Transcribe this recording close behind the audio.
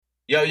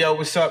Yo, yo,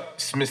 what's up?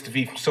 It's Mr.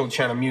 V from Soul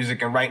Channel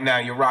Music, and right now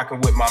you're rocking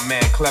with my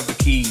man Clever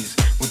Keys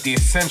with the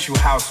Essential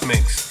House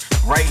Mix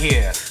right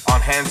here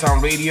on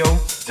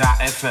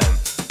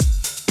HandsOnRadio.fm.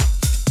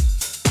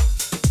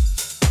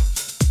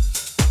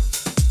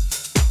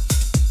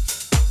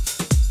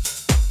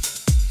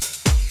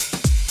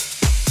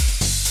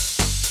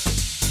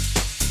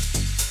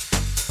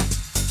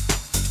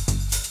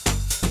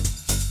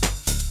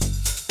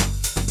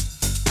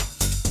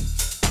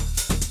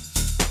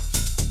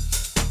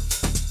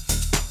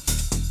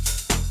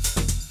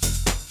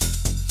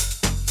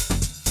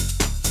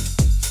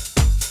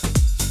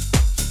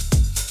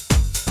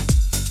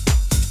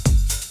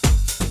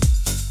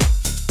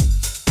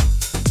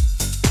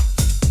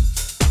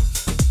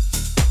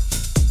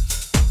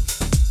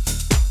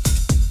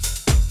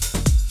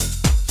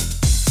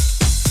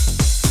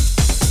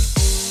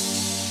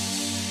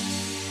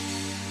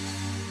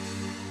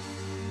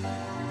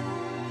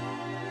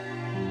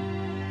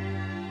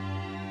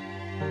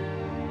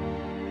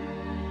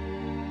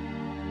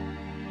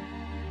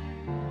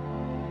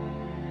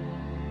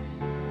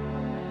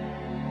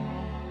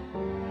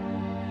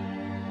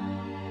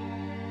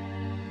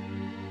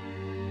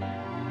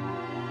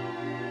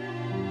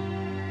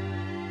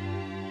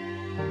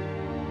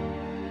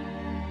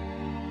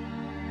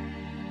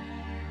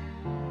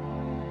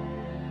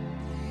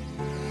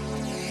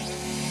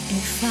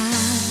 If I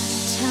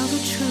tell the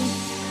truth,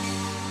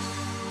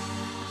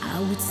 I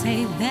would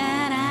say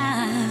that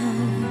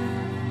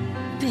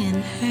I've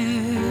been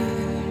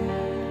hurt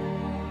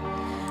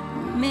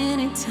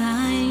many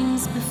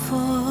times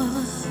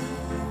before.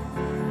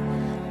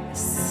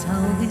 So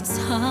it's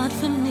hard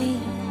for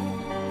me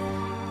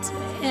to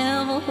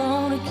ever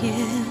want to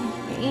give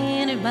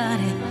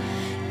anybody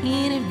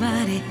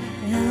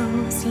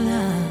else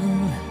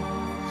love.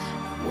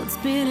 What's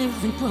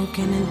bitterly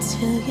broken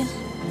into you,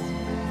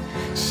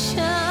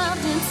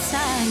 shoved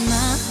inside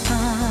my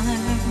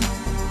heart.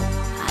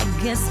 I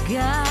guess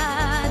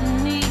God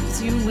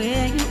needs you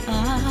where you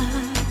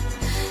are,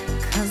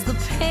 'cause the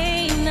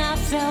pain I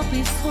felt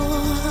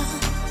before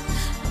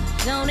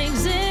don't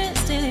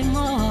exist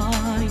anymore.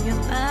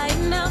 You're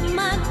lighting up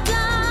my door.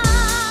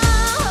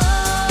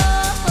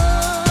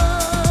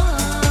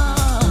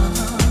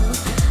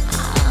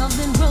 I've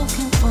been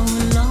broken for a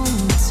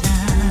long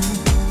time.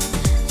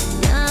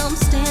 Now I'm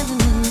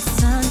standing in the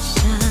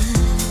sunshine.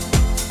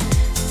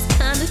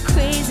 Kinda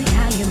crazy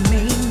how you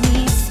made me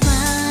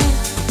smile,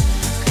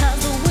 'cause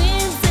the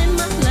wind's in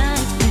my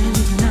life and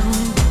you know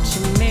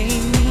you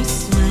made me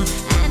smile.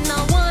 And I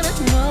wanna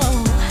know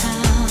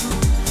how,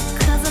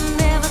 'cause I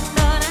never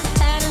thought I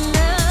had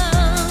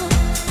enough.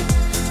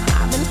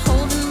 I've been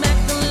holding back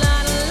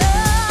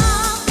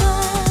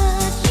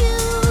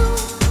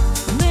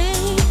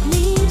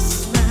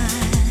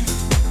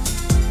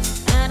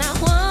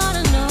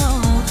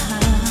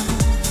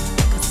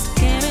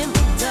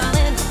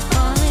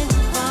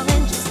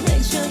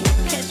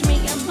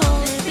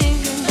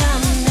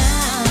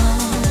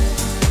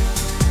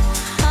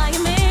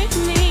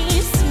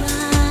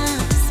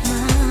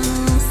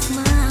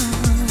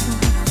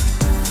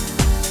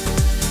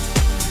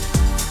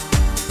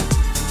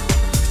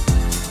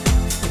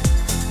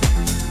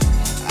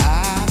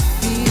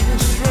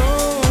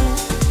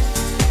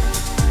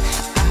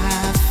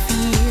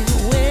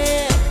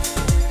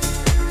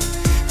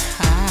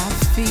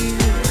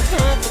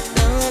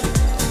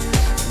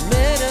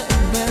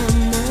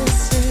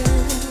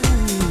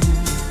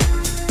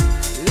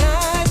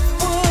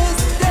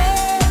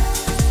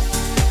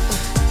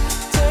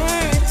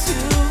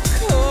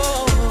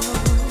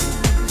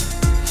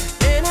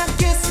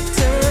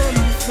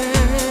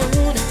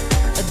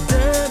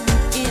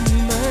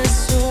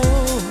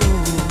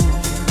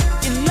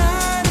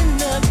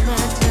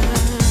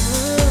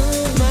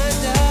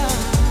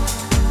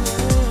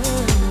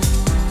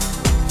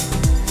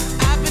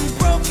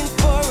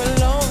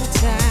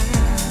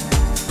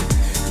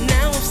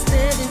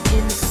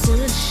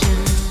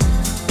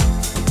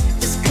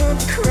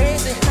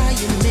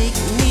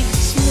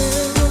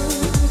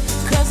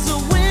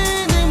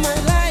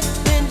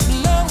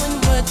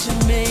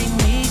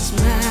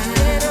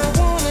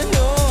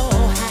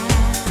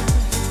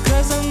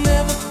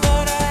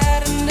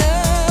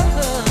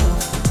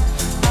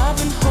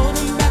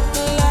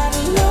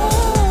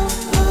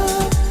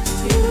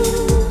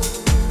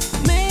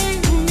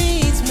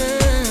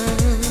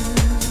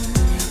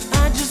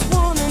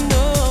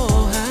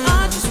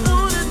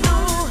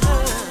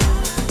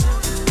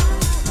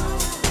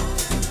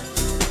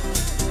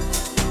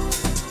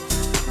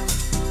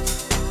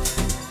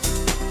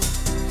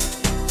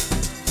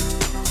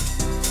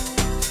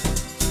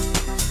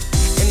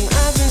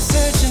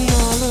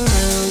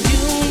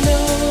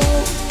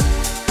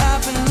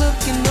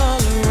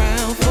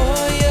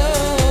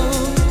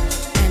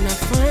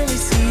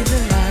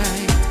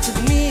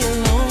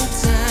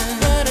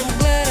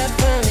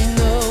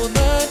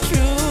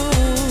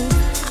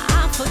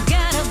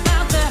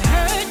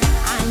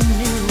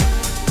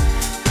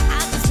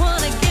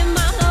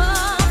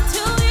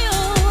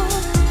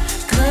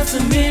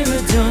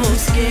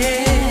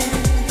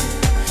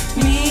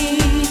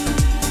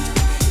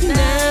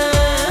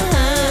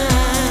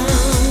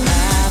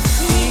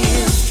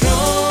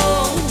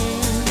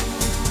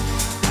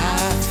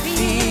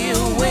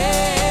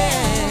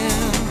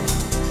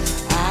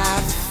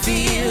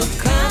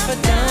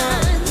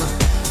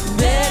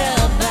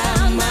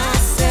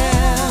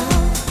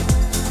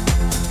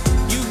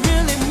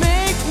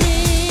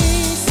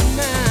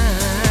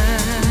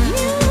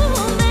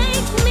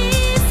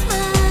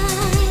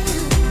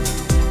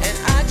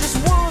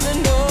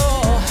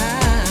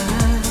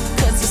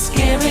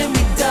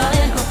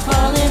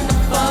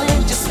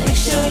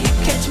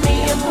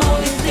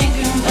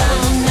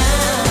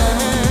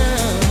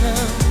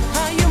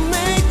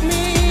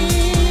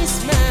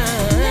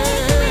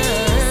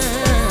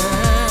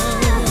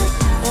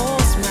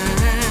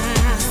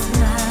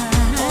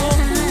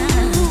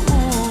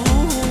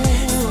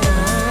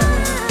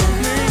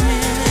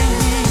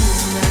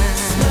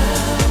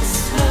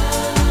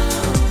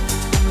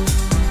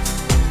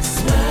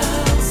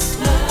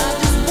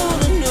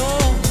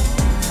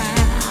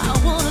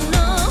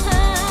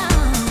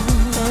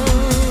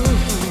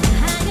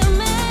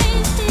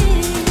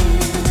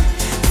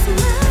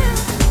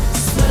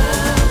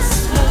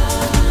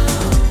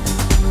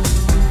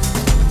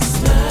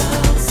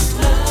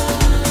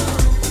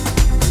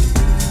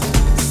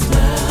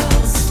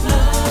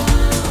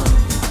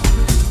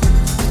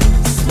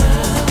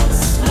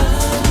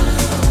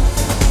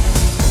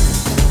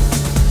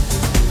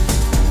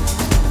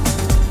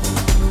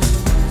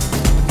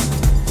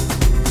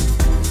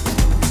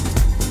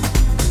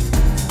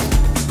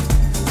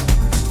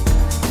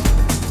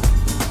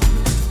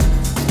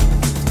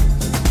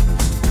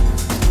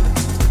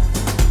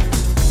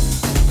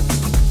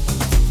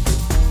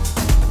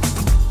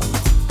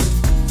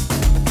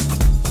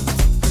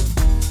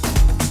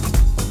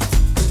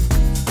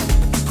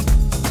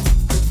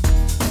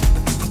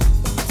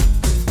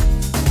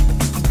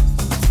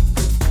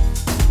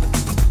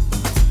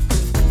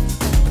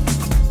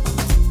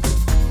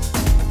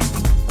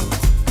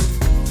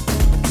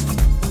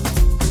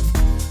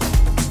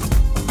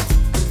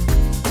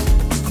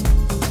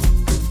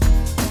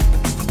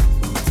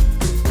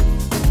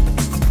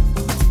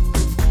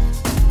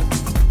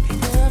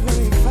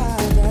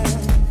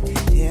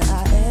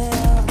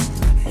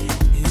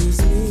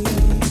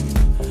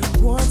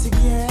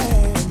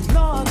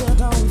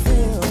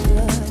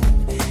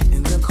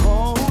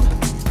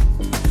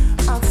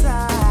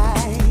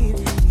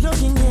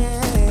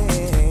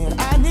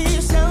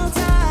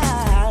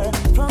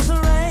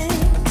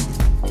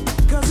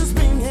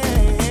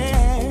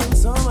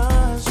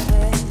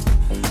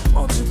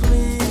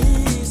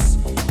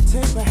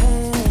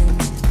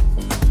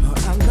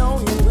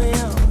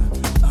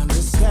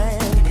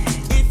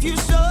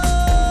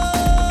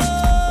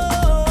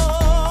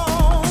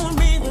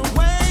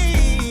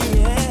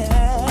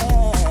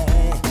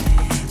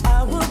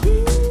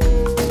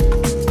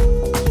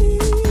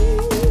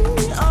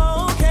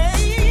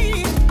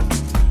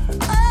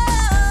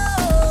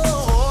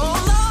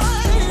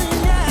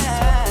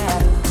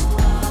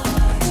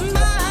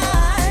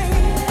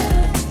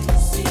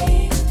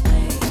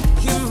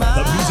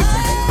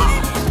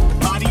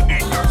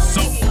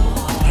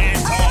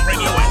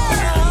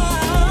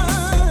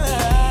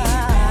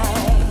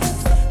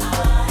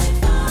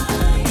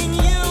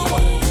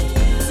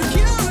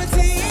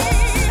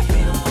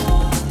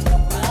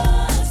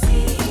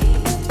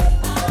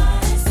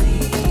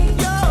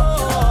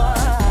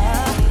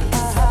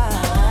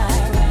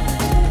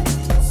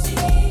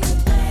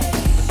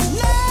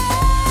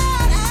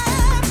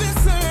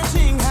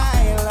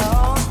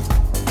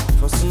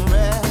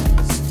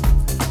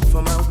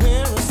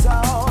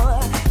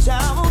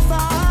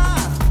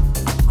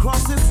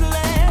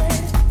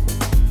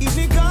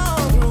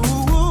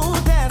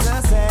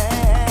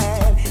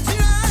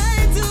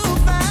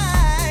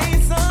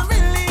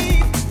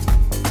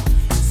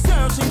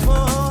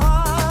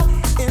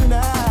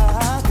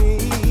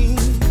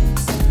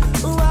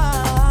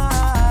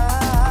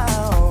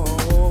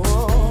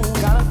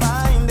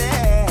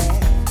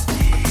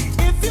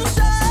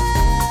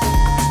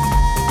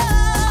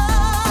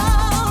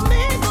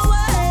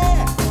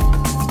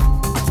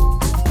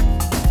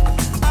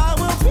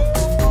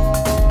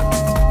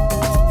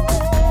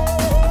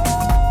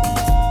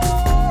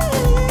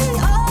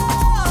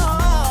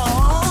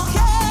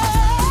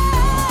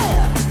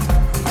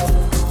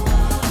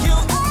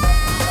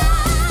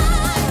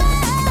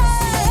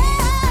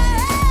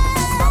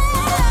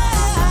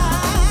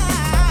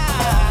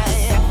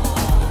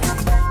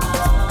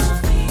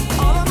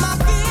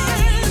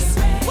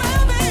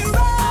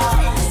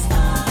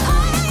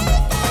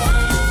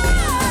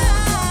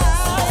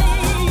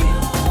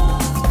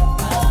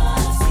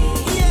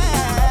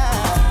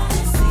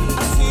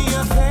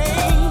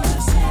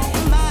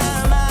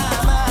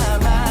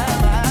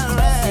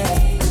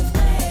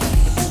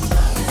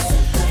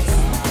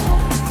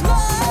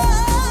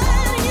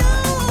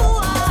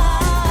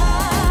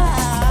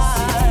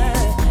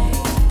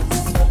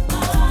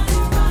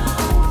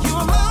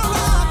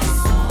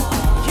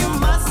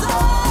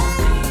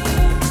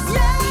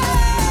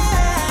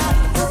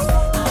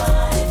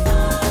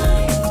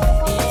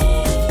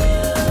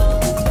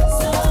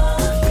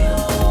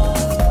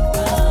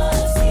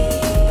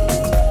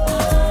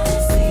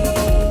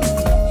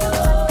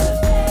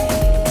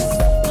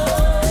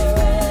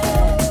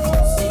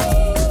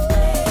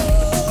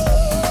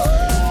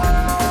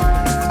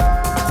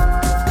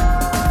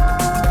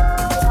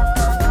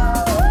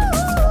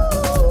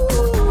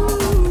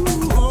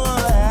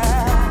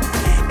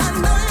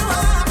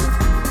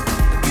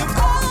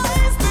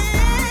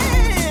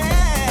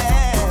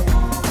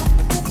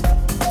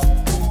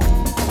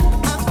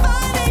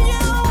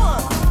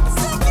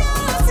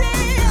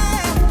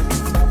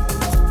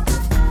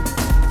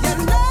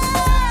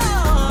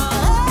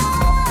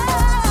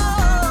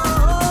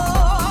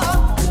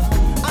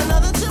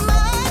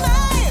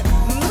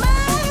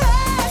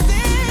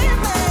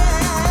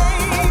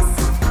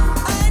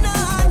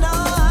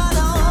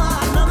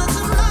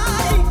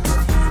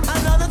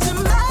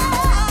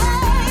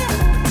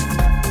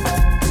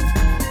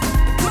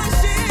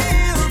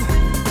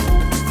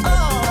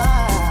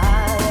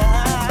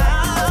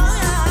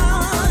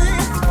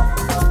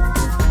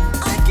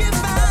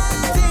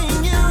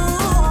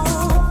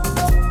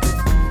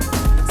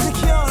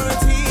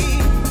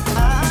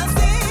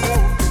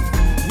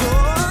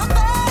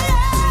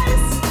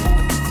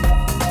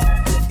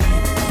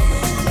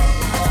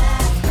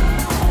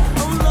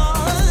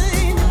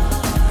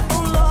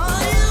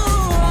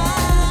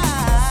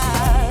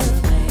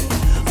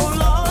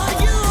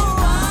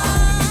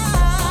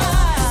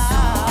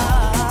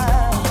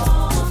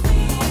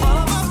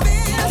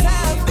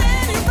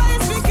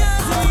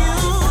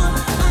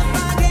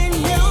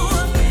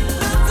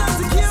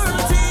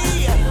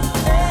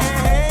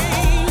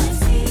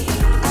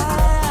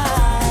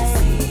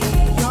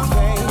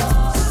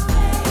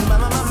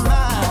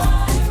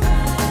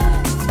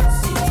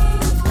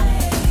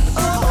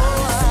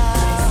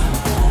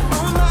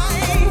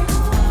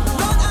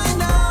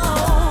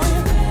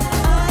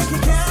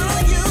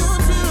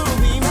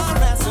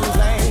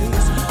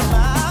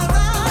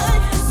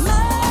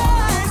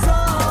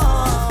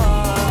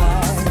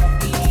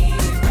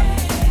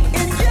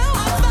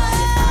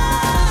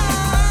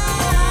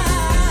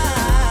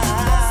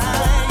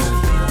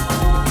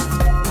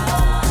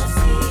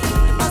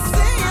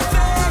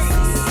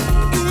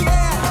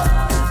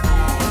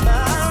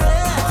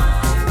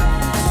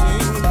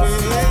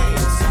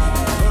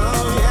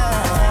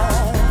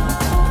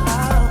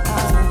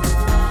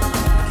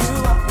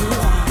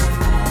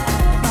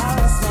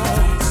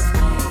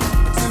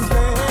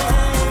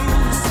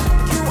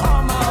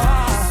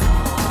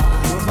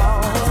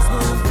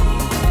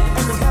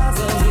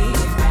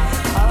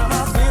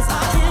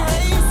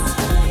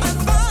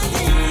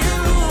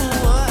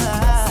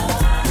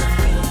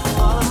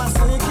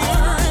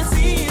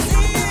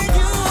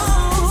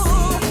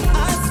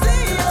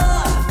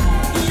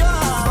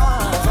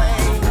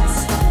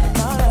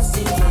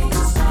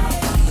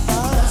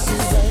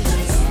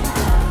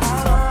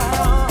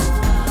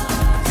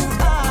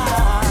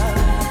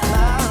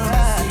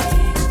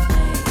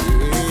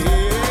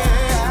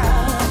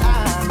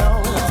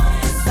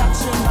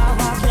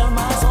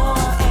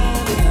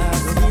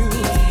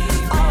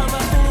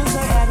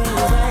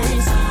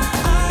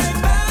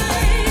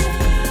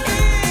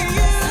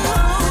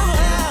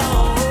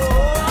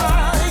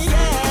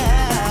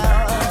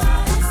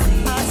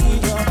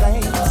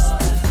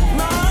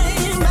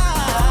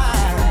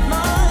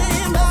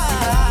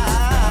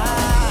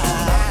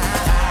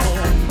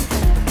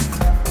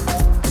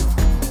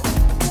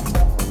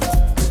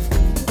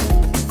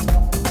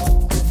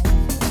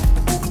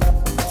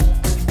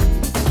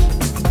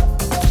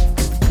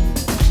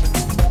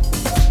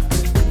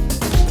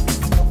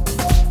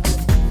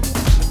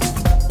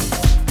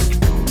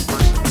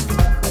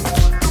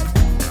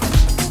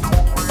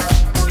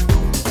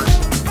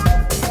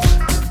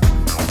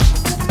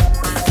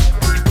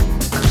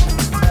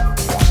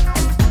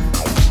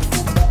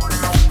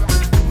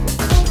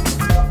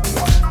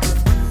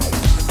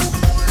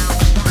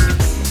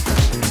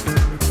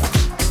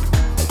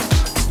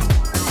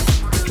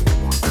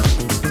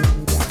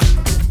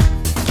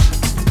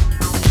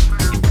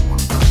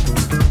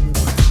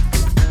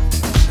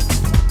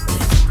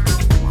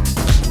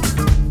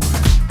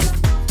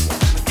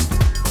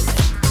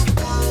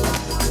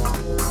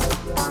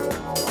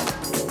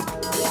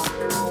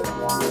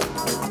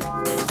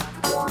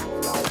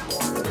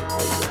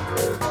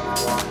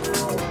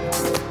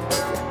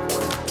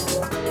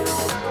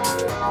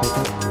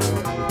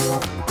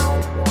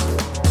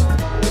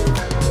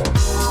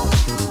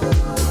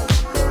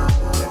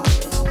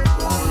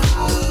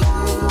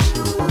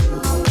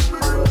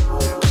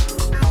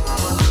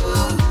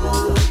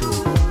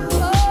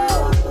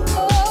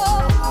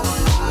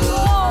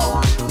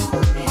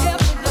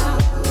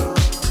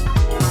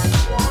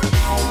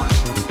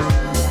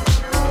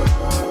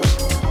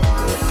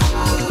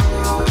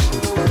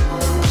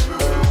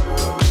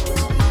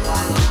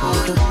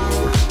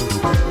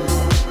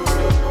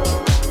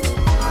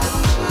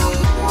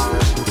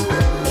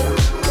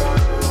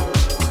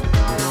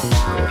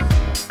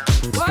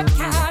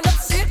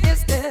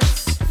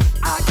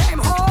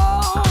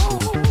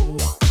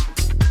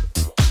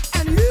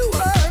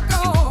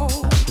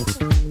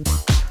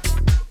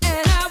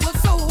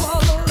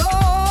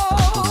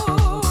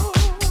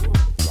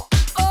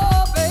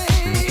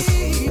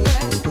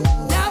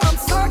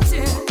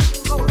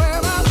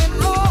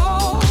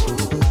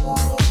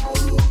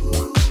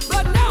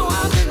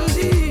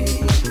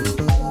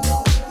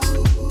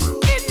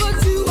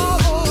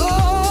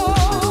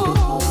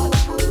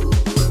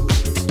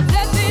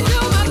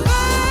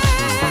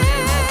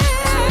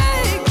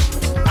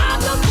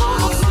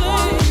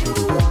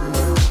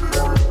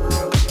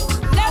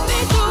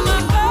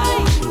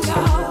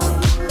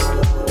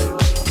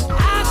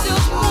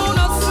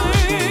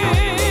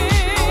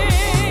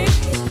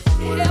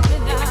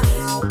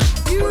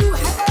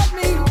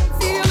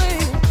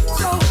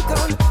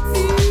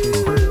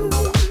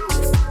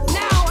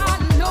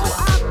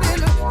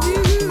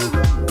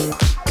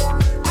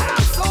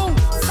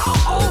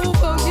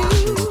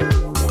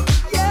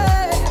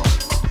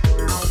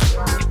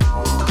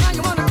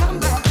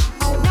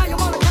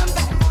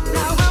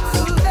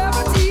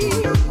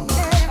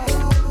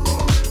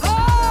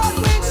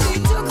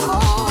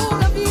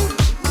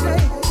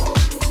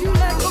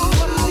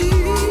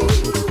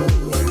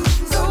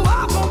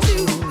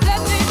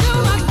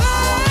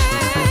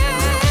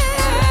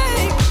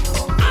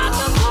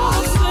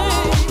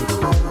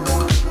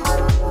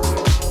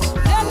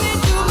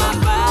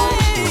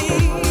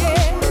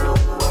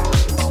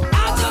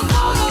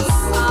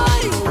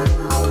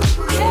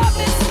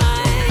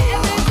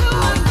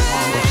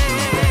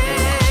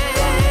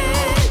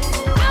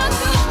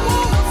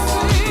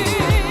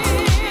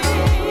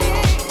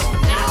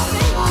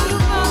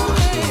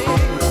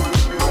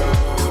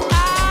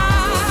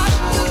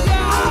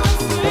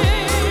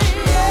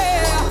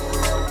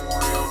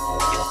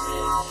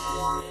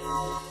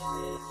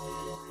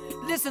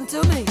Listen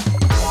to me.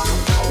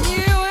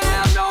 You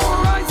have no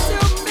rights to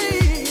me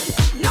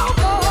no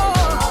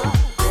more.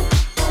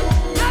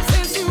 Not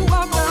since you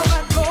walked out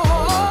that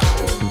door.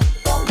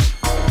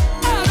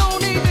 I don't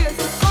need this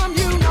from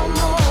you no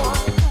more,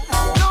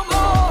 no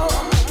more.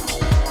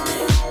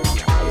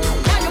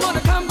 Now you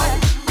wanna come back.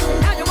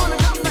 Now you wanna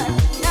come back.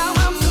 Now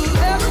I'm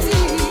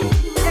celebrity,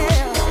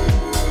 yeah.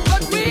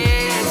 But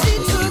when she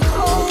took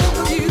hold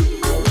of you,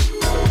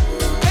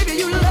 baby,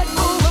 you let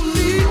go of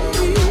me.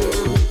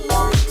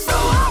 So I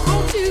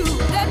want you,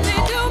 let me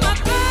do my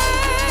thing.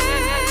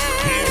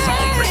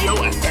 Hands-on Radio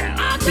FM,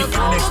 the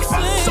honest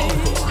but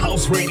soulful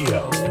house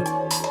radio.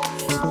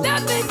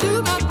 Let me do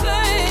my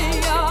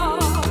thing, y'all.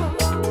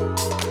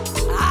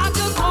 I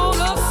just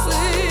wanna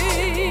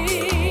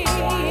sing.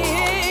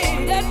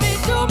 Let me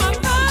do my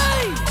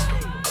thing.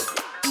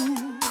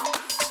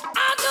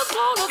 I just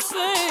wanna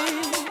sing.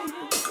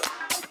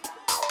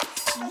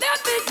 Let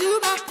me do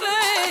my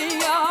thing,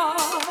 y'all.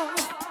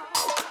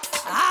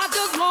 I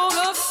just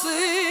wanna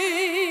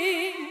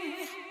sing.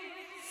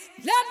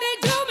 Let me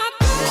do my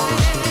thing.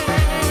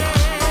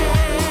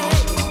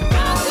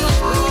 I just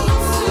wanna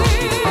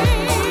sing.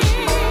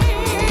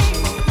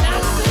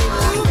 Let me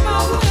do my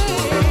thing.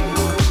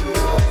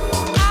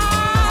 I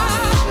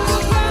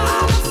just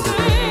wanna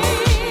sing,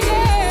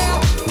 yeah.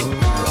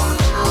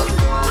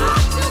 I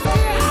just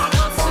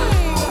wanna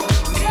sing.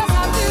 Yes,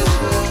 I do.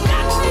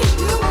 Let me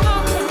do my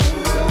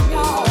thing,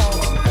 y'all.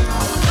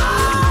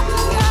 I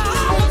just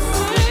wanna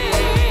sing.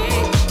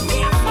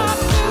 Yes, I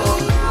do.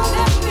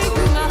 Let me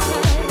do my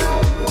thing.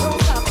 Don't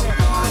stop it.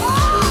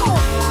 Oh!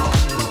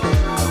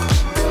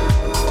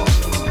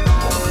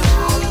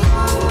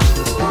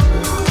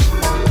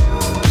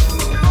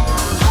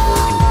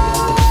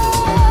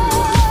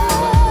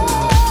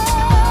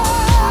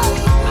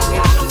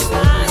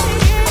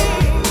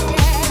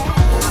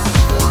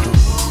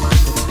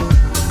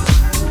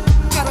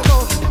 Gotta go,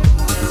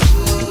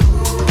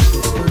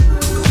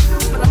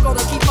 but I'm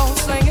gonna keep on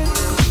singing.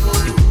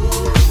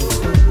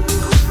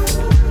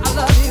 I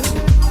love you.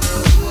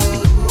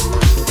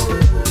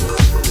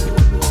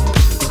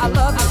 I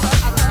love you.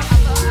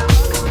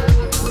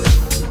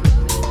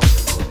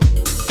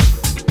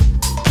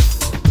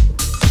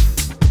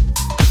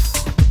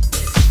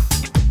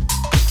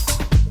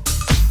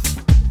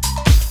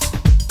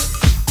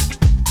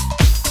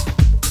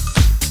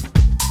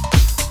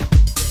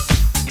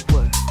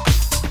 Work.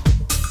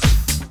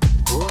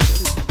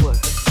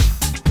 Work.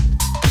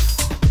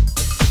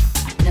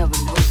 I never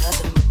know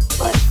nothing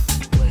but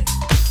work.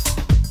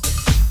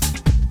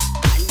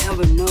 I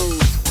never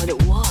knows what it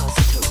was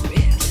to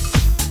rest.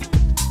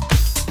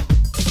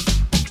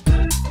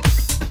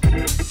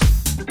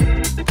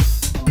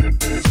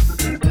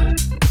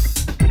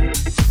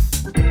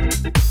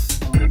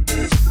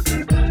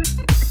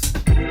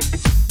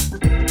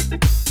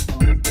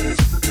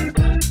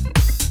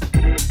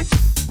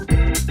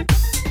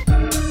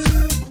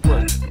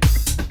 Work.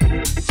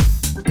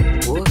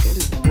 Work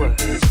and work.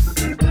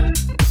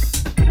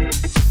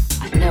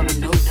 I never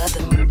know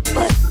nothing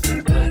but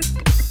work.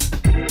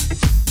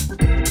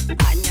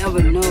 I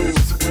never knows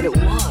what it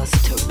was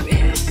to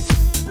rest.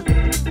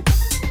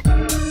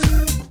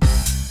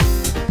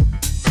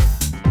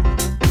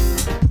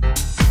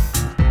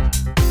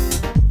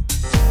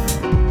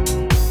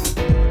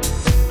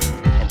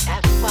 And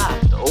that's why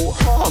the old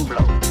horn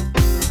blow.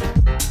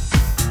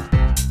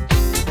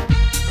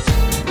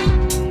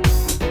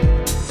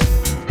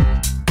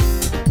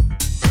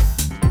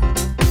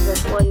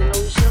 That's why you know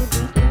you shouldn't be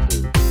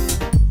thinking.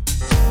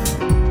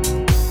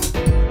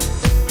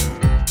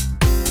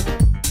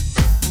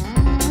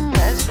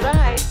 That's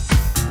right.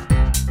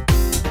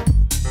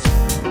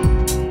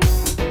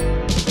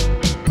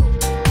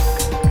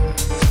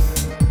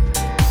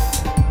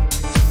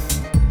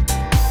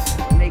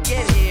 When they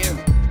get here,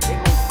 they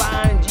gon'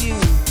 find you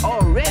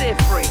already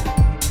free.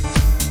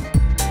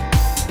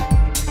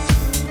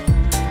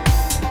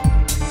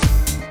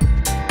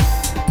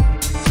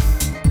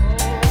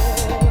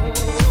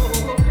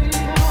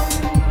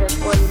 That's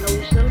why you know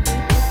you shouldn't be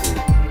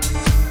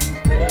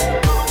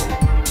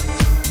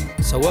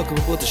thinking. So welcome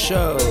aboard the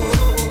show.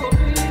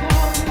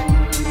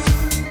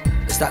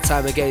 It's that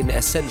time again, the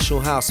Essential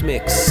House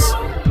Mix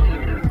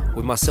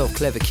with myself,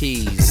 Clever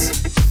Keys.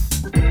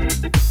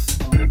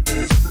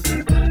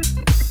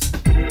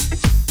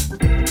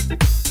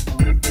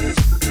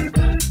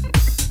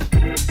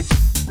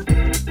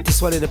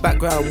 This one in the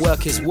background,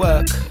 Work is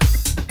Work.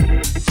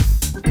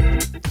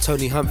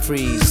 Tony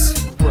Humphries,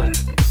 Work.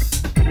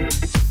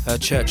 Her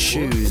Church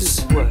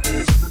Shoes. Work.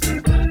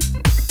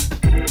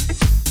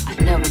 I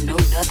never know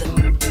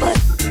nothing but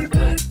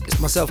work. It's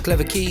myself,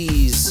 Clever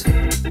Keys.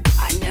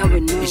 I never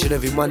know. Each and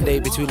every Monday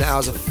between the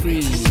hours of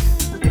 3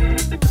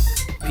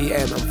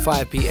 p.m. and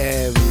 5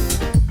 p.m.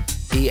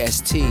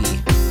 EST.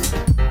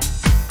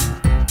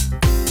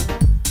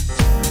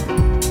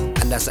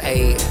 And that's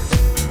 8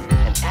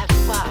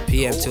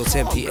 p.m. till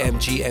 10 p.m.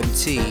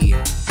 GMT.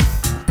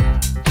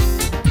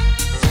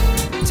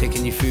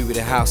 Taking you through with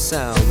the house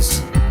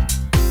sounds.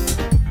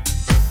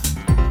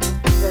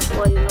 That's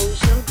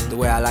the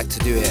way I like to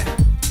do it.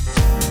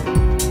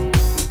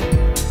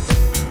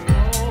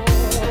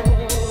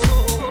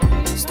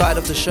 Started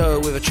off the show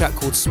with a track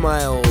called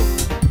Smile.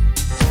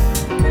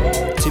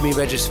 Timmy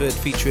Regisford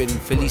featuring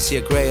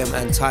Felicia Graham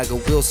and Tiger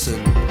Wilson.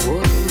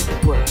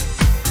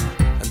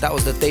 And that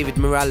was the David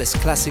Morales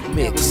classic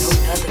mix.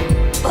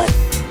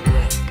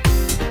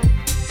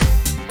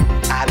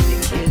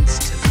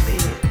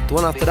 The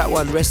one after that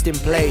one, Rest in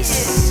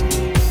Place.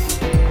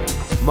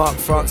 Mark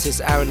Francis,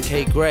 Aaron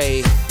K.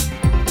 Gray.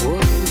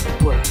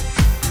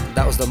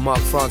 That was the Mark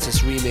Francis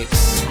remix.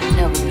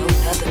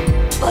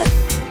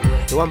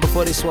 The one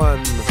before this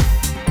one,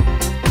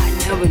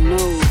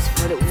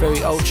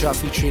 Very Ultra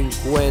featuring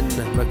Gwen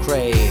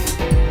McRae.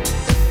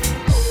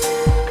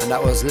 And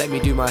that was Let Me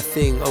Do My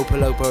Thing,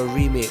 Opalopo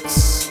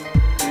remix.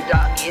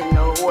 You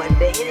know what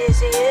day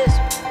this is?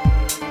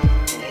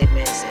 And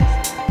Hitman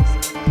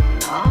says,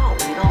 no,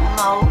 we don't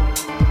know.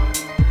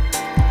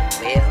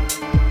 Well,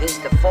 it's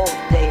the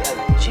 4th day of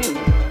June.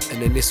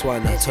 And then this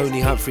one,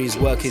 Tony Humphries'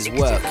 Work Is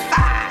Work.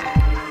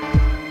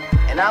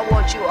 And I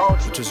want you all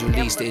to, which was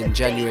released in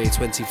January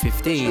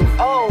 2015. You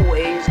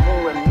always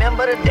gonna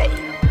remember the day.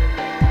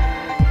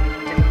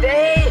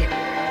 Today,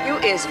 you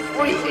is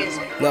free.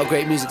 A lot of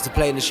great music to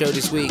play in the show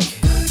this week.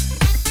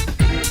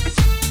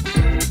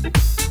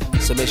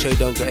 So make sure you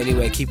don't go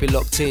anywhere. Keep it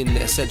locked in.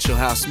 Essential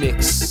House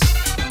Mix.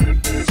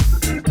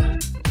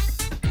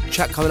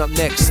 Track coming up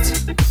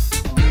next.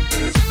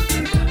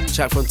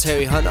 Track from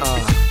Terry Hunter,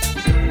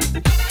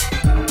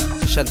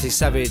 Shantae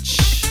Savage,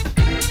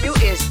 You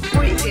is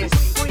free.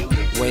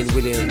 Wayne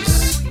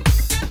Williams.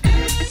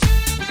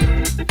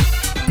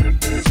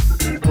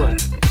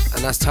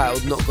 And that's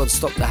titled Not Gonna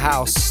Stop the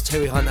House,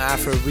 Terry Hunter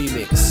Afro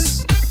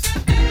remix.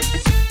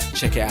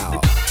 Check it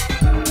out.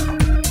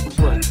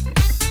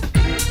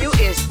 You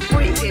is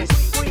free.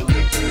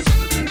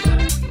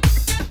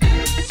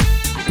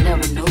 I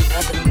never know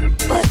nothing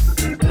but.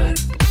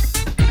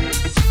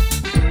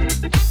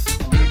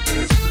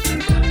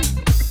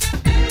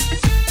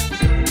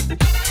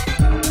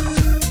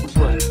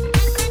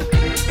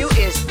 You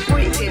is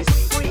free.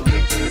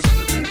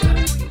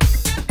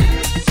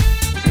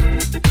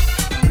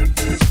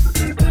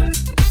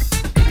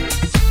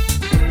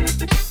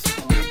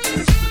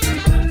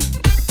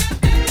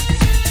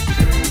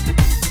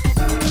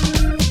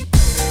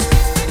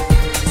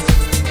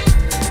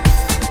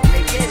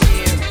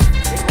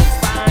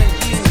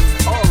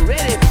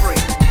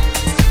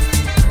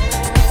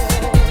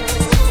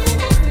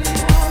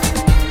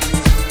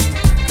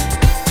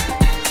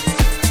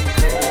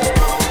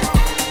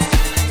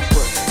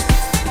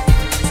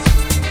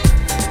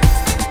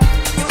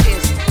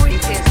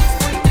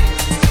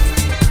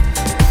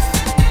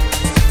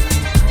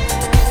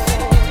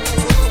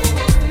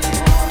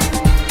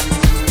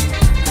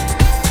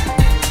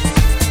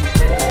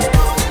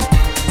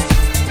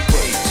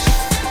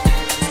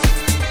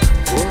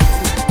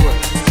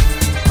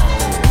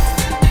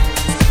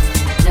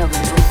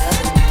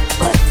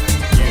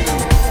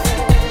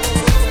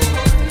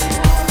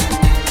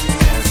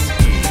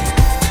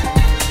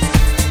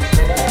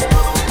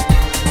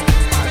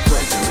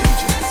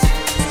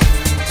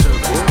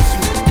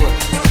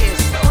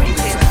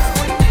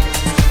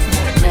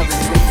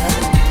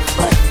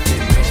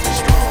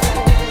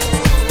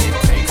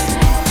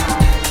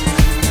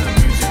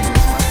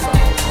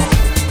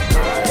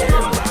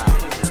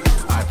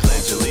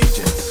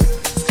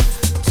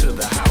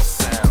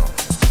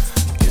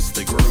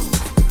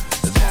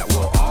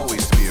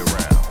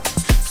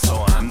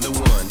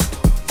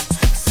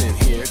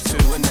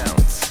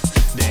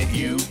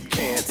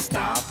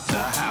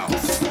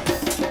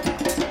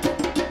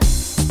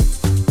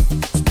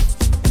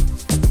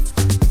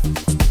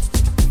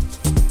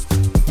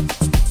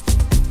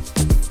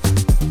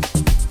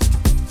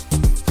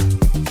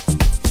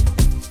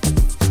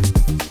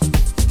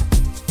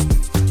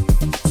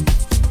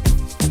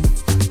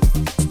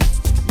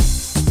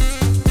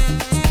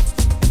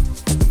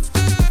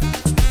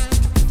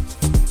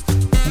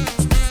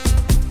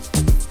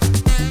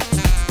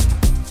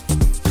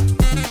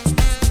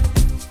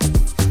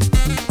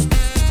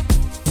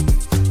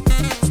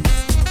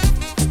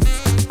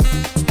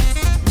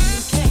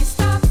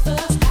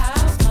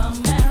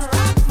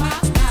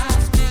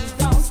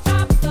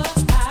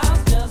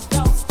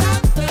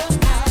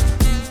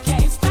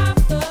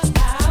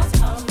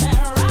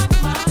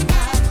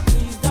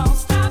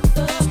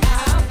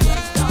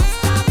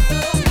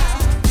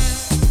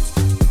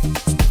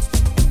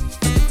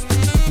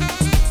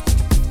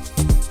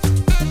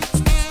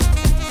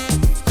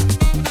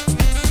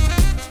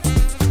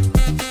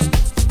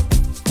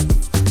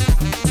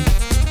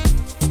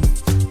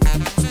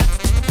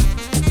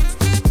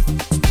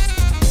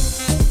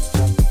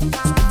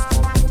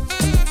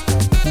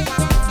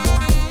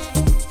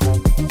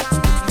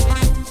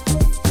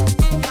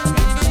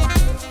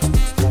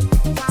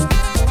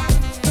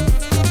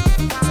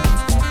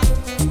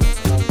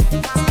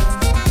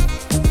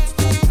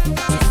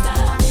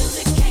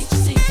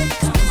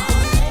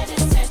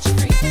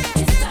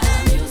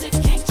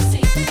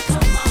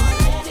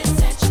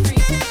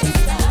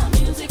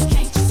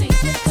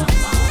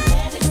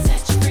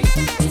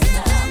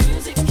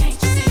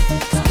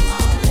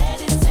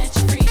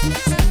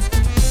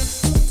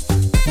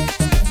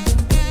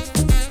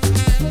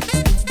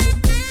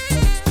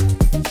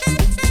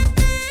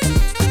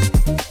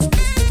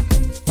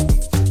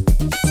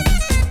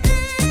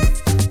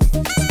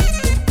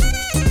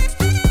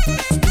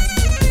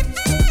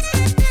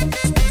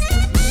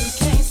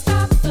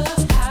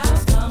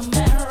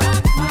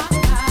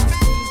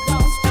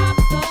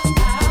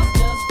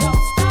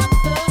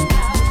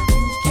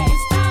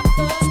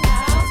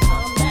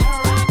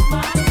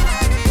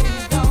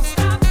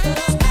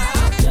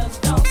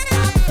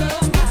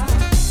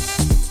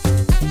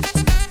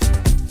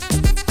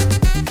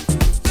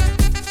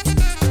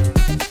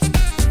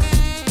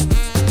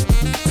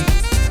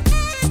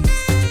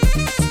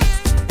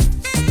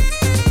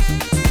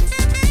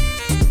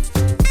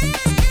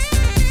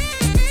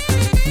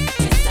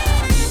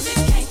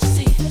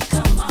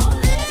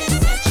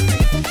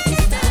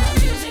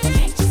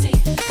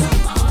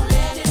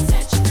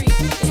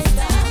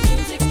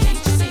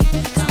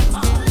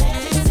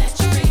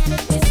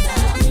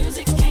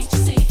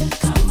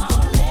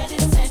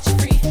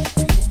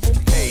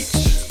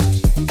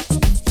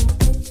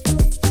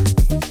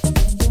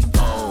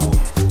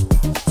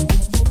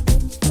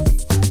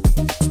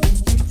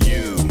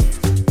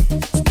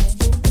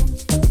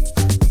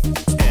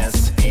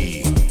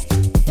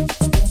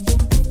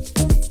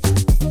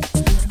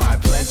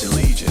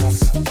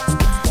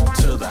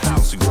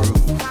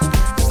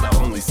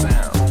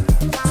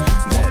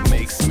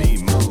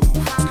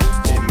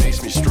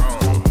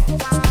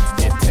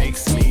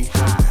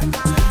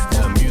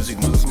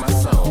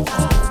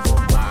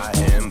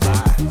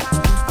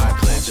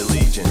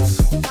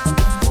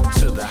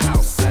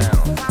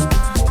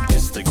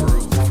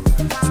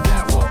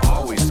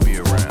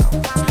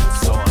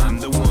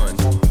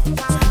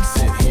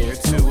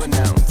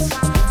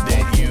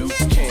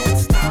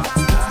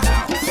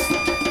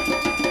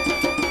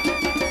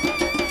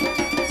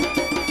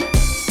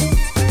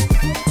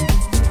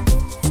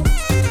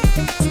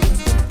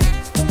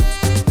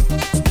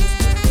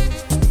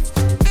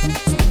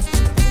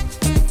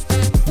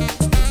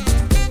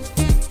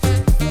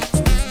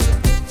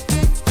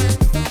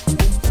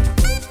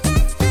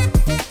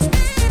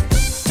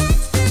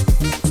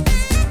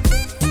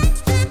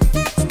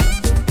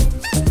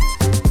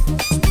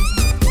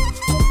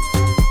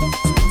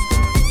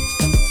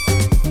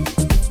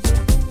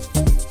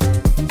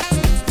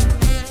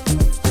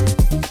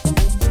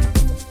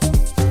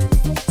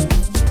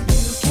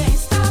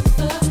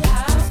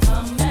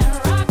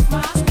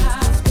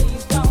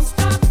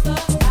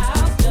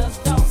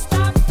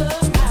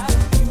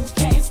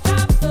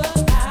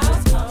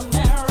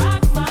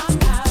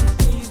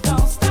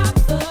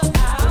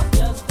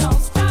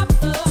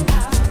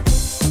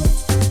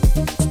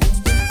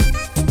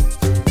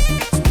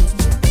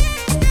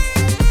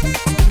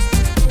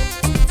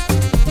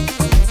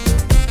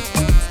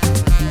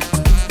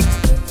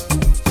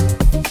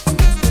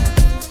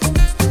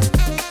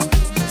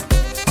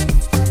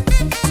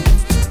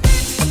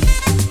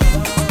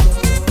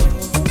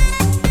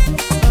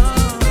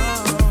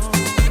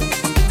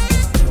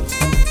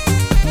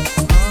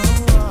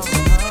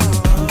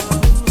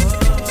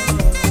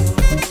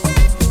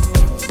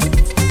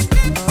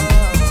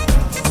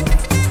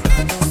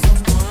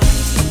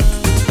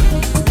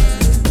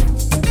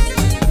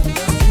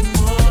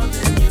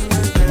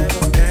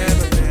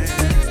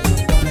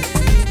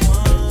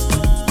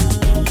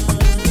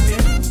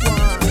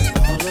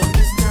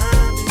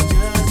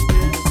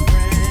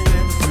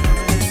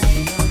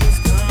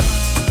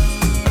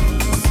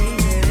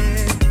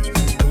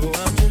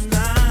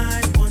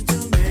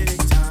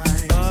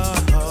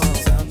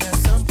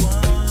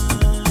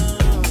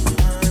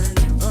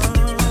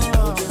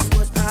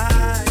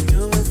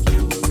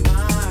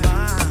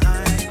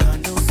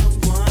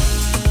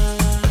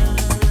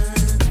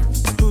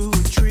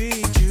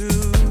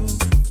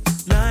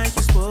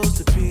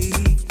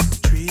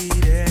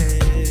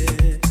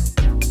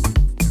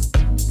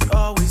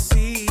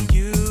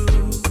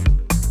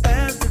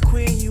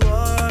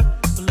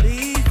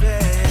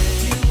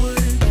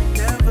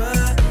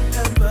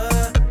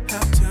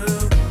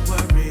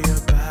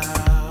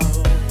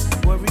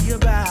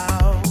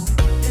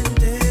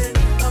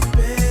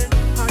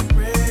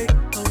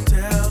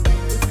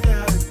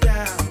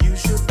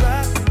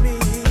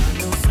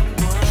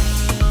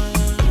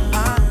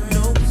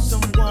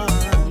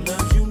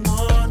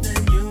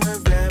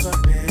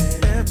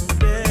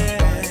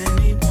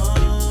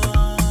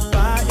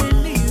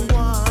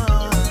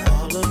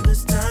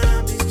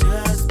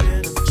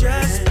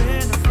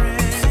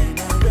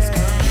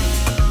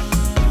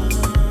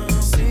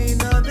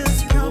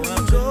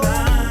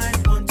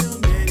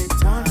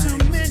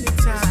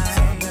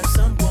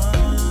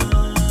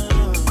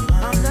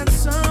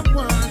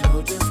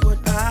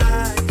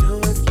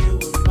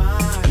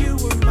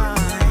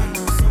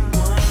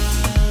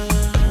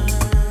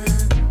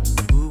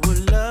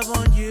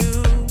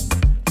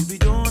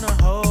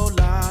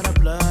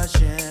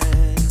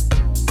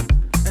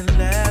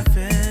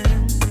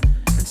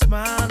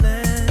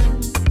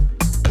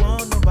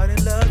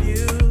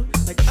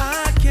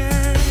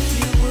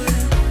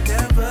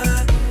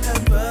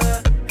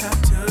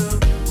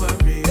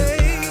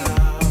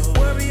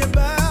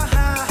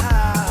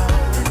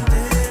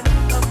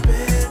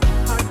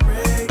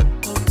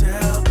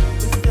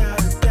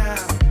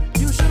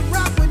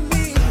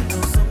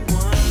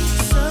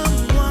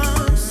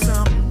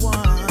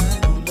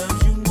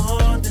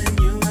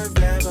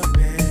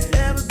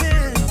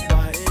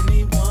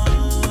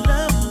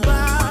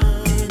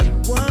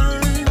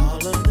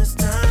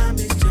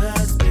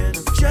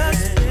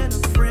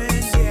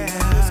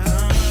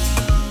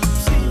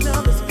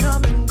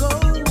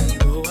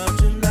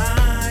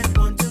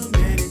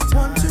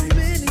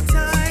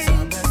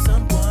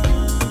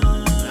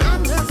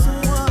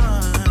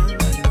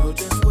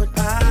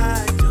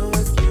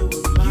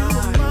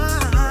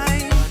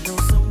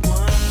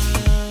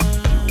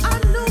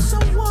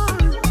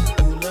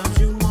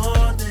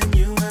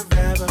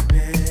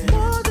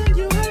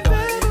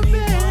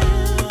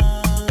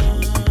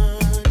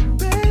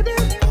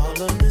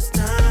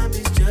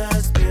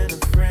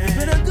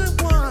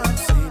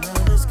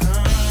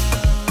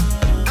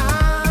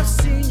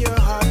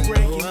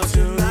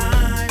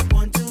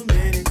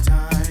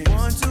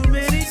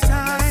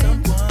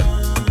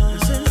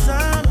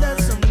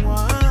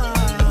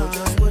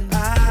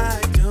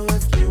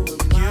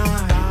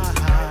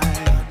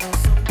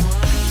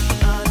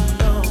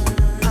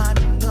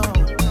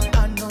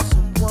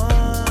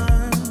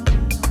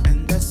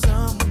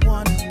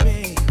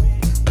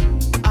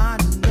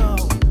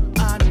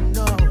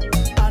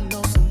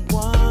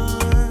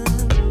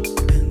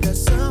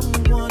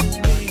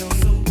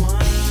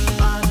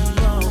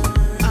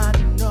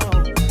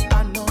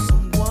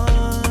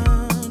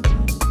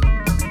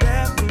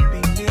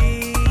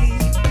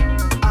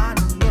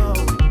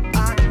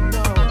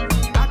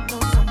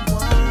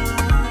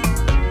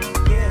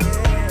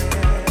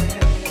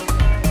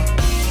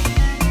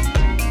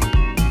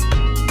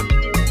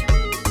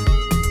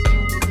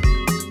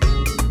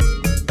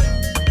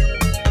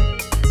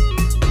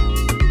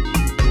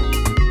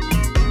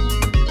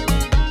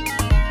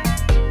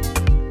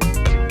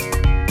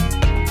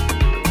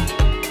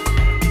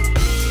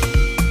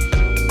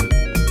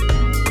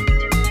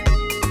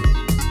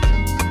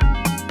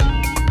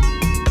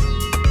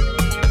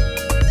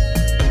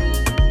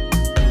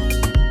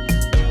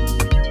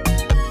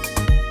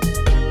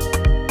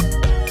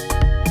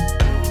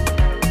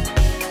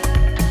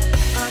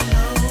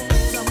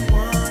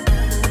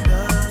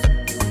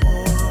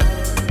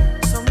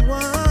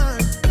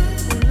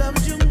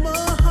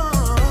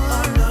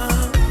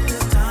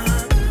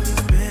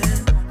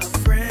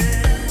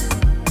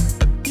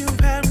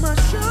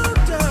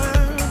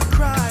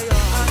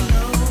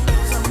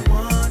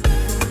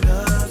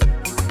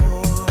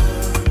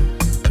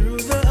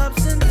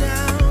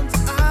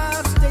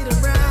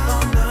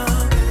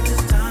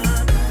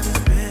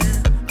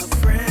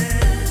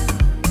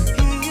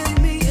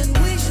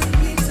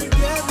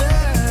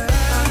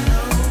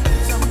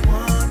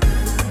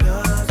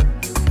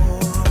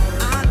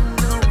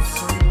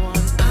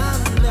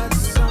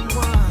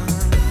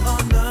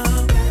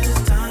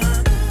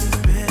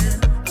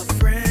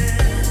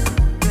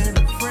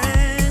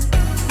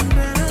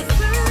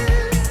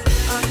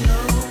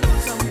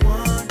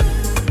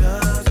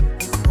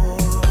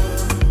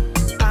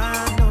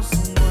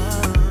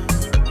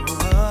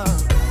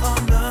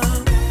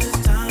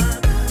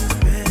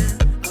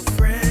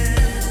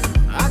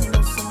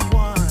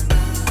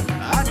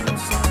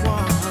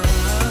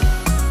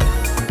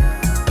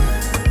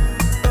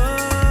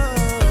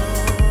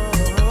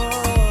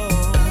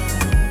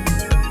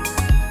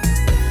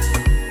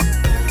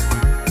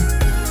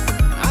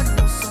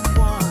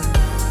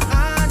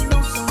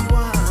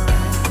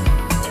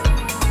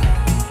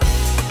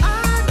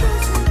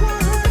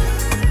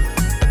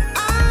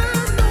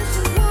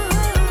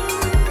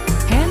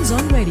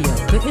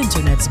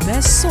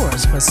 best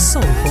source for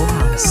soulful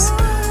house.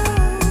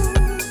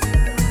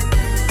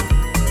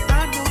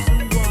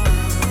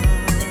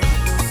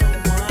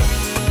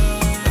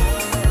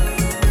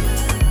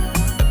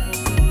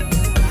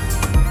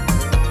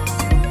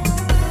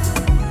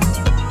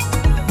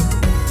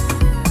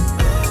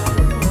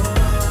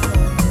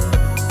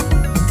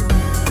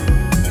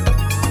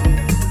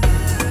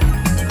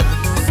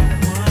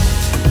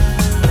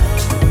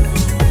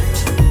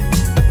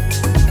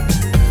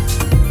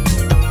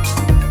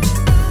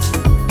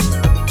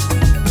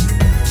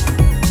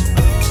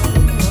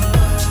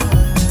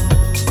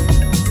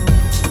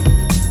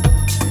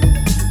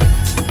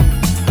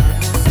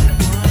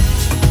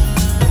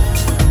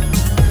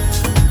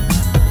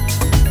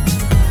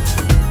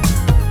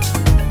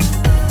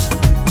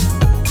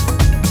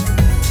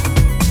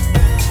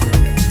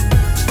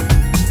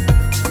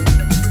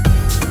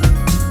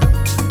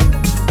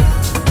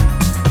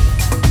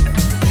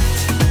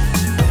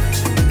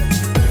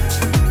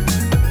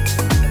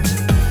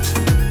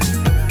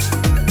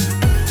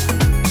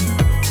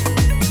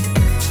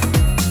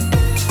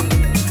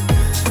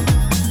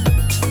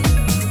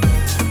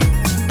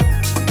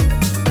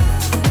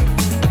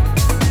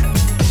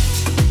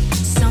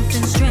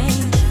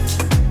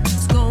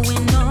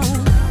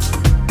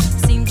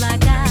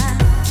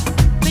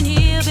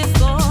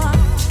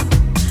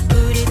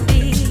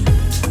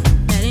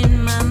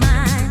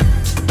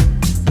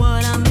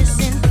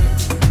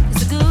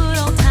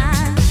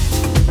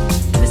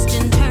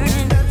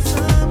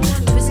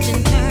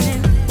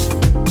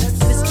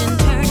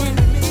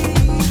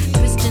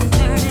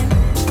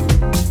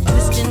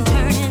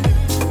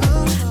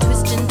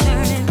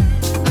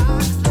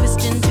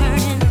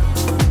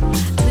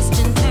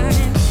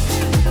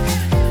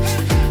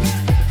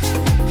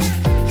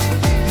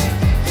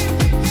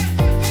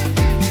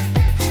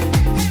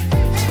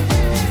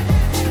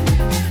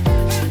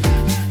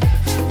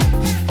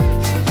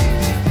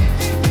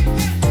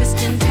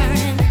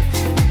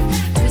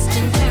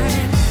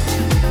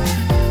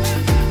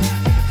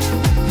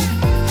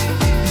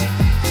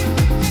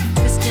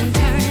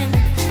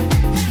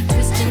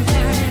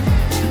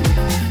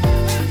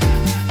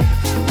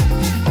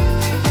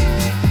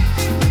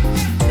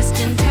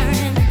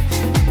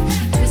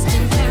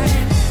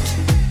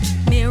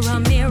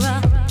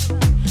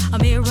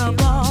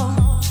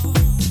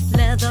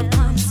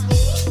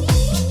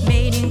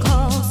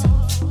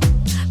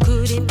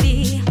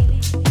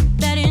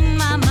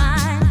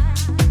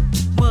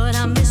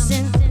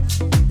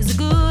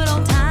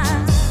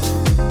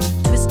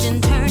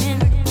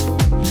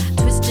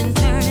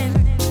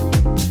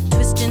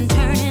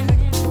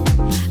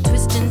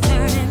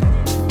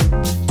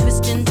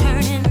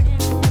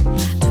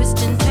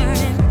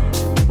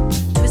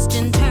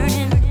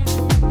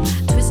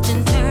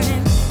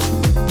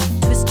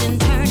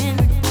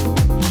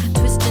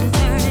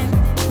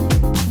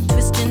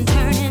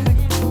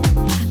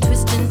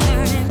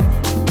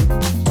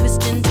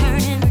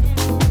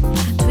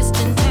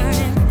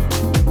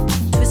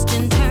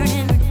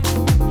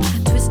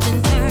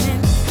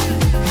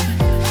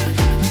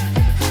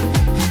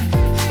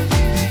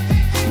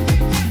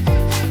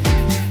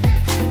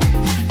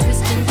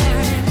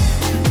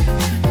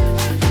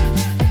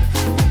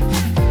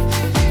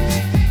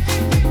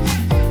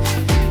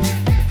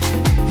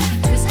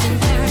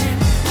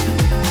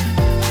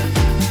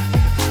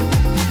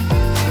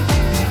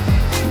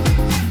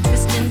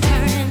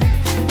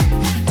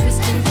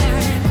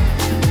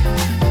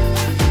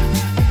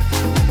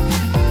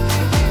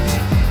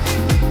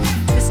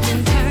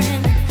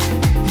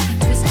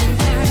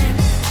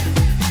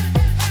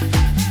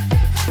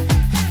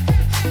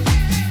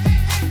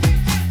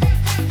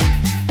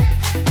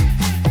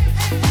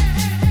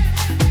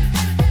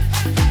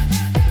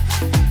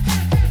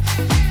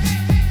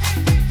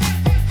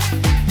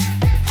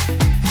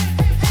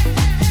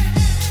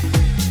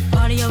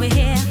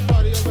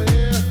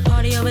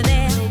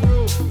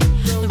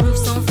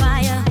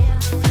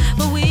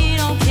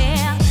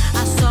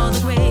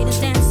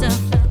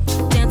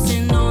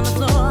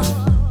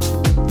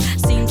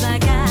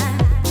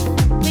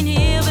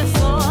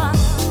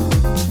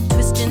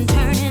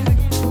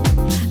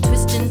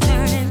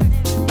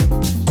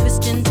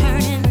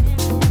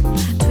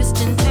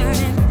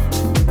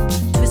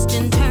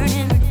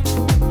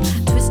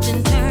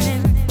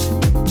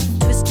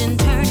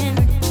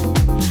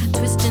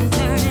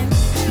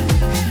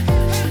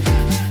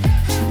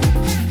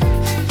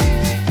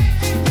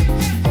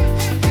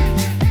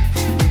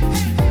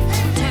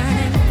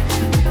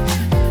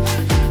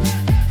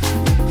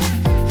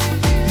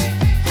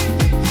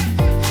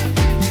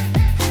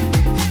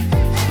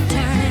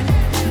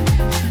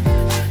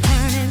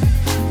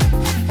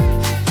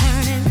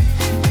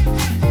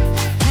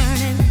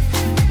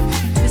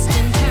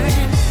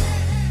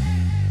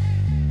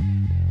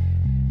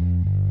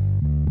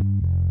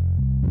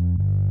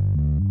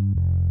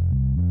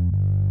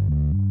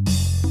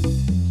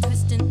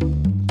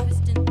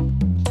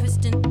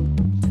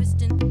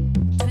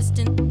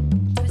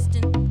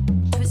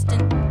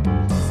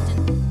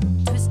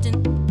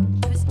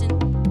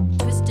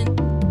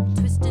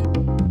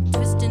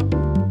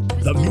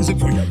 music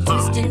for your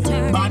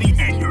mind, body,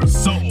 and your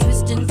soul.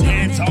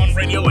 Hands on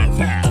Radio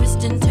FM.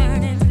 Twist and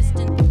turn and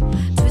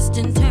twist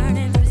and turn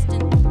and twist and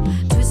turn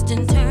and twist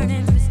and turn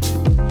and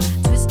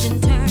twist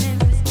and turn and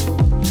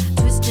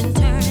twist and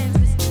turn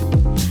and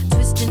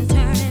twist and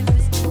turn and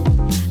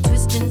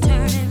twist and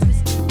turn and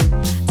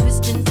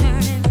twist and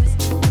turn and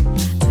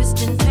twist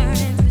and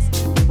turn and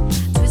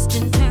twist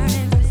and turn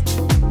and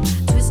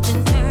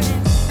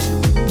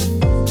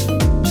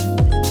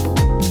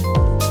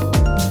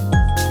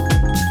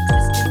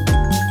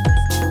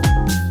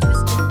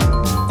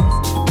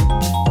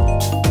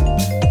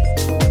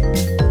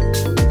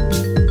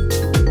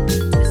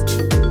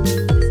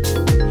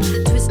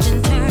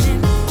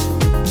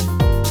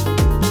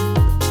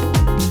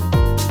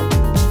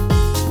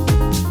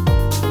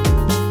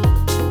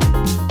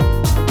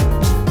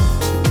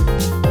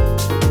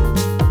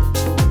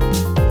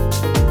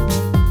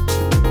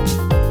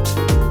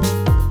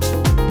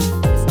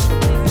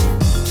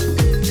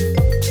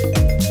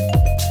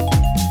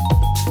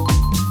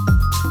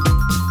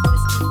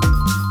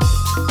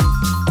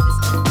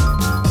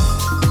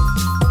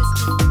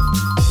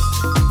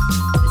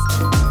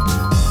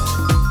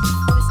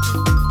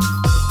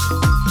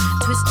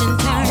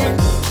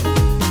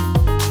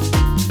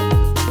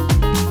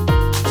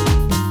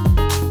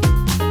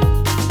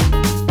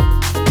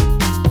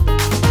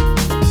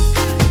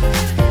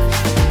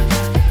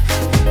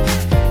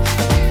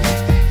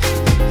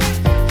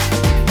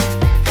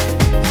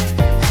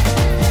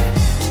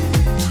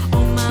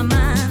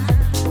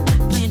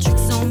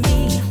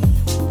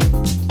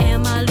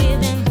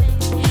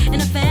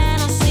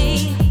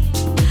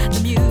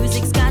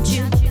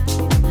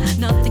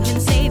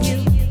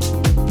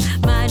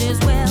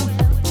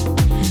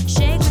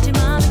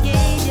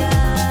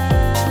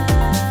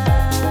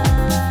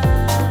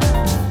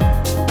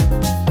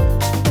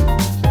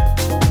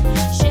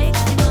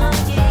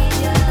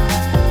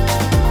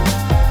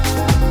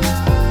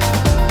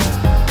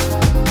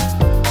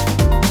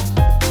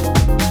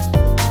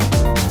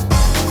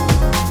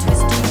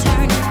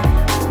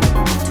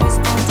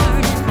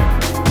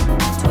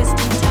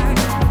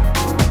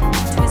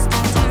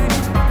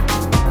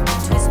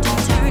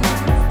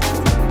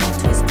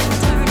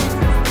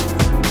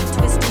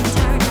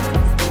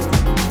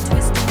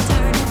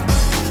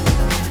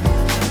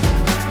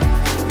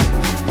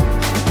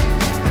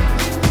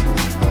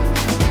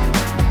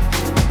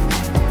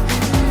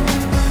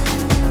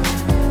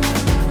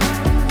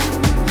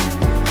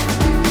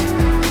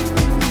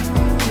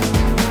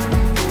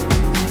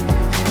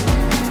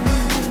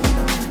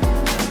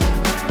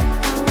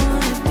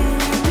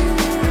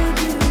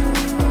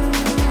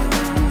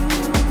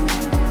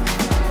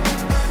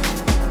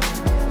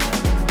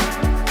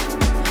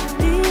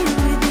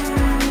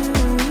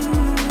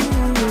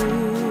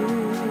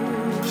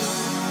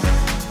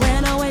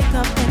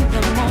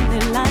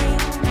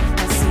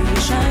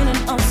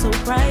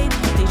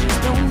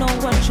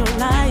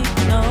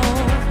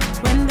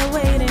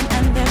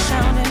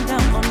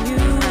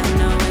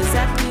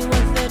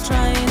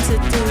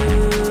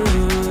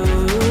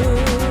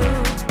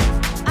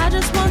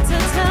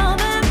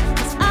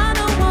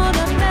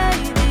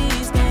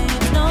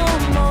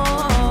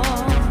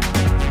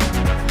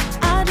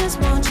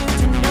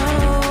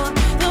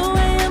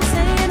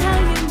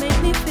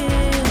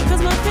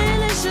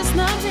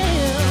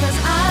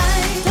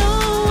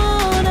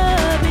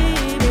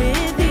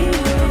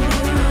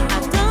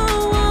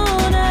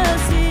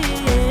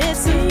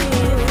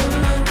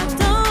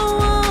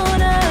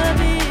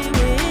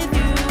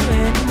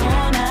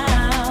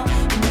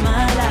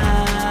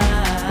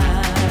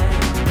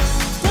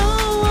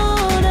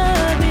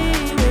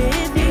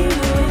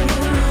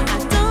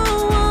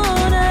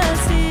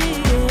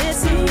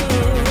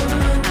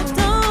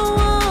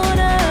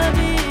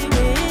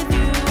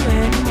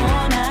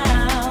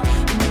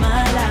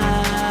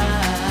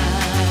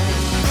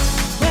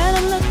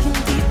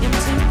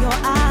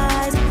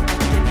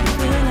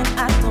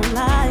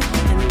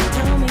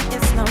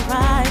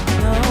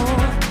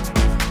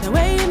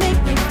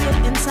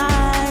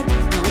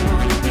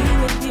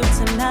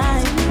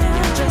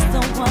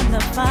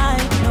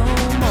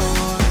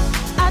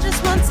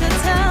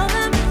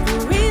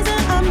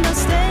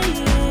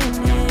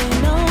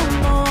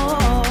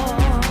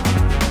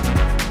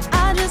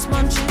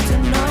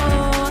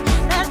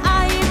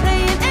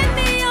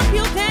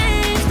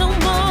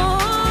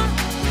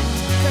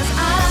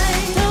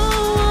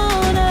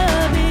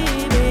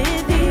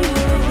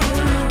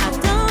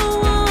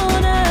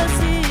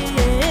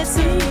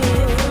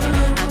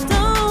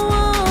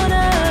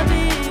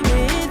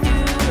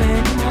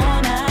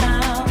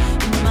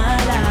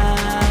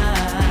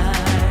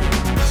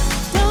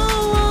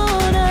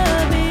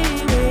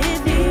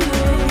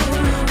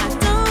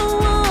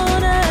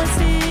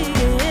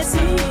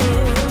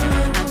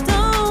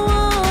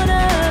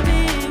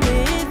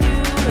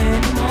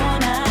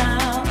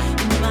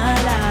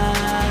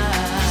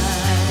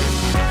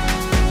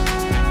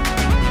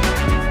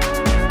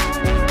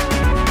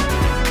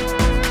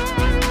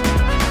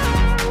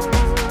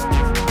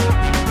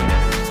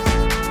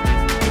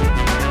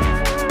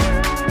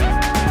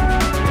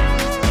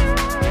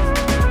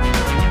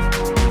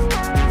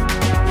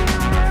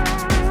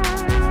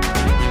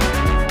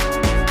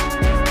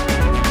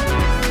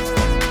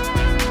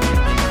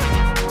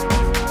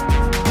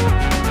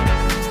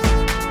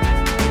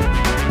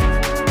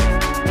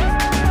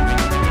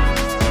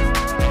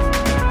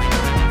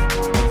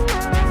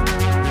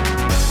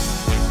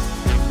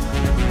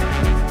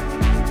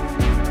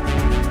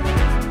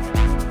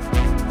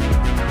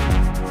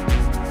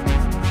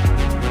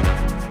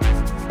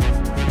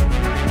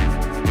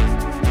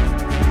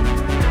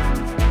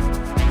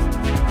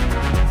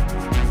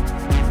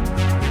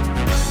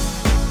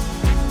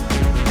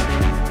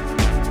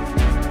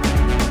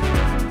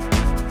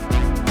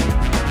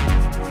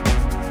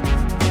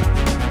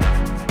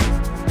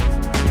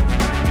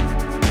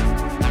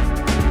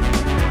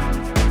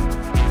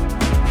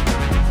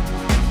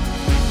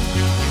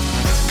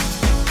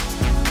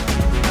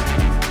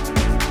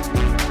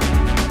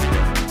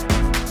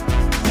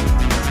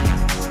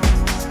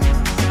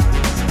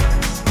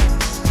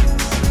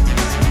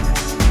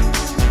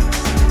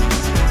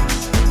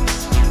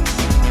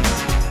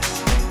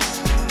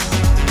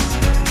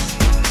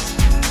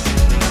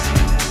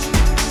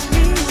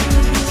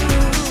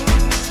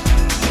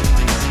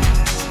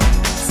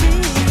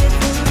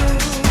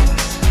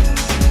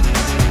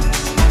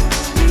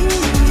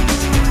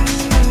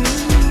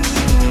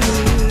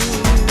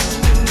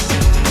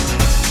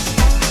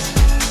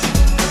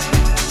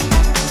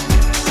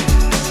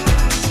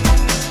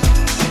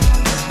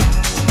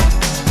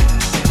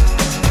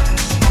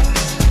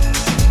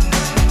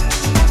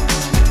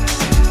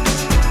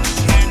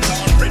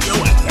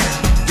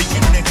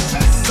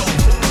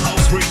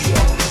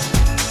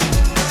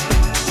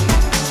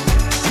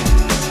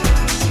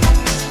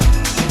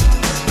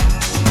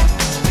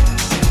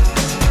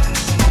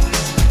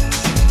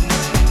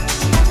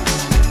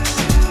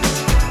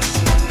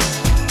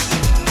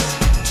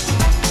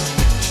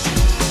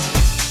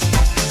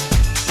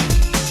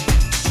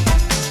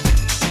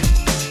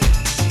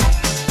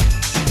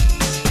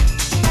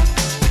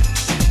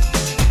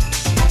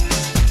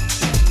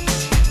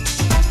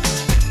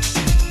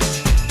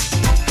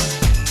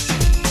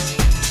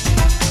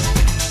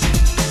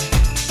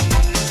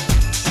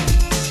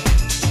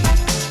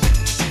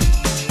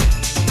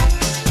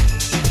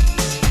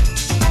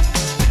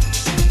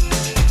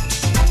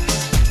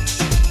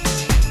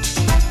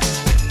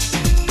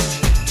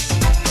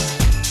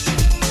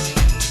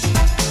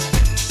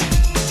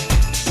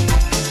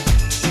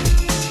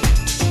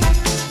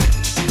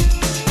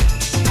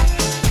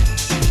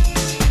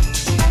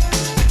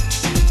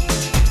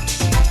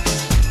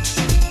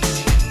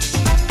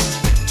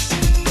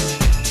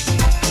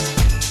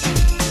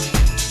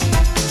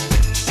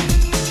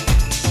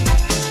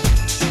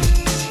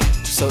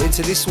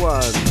to this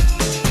one.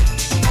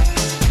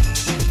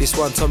 This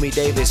one, Tommy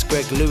Davis,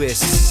 Greg Lewis.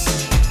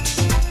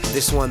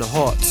 This one,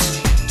 Hot.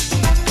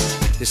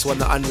 This one,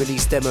 the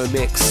unreleased demo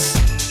mix.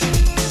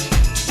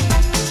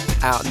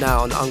 Out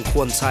now on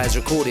Unquantized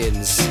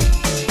Recordings.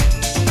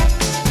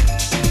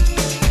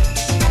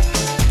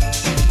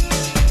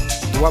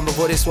 The one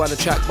before this one, a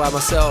track by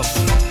myself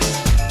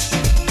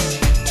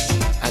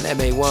and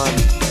MA1,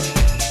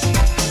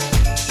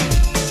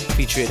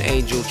 featuring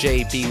Angel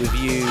JB with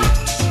You.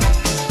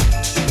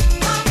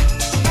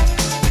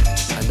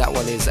 And that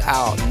one is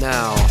out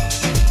now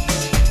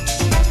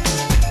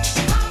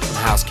on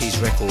House Keys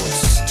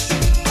Records.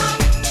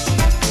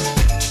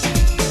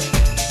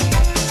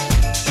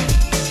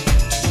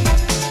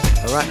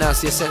 And right now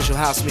it's the Essential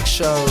House Mix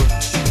Show.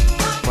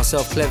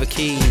 Myself, Clever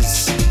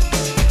Keys,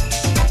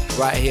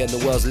 right here in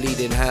the world's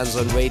leading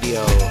hands-on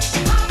radio.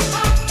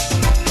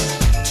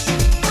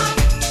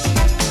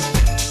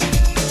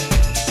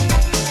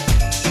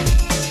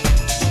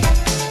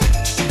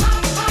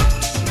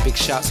 Big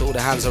shouts to all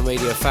the hands-on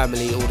radio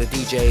family, all the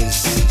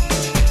DJs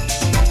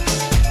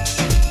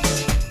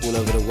all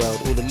over the world,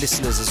 all the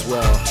listeners as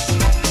well.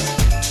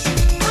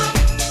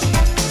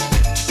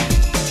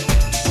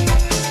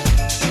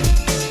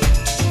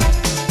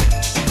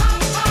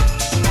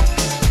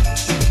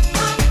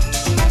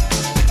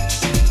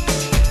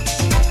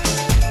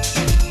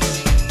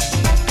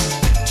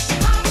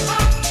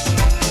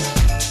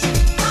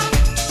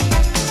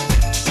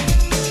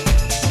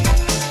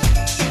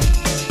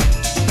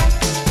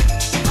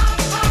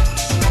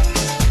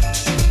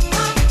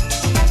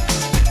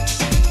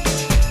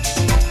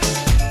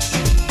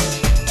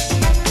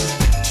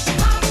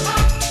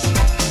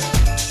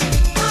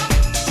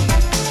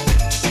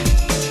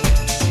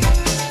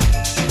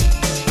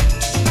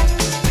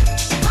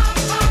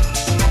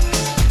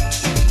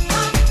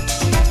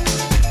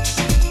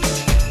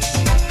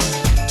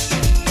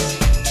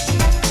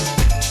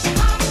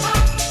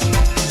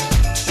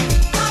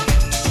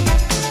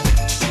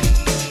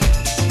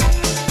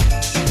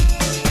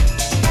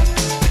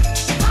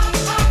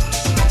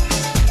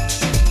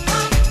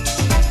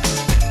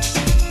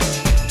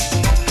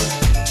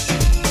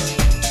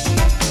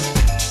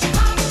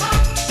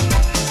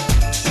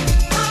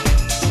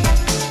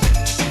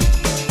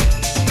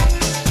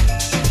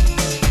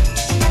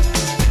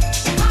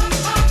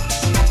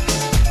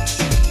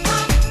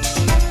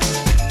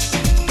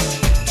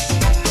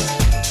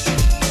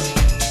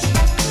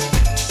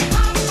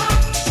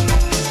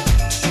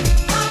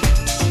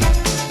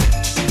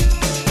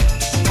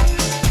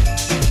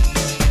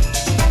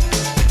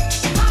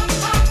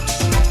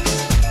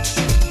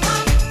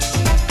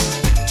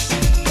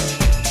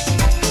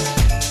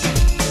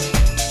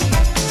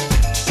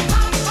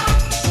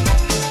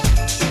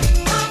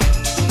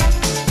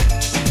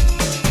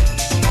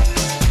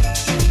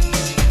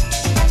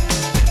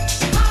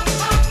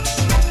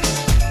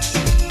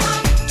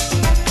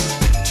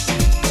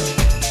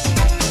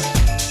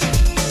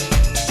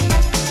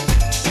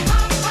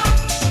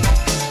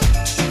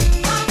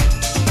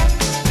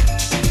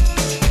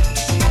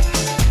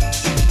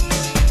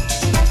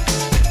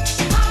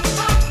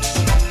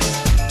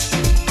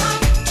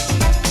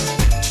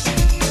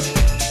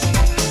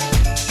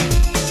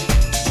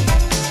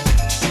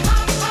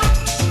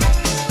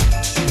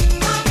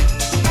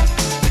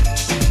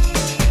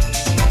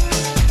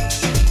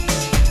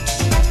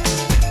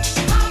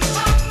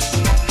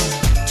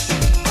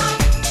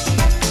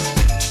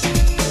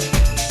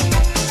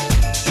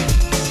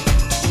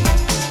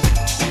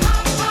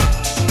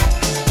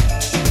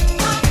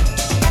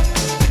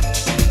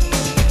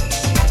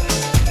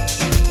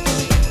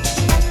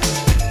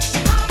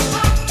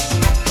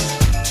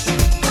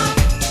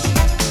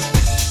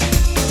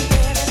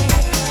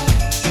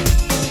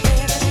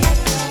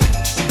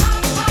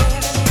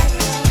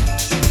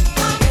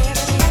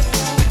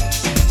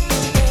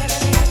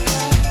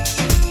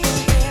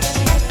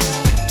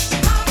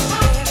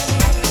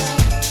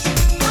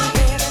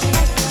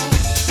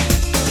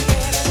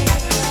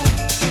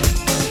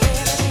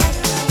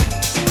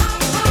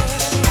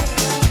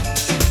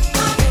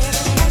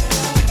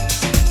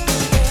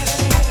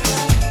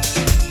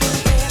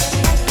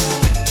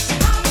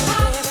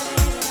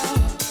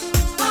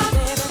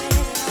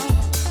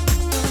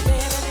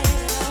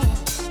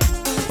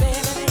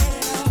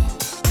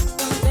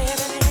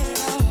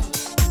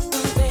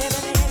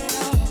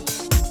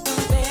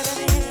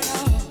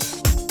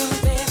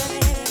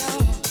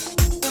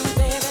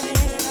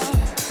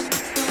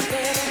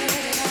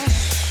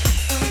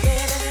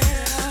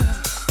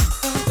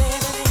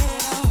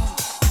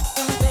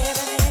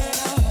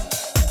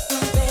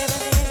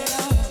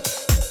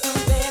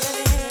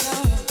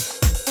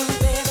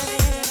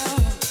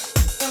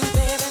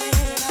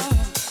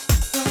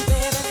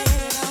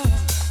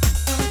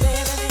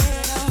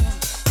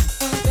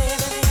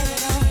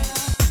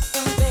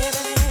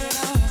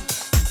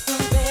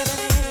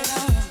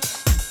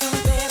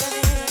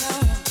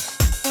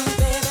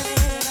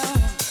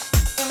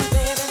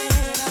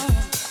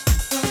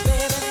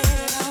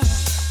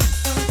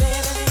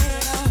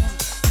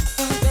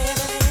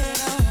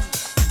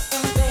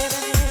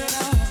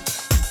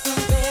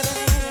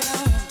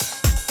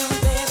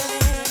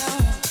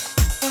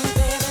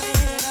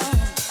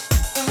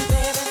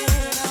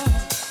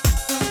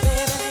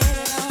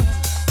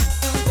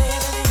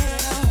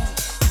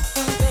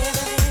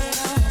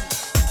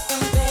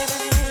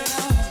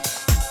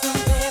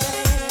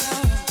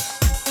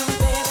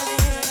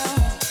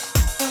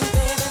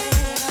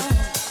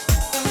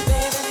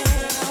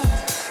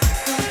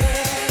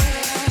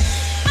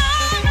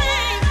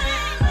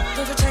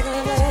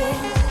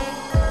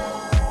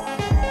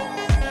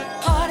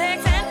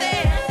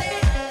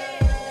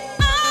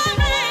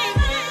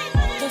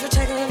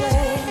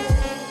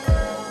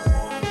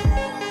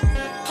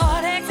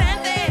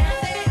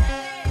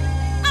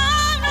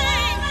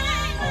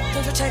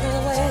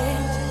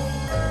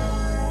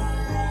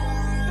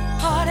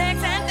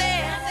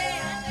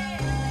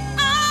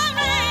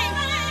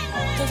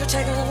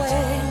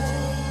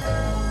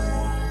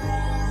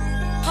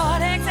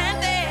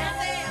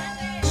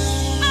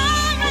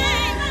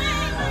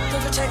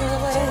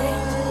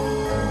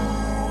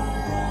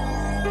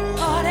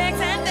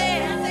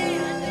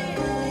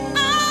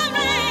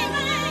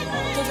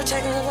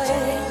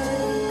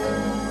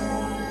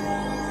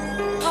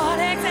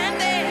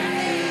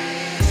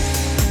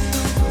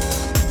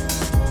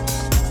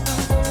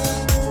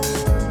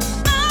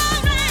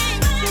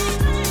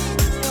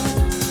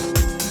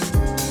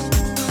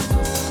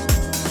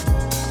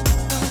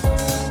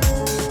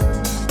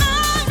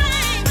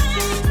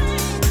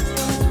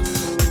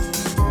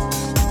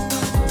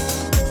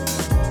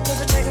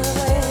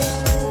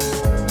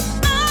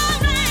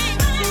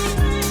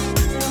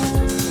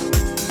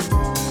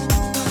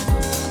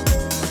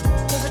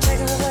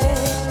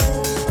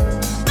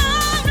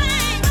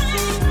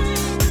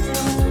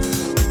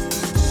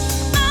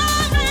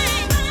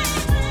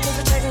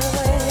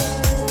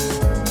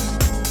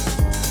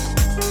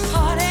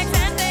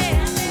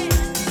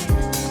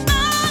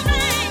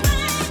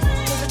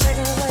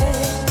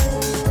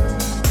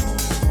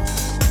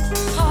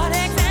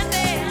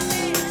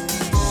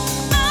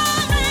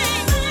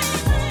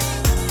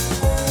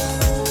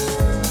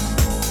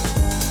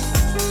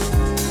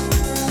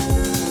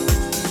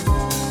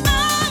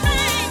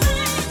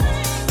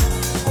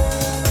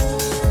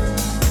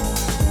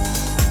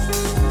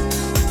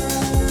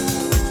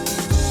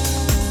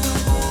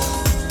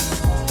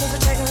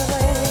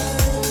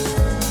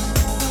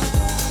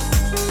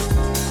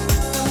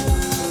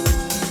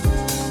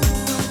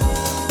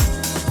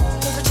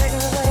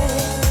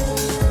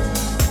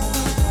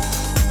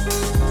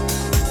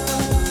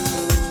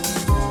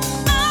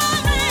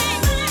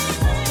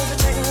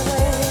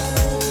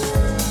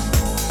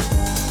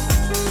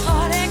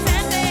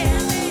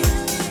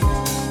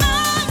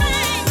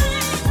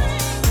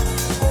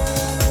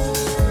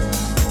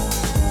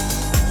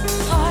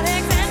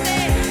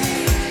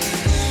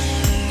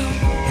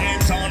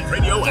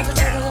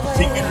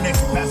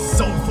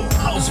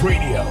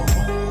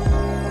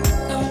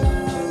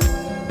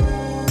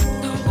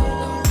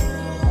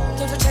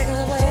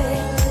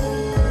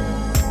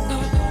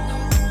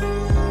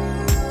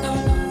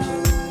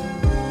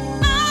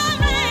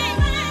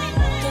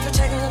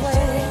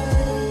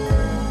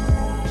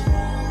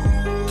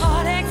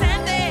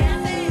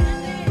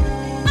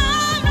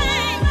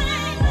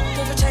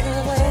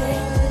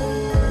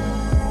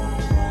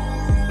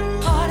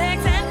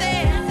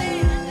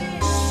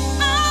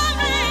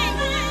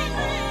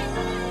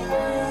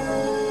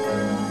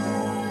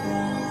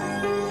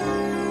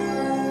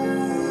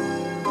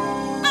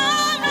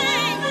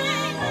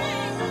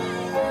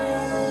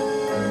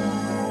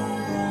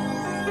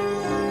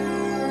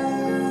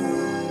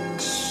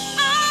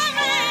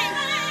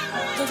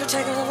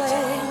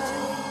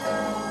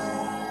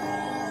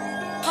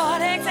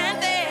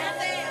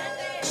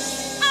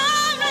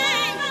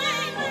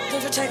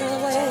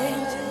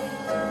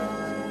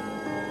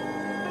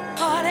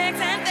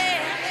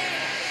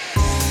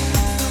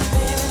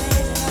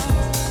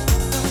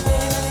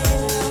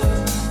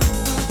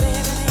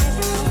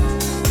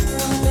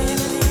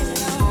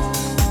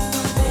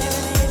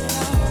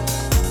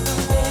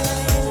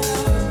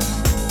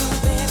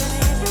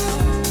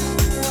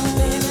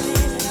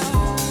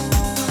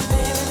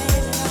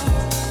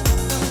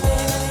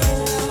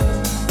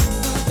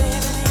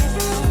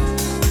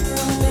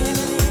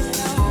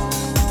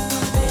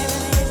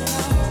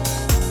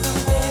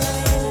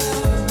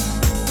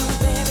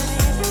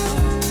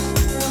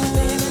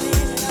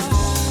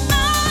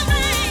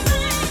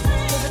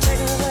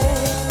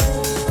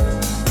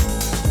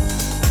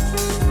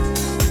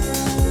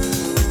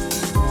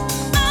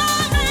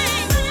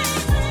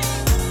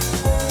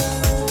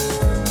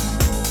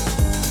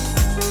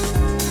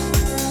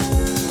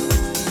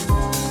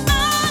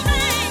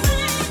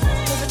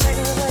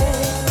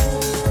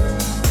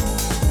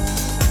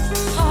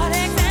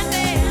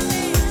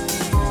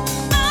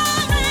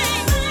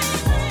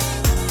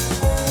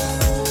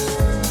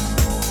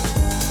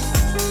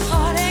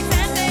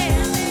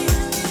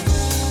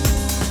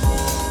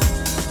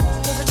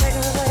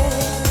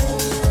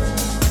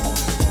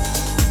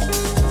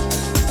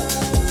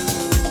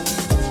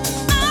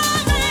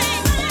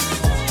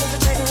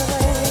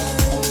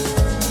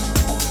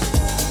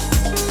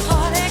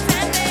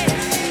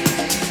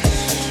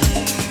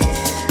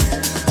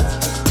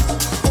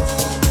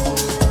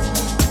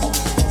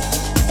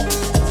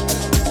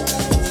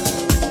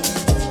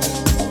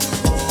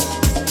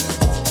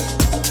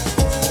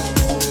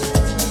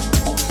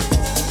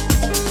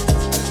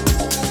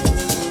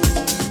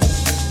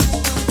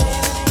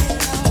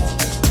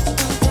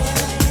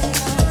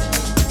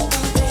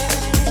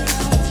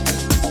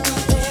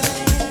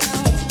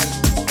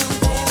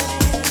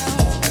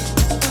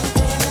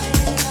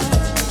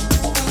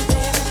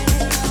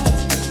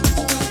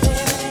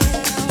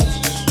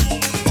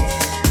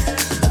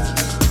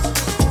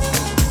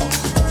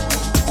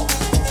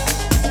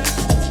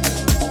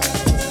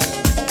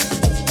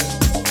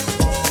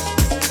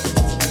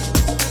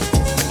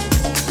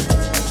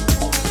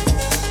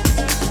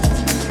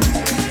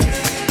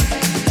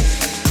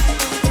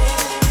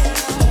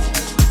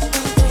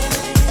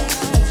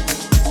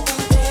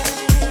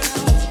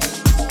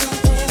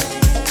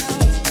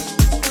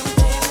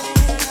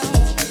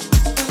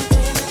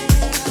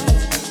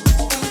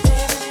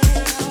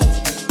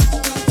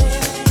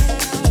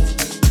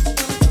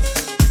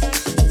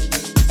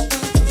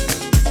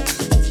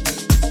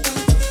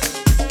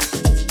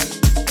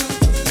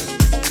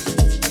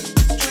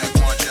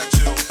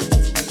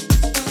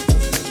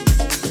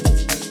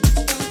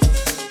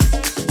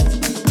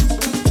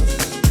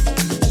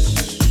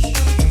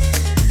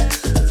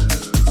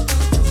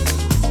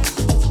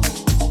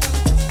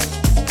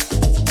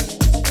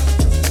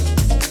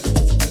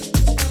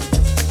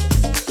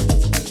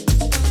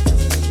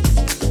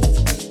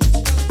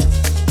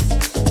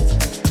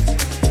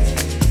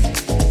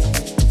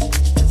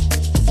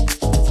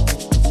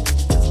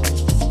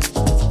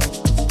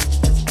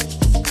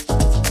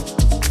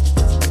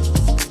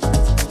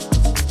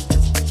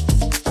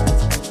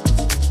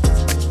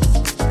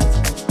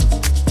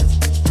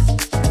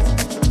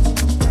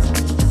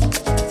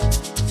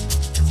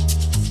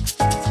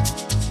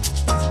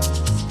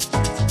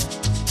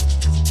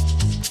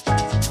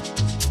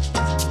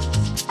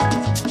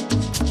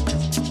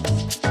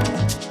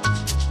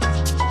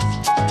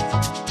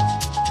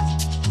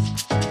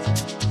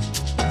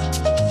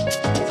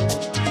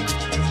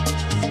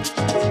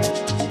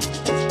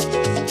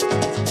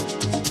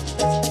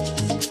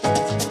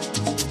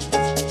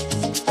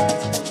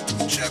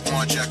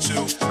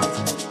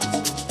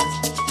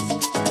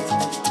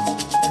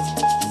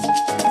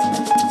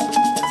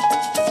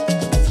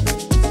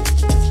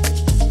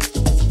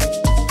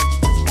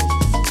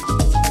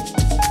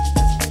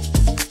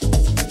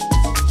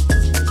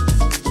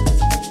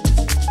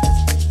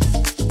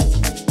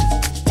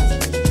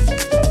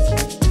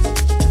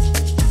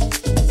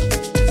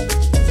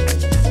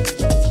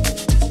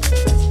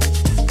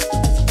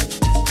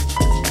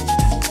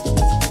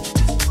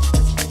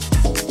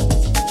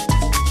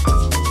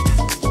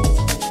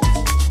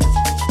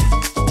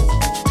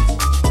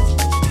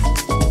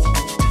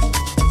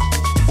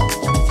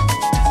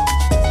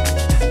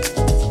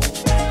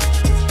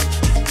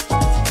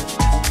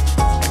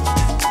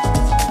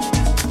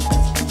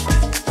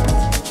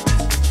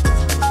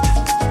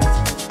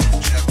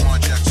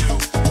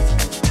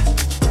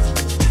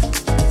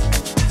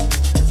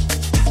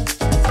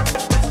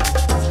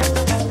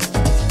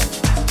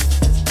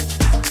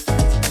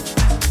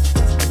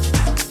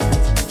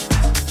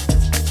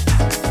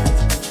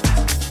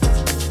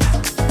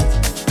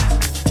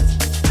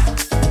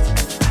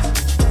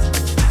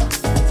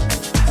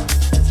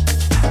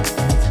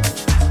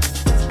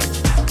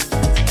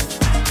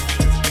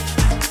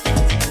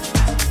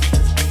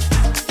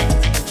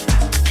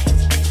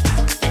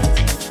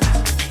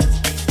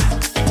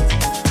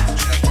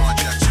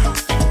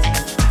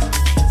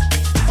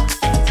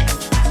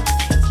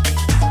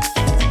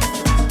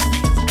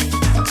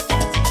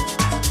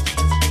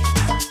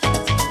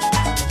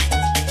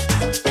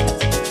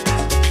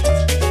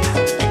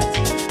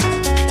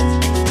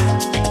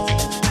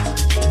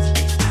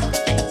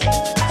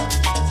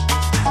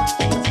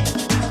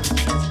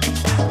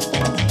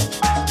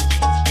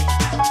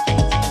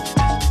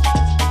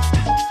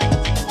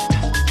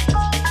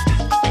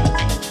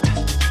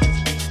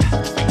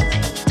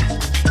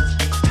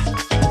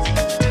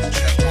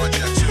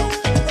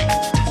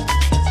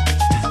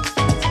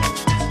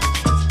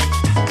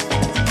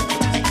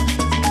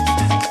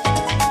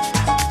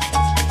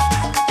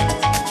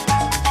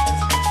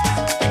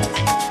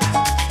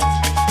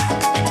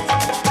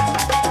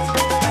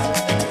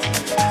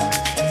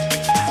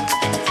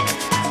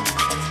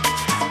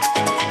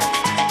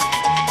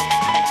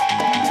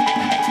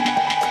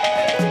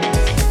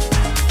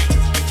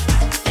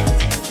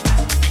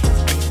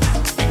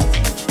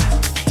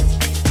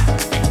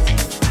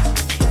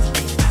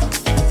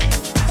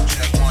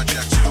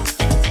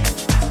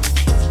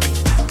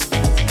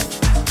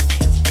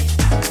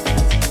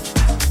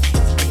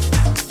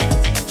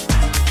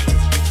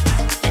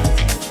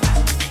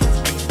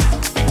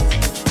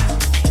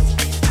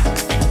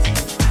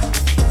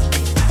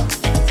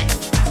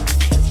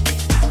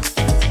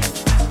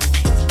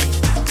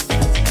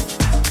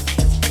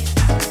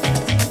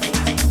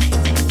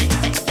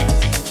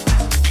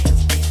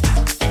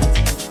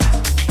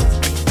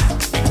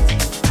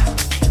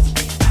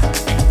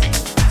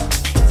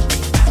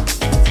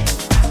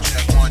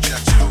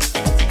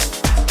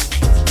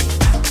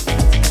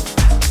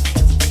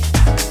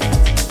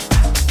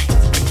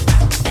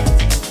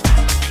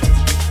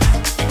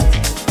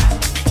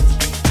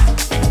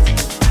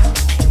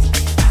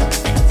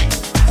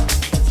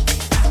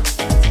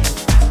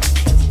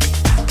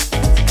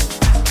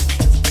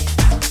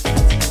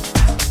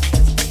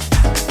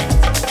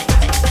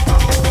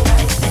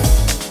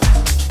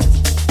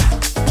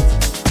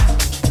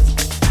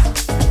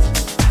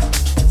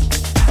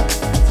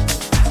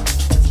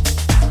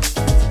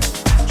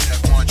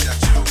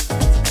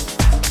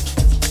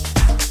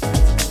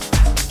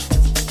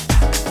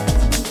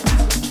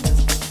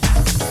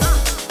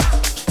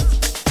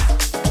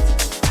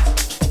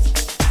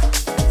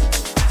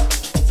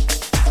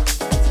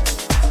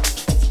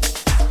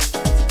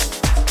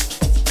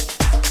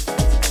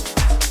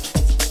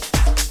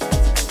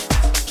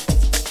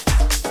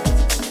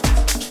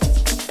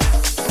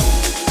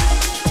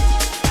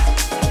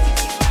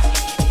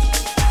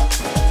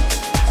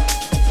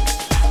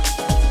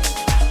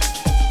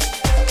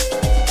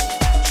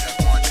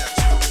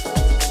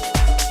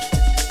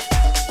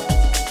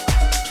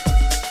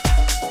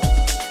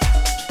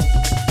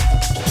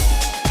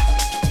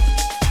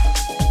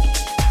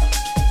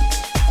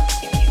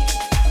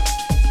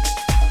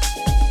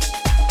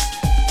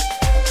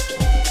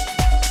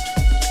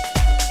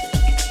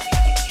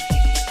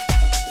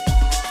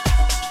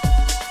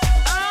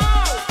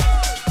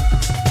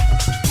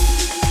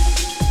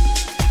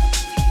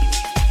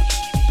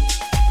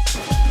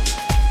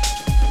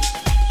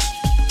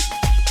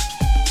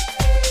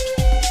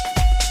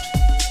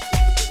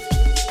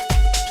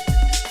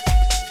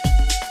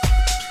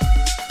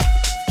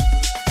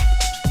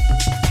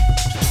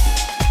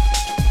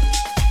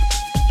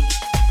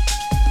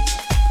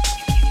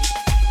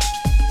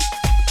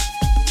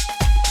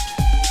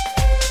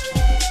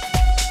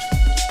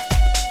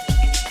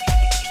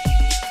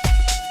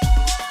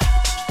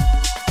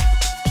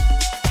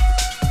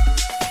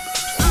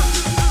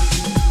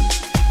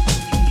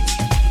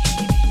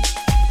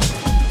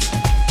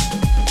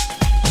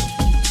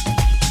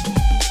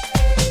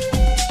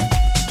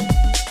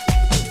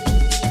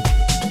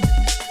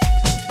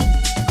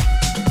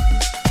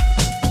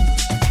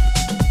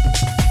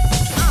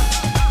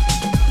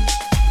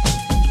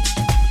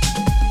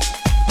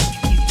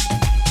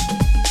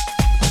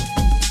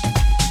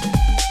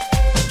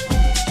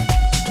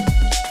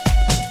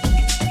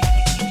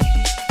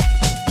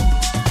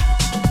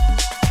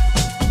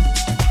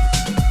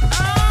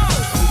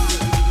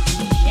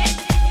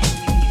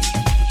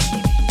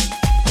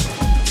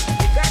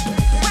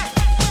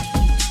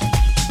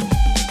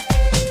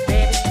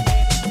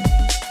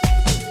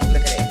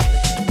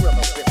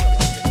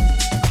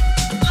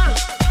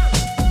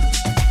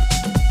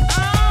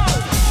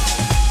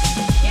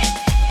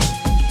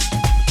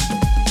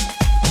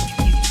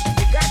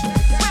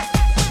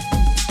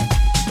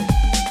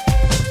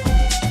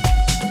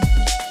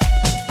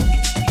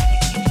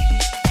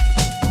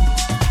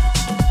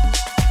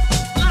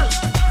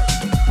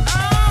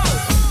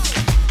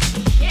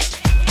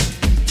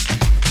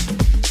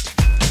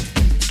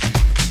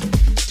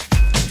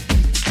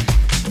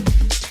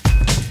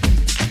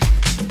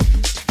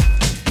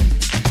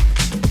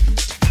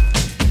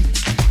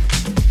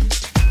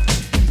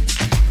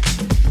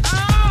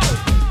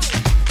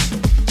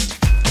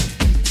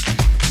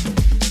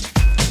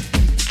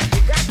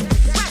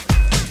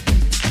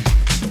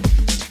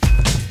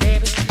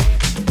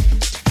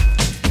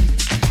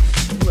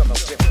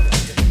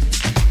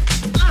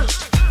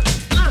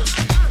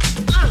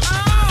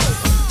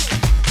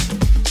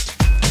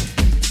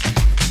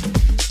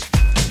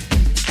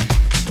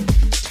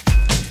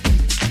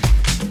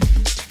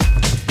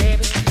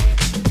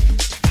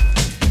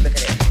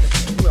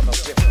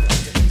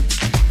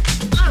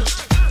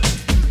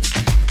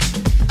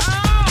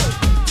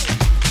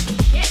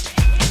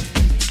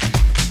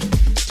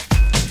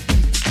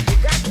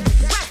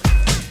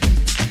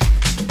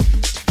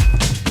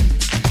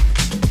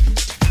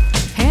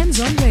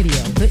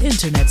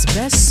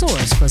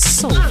 source for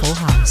soulful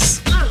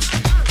house.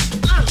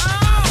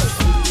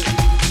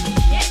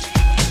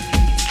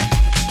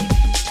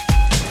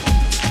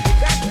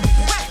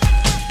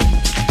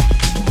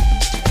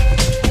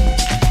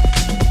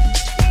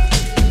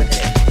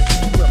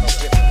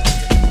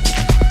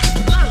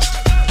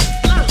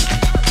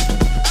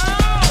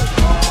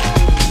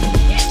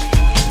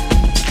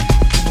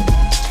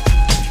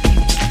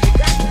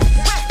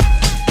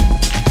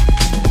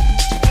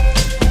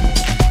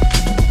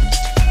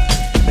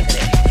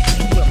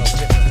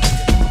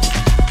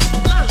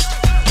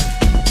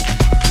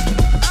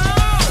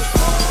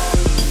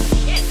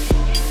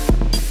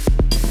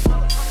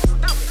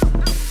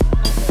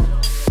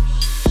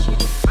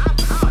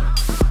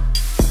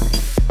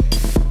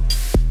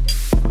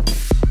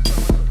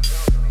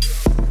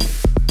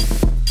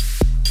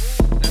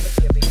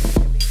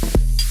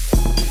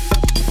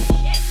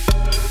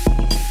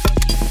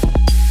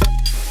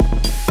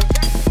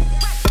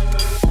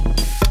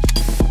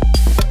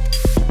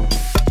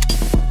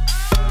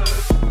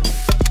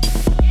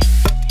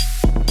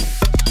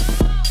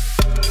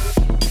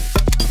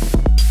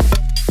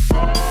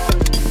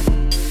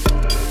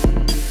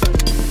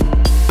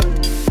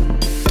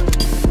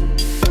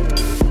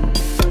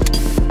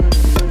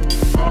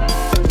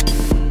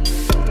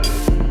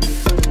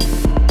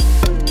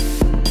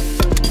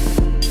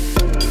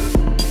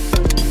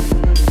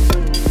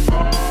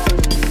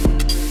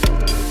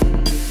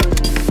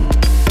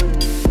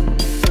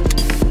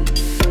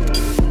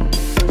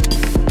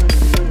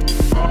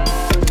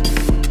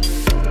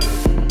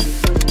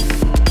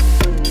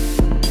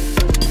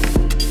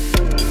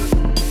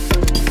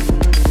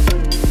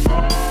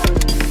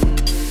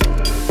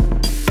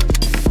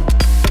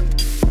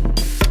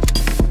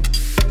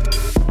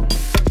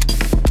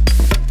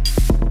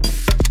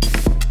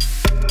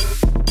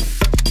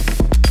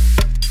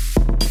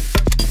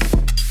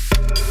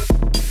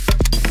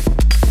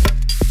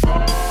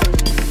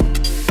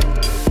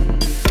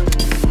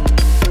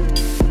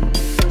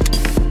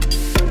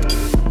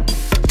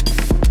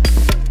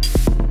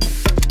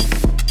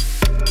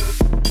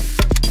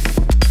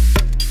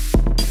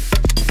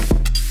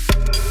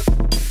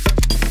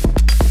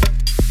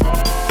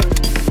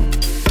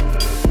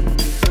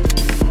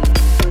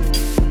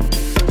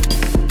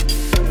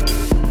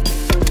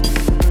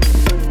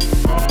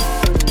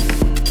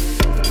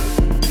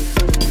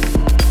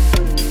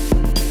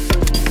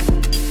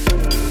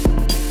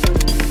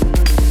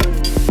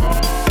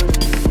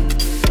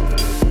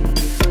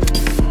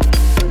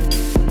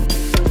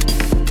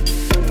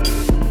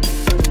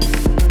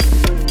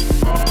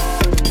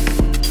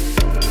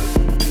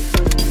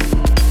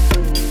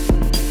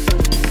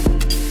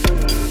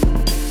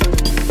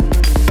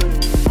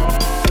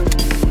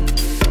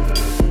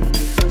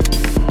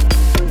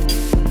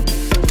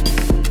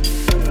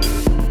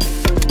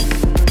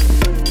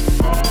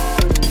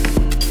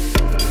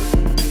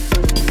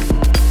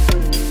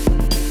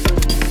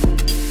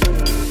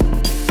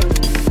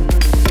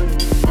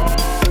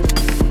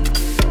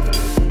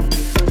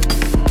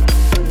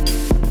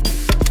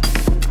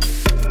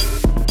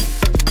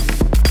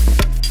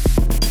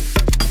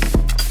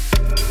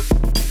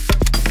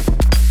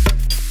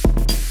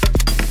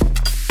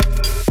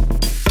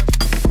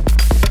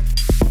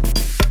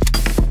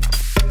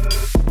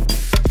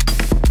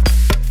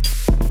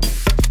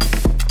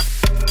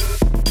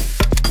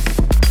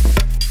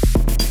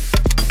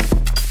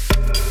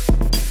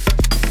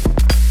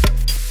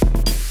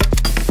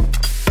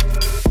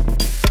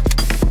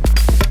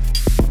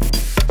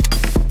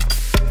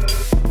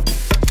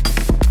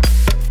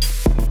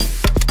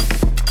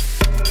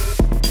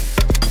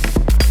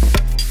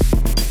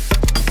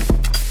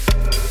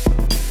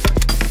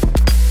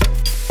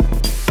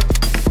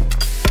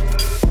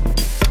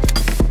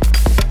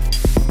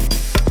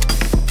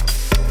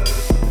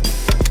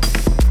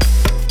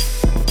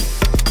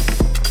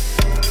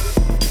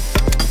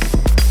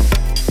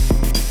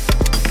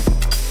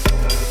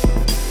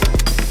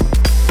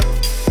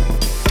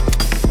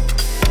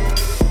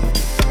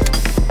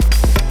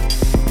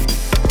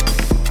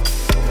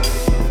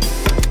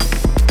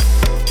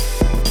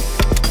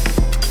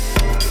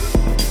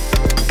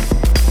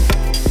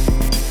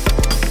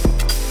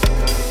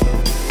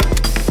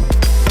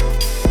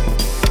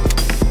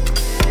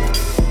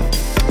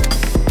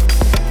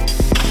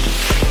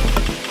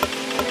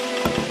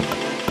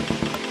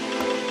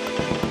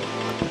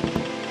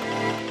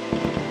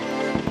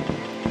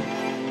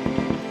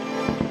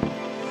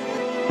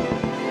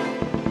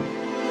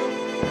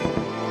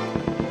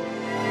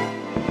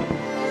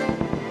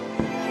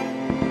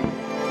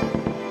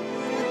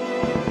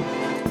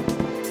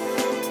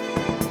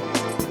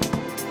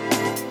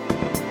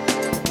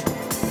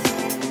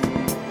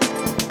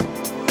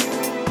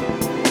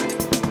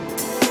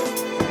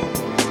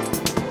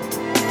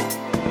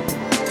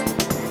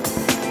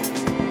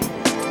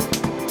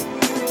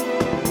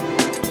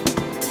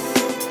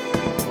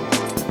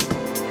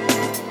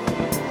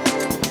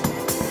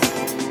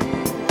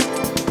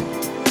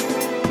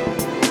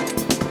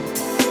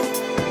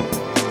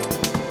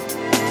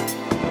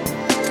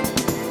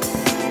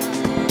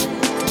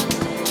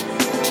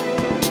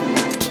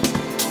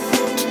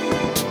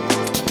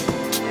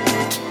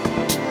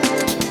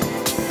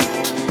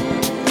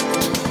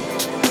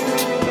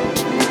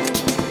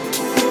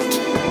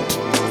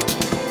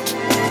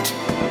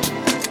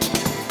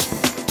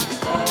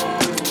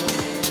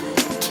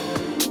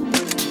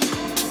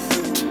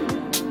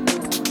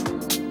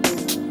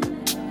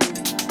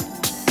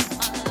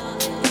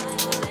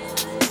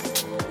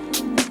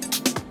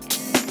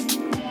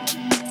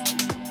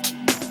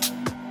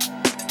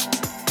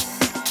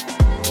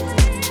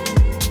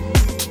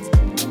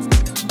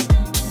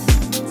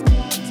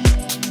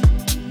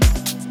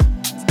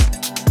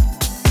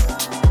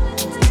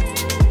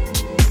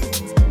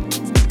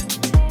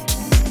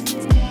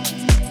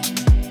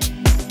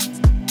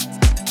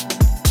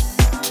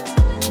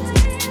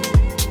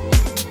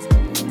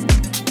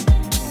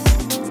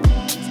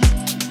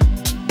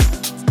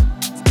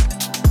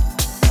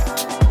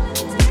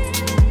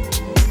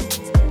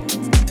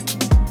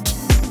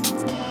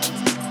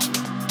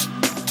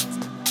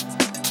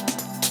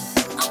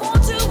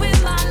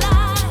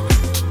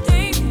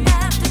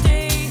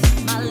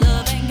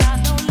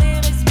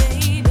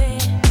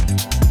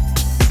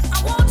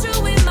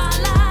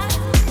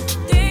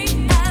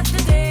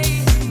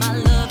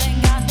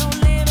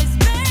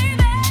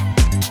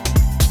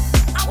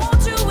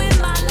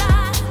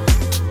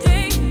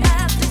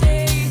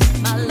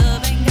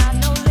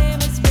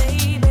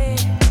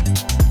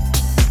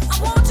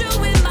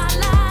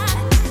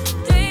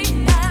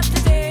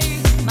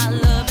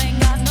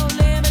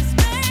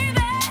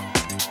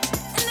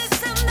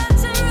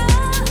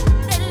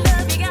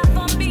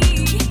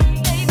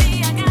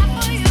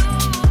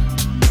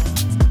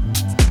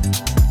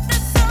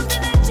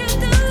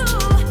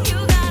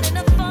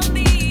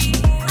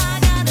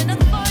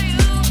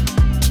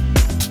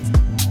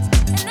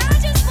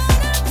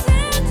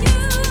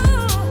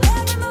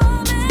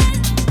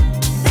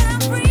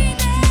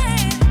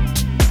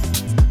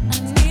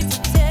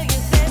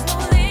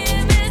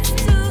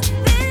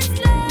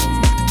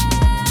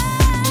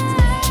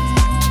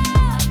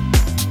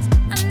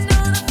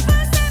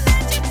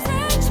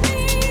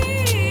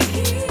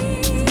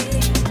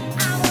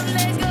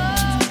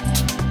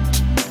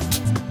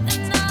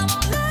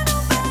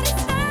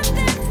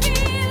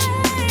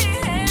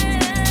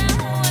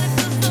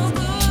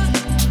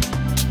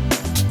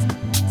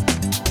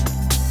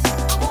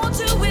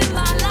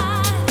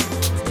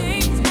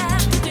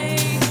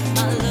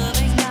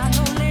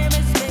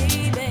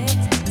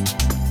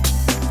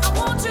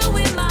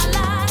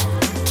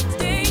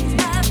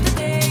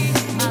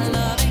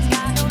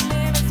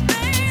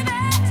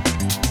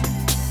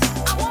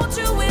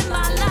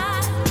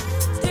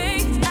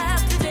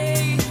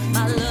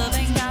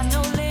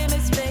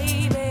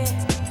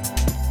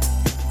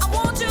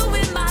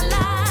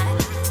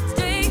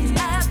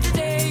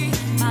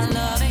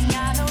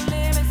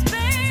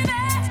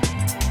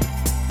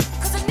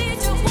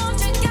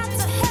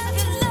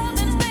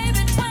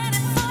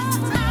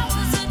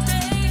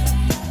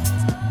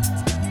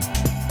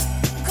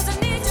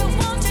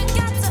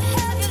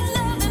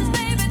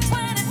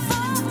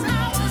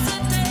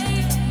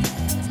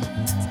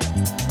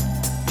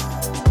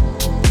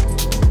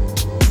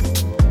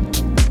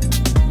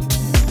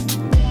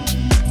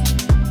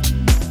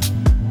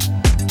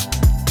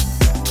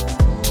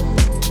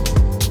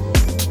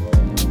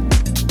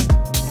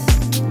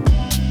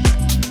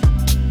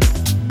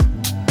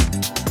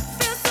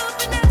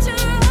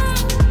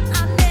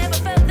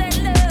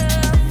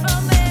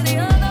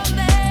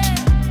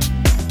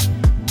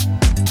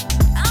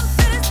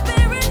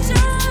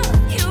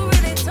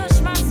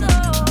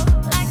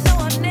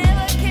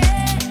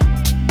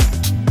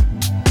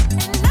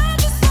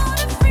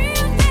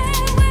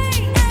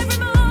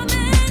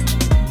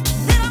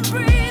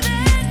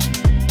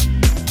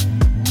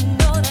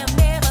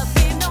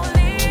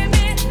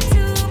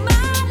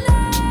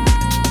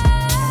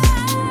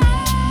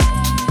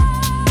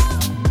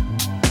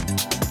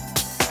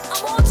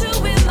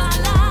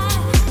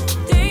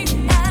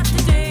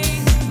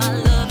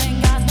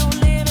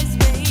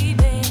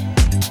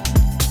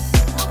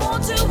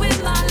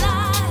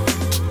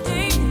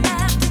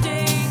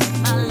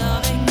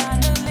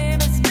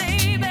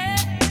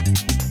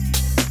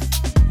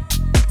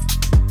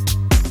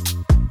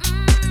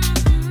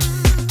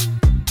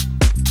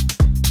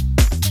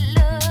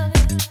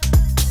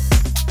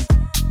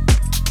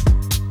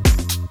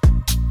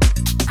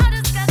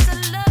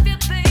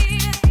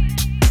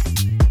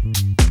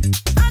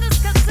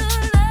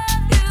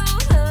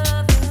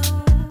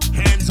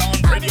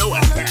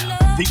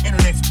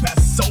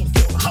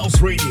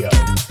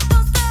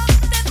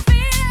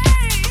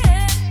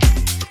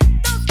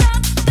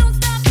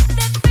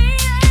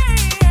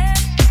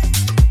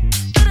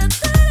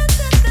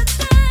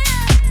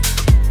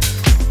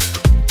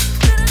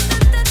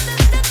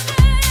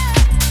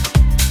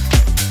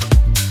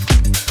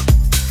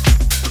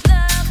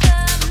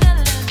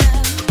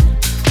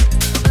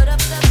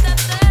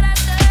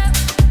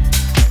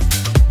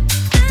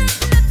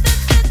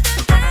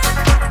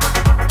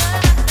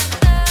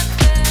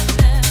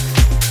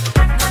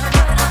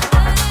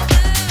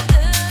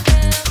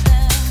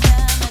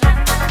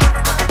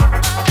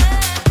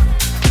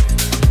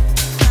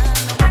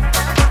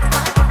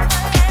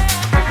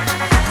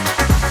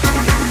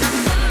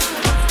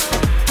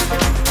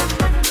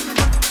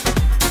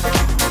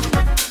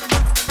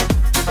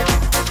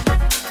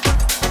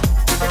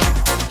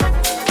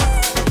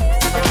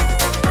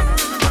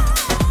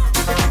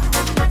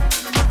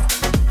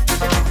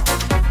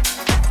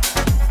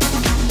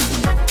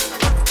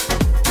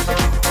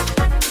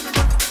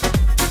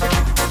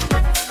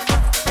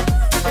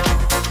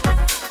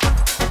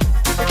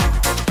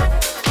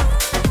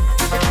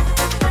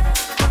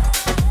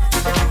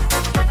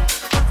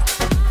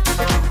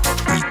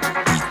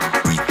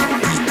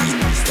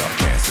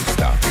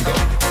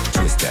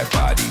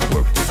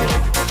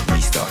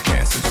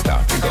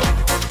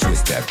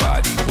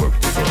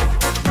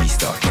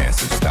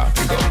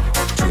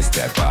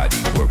 that body,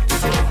 work the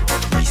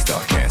floor.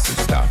 Restart, cancel,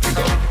 stop and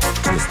go.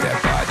 Twist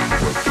that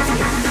body, work the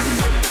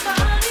floor.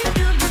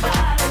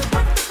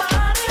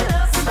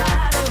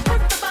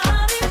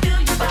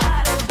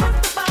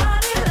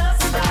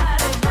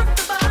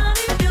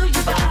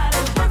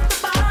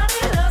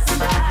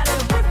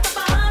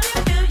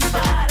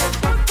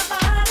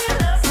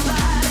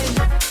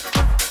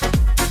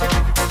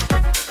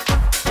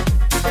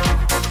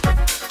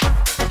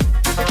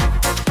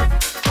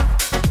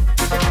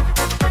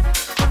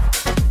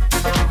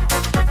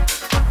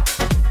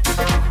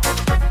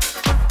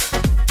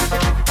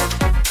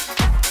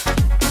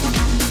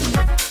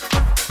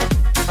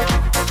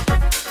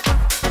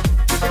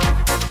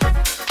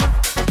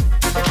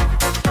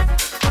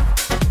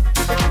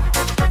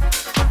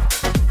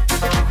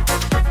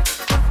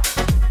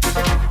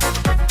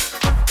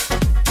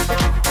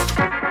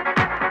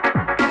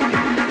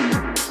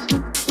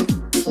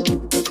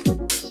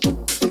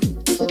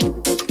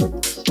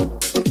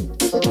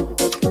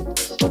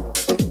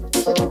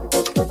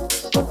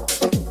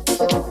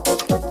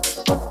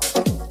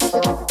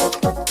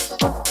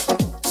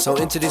 So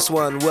into this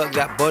one, Work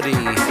That Body.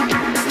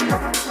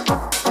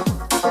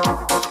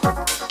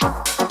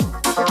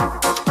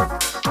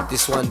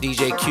 This one,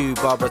 DJ Q,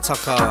 Barbara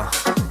Tucker,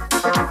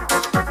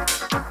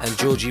 and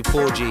Georgie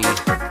Porgy.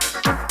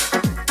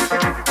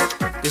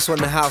 This one,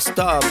 the House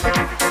Dub.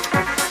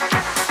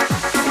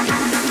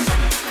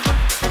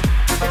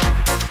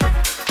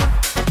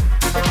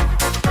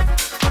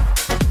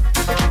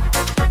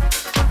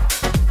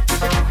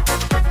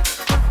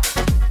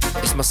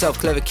 It's myself,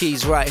 Clever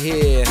Keys, right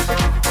here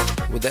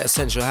with the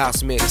Essential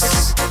House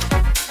Mix,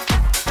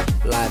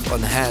 live on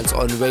Hands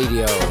On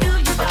Radio.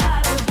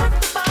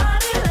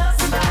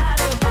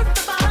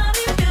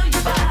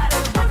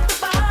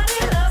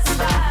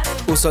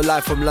 Also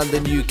live from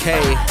London, UK.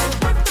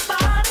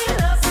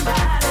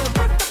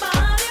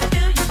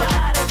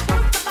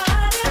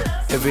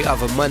 Every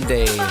other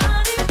Monday.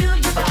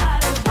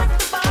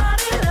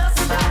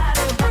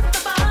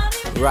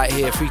 Right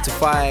here, 3 to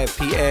 5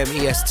 p.m.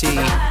 EST.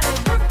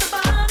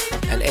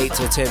 And 8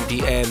 till 10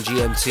 p.m.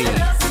 GMT.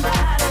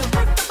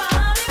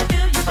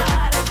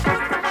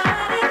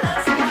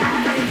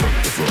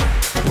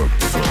 Work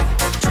the floor,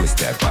 twist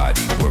that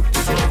body, work the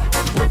floor,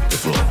 work the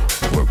floor,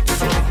 work the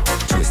floor,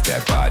 twist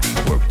that body,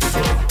 work the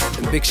floor.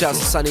 And big shouts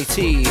to Sunny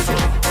T.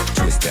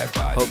 Twist that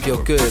body. Hope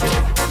you're good.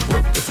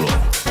 Work the floor,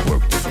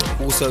 work the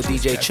floor. Also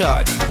DJ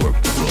Chuck. Work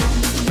the floor.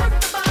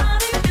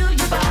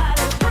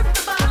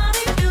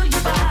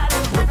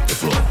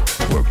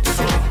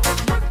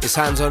 It's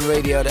Hands On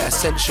Radio, the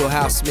Essential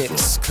House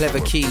Mix, Clever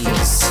Keys.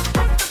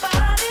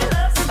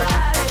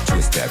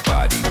 Twist that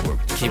body,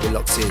 keep it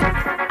locked in.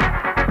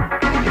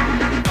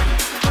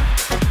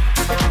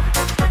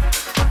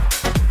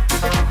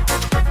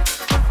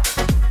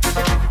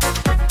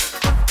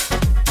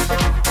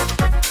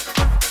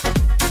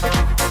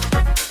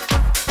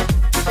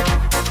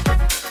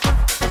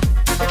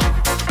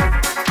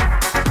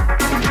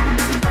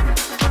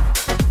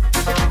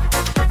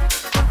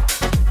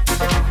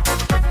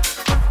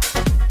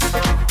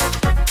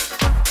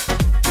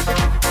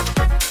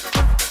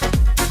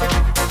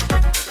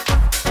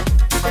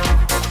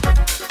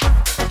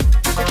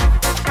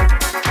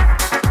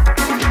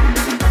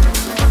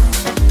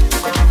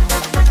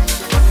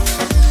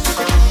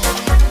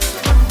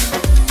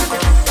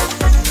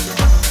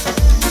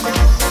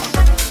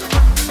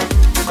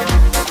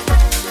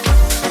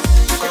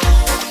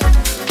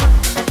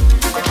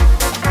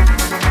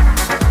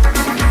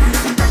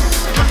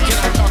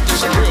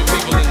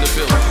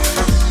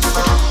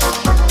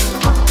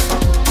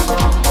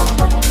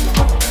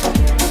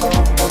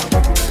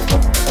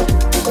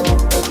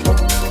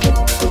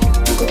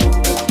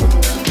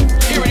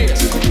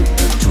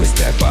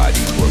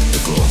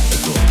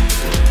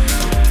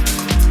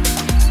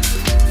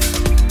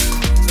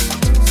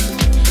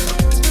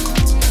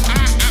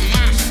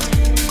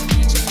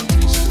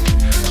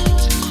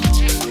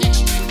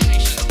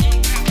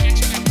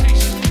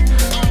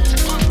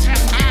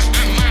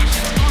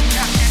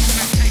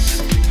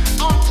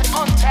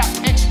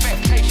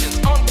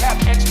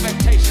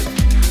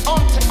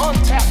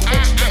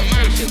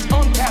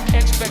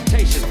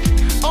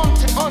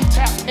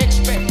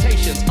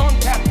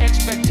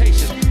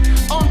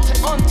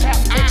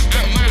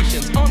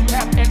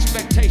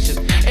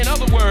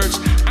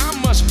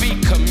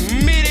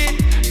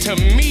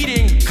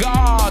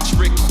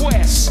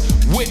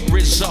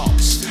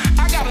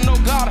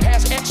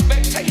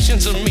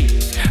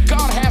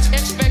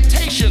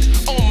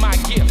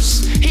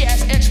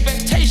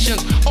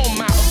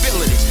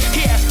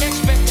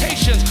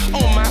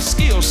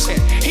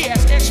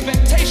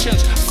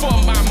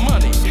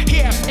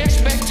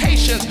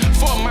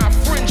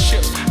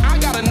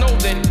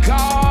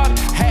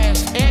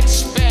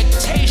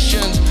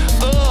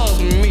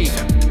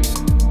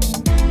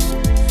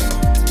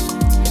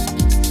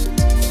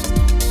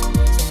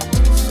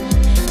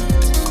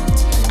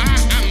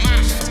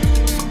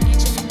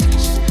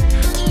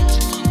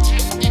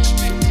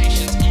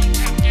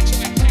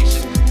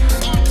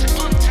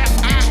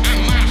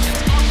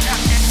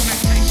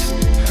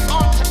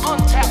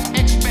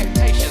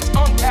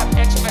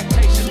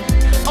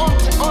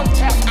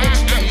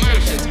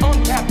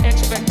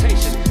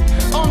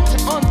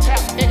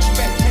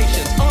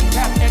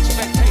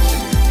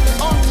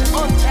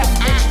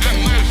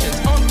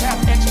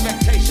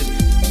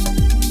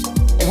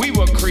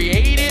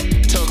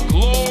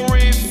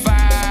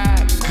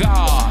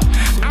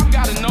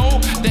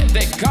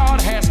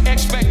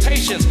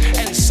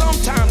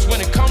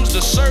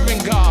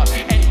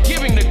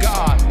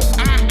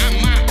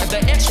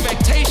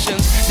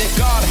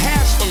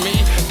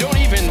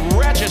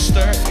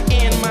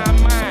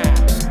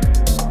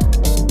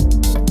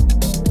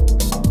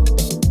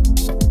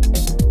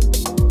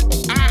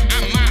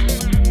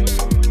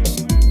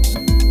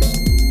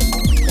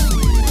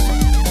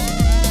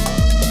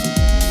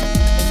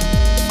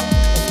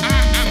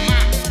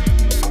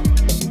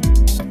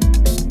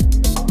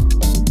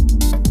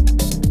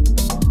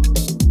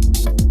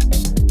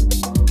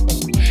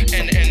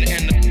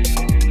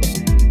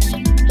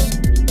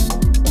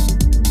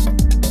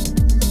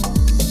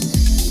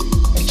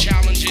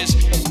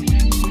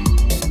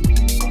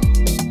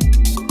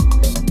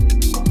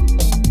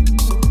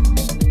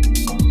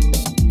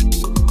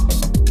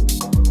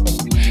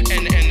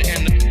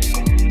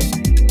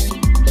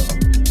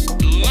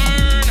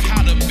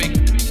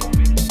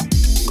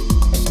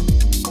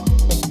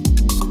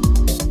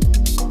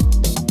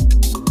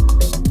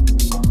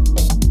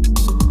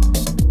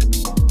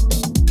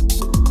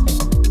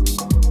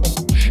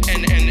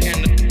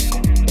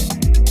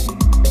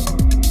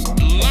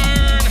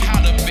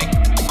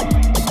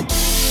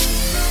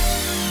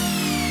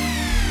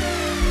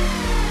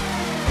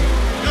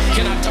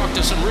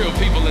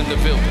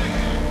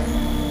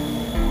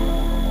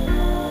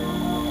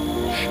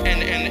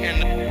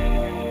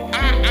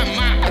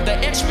 the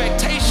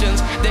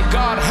expectations that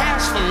God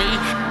has for me.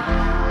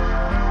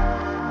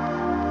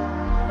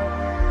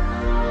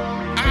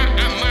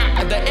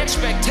 The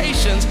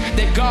expectations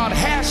that God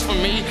has for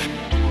me.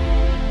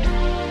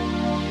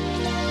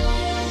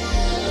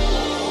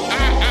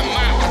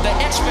 The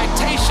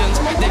expectations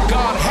that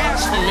God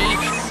has for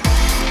me.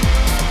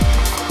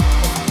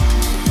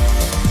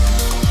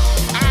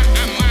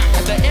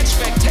 The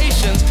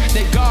expectations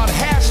that God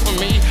has for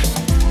me.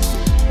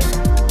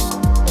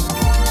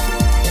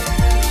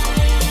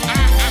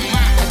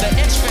 The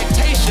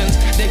expectations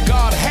that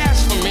God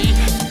has for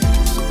me.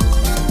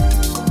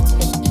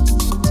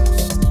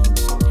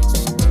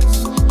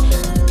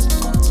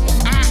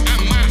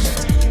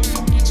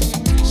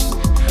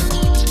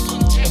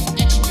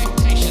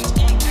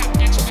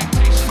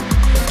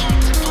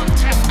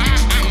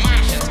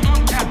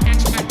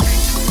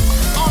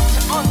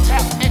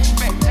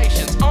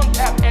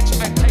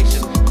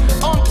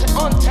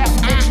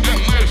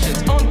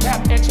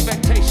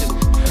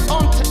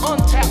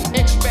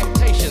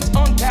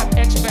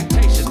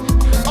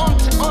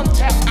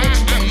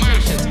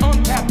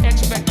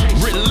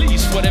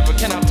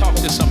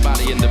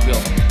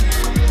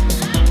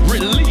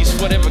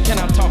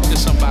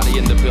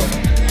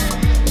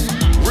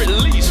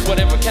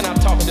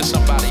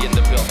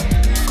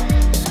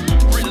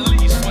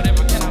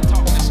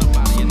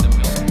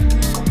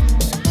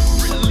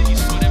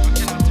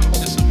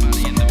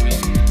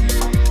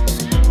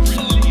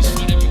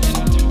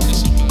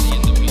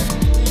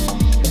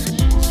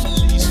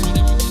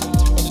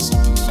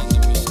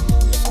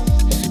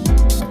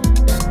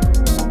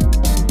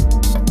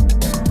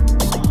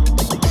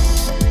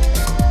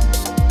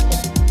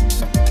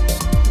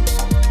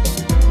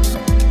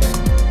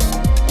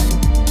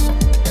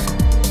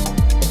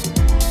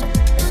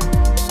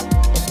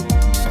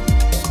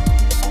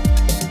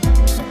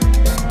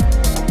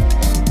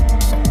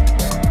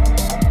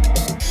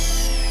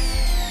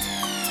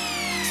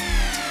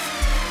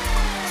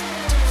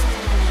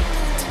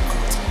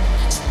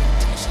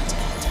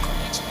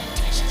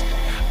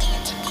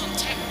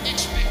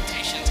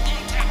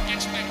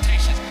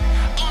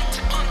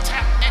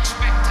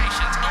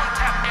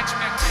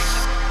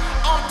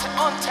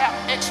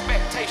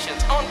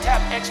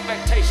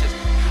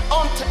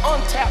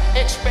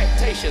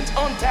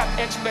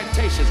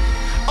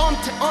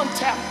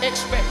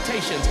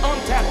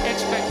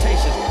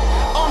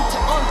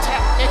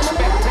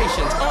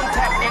 Expectations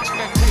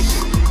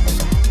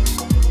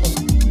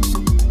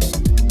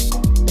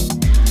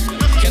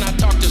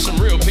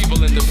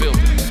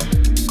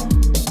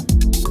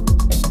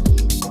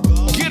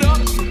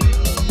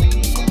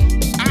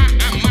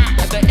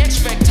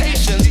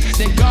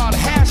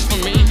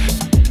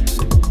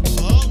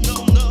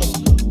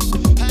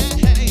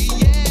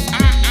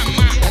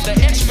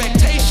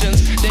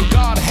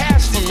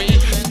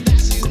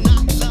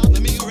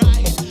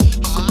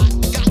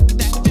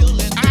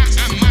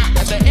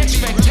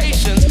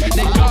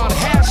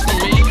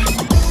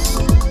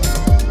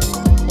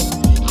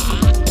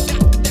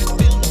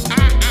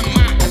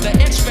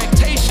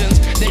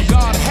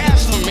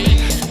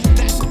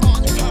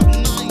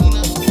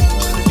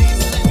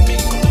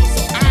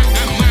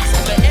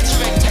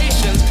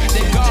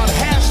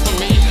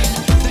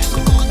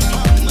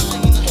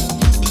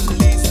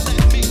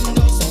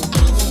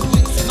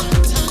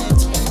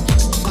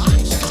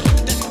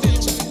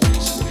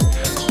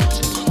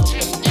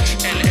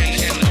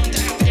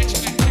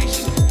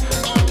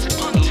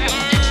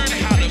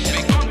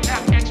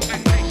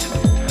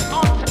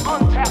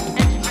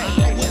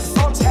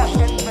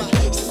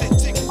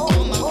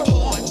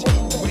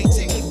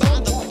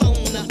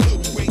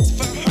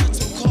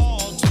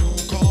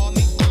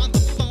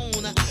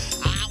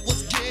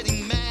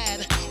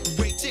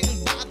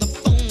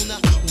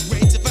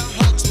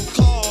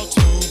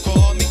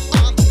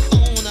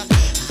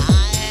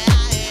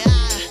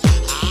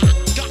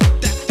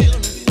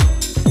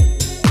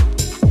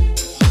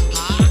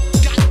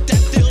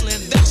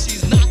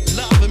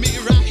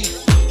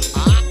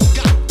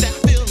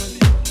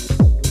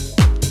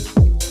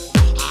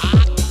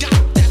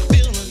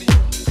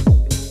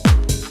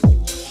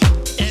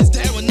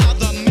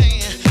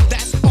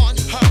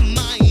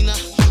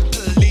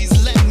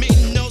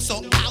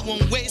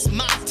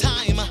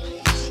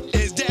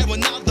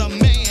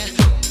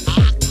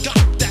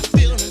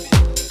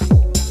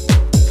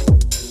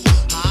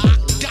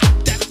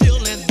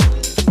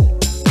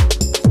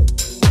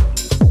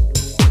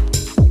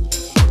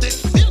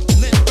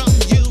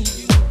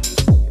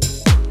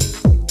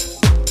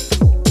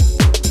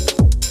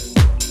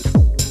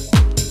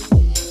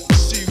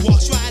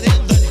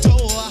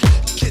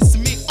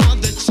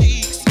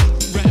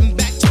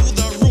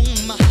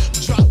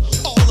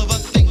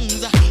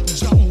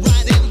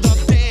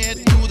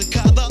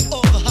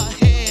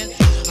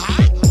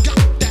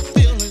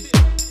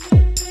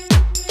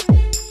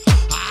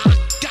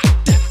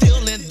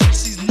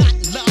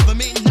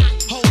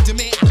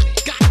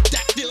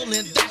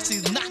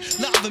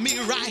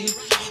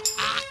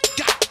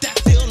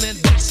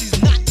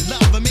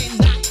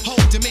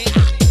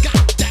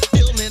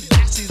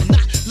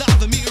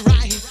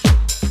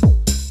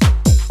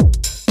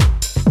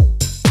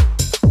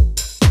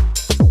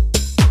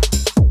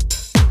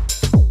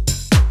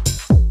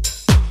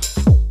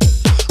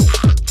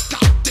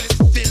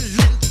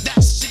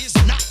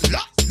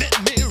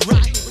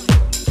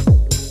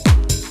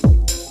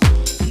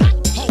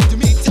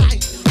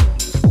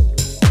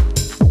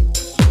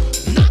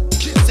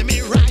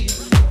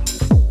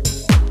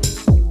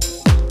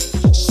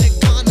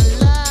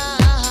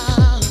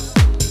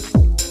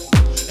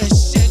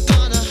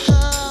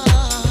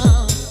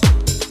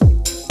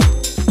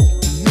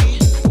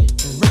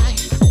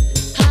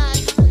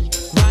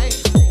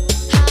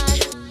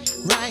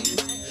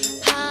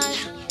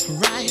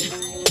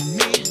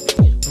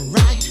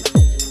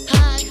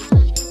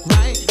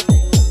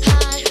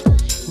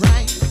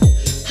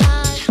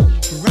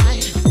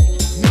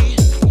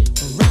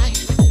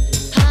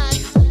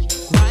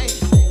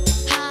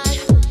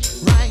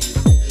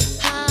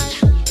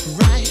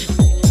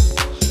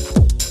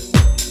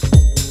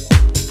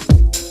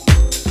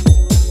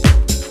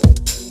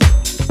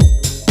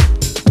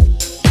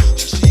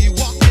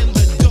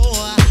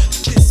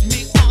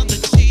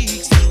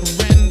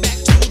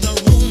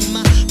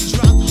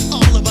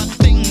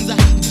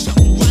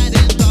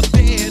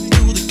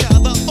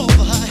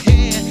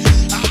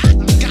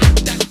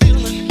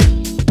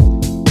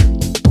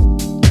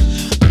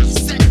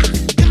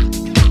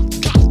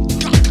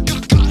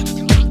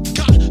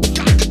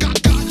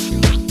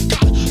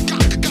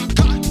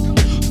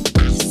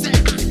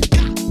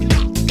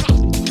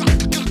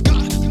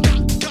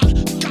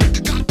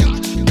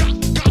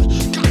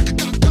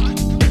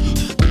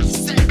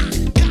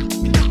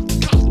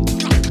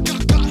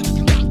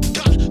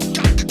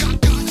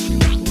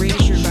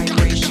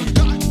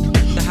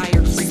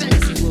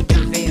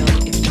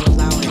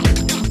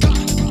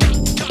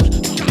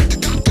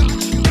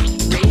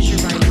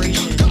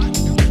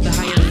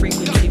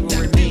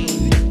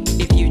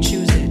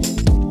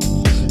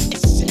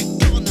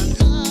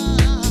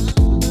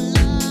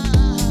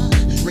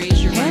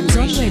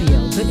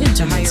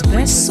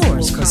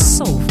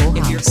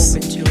House.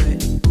 open to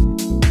it.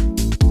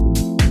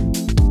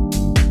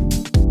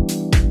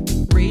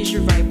 Raise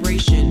your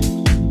vibration.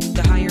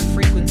 The higher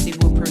frequency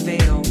will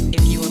prevail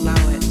if you allow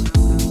it.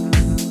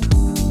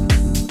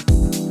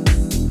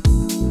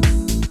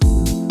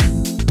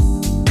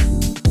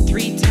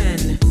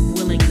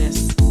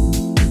 Willingness.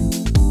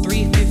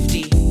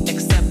 350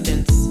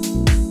 acceptance.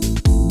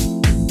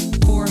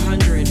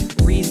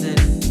 400 reason.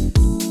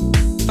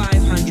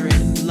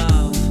 500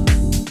 love.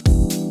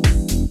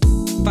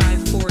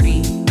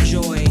 540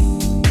 joy.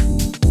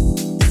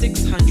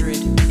 600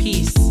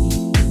 peace.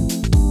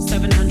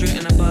 700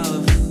 and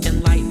above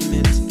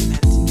enlightenment.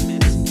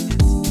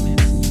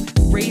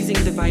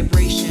 Raising the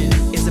vibration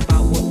is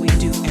about what we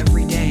do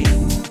every day.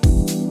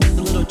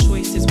 The little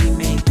choices we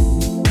make,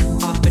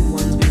 often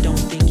ones we don't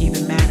think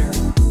even matter.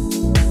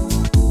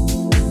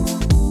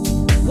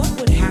 What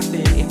would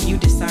happen if you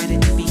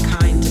decided to be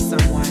kind to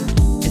someone,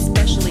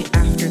 especially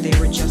after they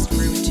were just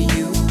rude to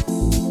you?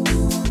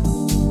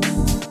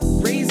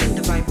 Raising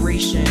the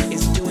vibration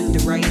is doing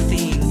the right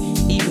thing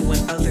even when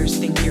others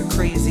think you're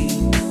crazy,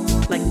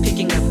 like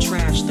picking up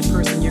trash the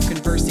person you're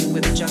conversing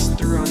with just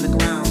threw on the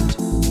ground.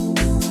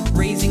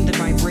 Raising the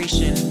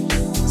vibration,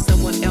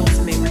 someone else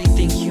may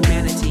rethink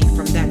humanity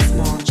from that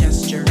small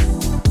gesture.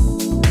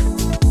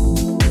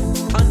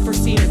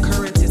 Unforeseen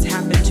occurrences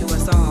happen to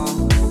us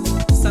all.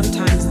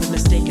 Sometimes the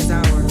mistake is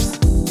ours.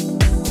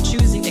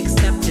 Choosing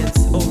acceptance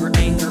over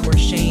anger or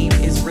shame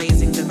is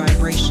raising the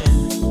vibration.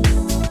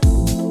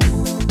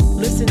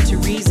 Listen to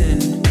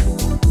reason.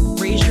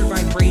 Raise your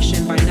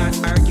vibration by not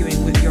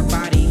arguing with your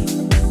body.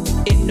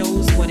 It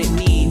knows what it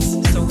needs,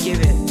 so give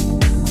it.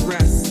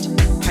 Rest,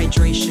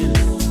 hydration,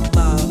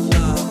 love,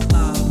 love,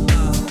 love,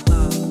 love,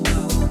 love,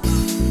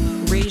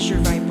 love. Raise your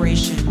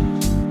vibration.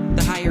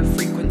 The higher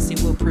frequency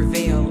will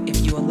prevail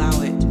if you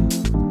allow it.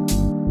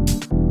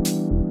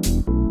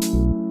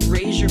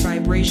 Raise your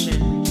vibration.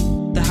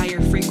 The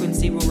higher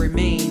frequency will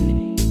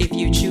remain if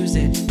you choose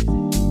it.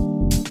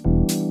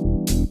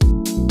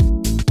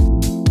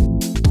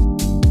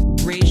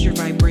 Raise your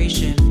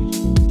vibration.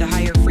 The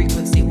higher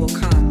frequency will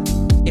come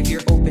if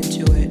you're open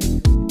to it.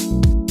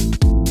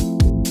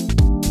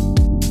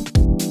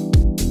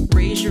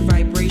 Raise your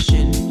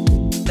vibration.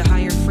 The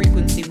higher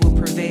frequency will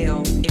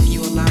prevail if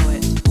you allow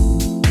it.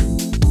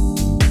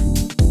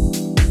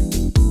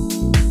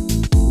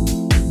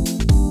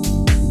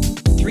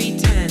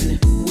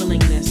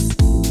 Willingness.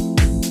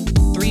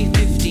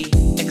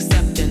 350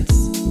 acceptance.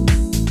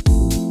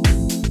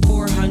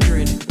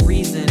 400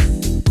 reason.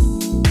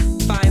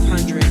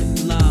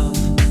 500 love.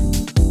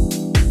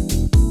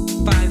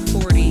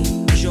 540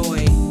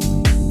 joy.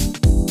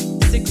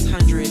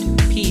 600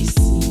 peace.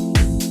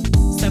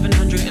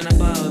 700 and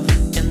above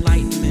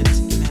enlightenment.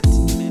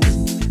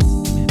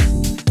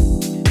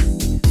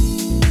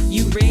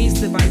 You raise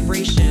the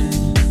vibration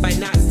by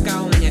not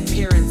scowling at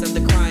parents of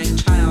the crying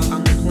child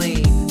on the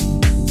plane.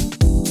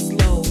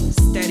 Slow,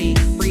 steady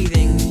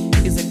breathing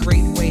is a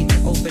great way to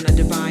open a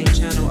divine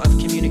channel of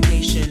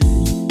communication.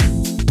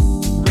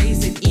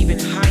 Raise it even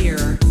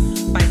higher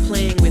by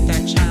playing with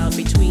that child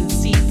between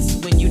seats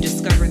when you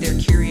discover their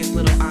curious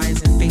little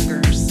eyes and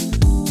fingers.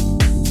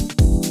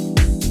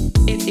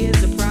 It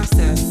is a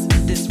process,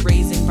 this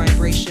raising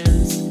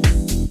vibrations.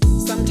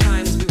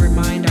 Sometimes we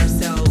remind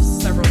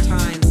ourselves several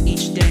times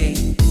each day,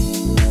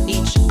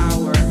 each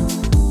hour,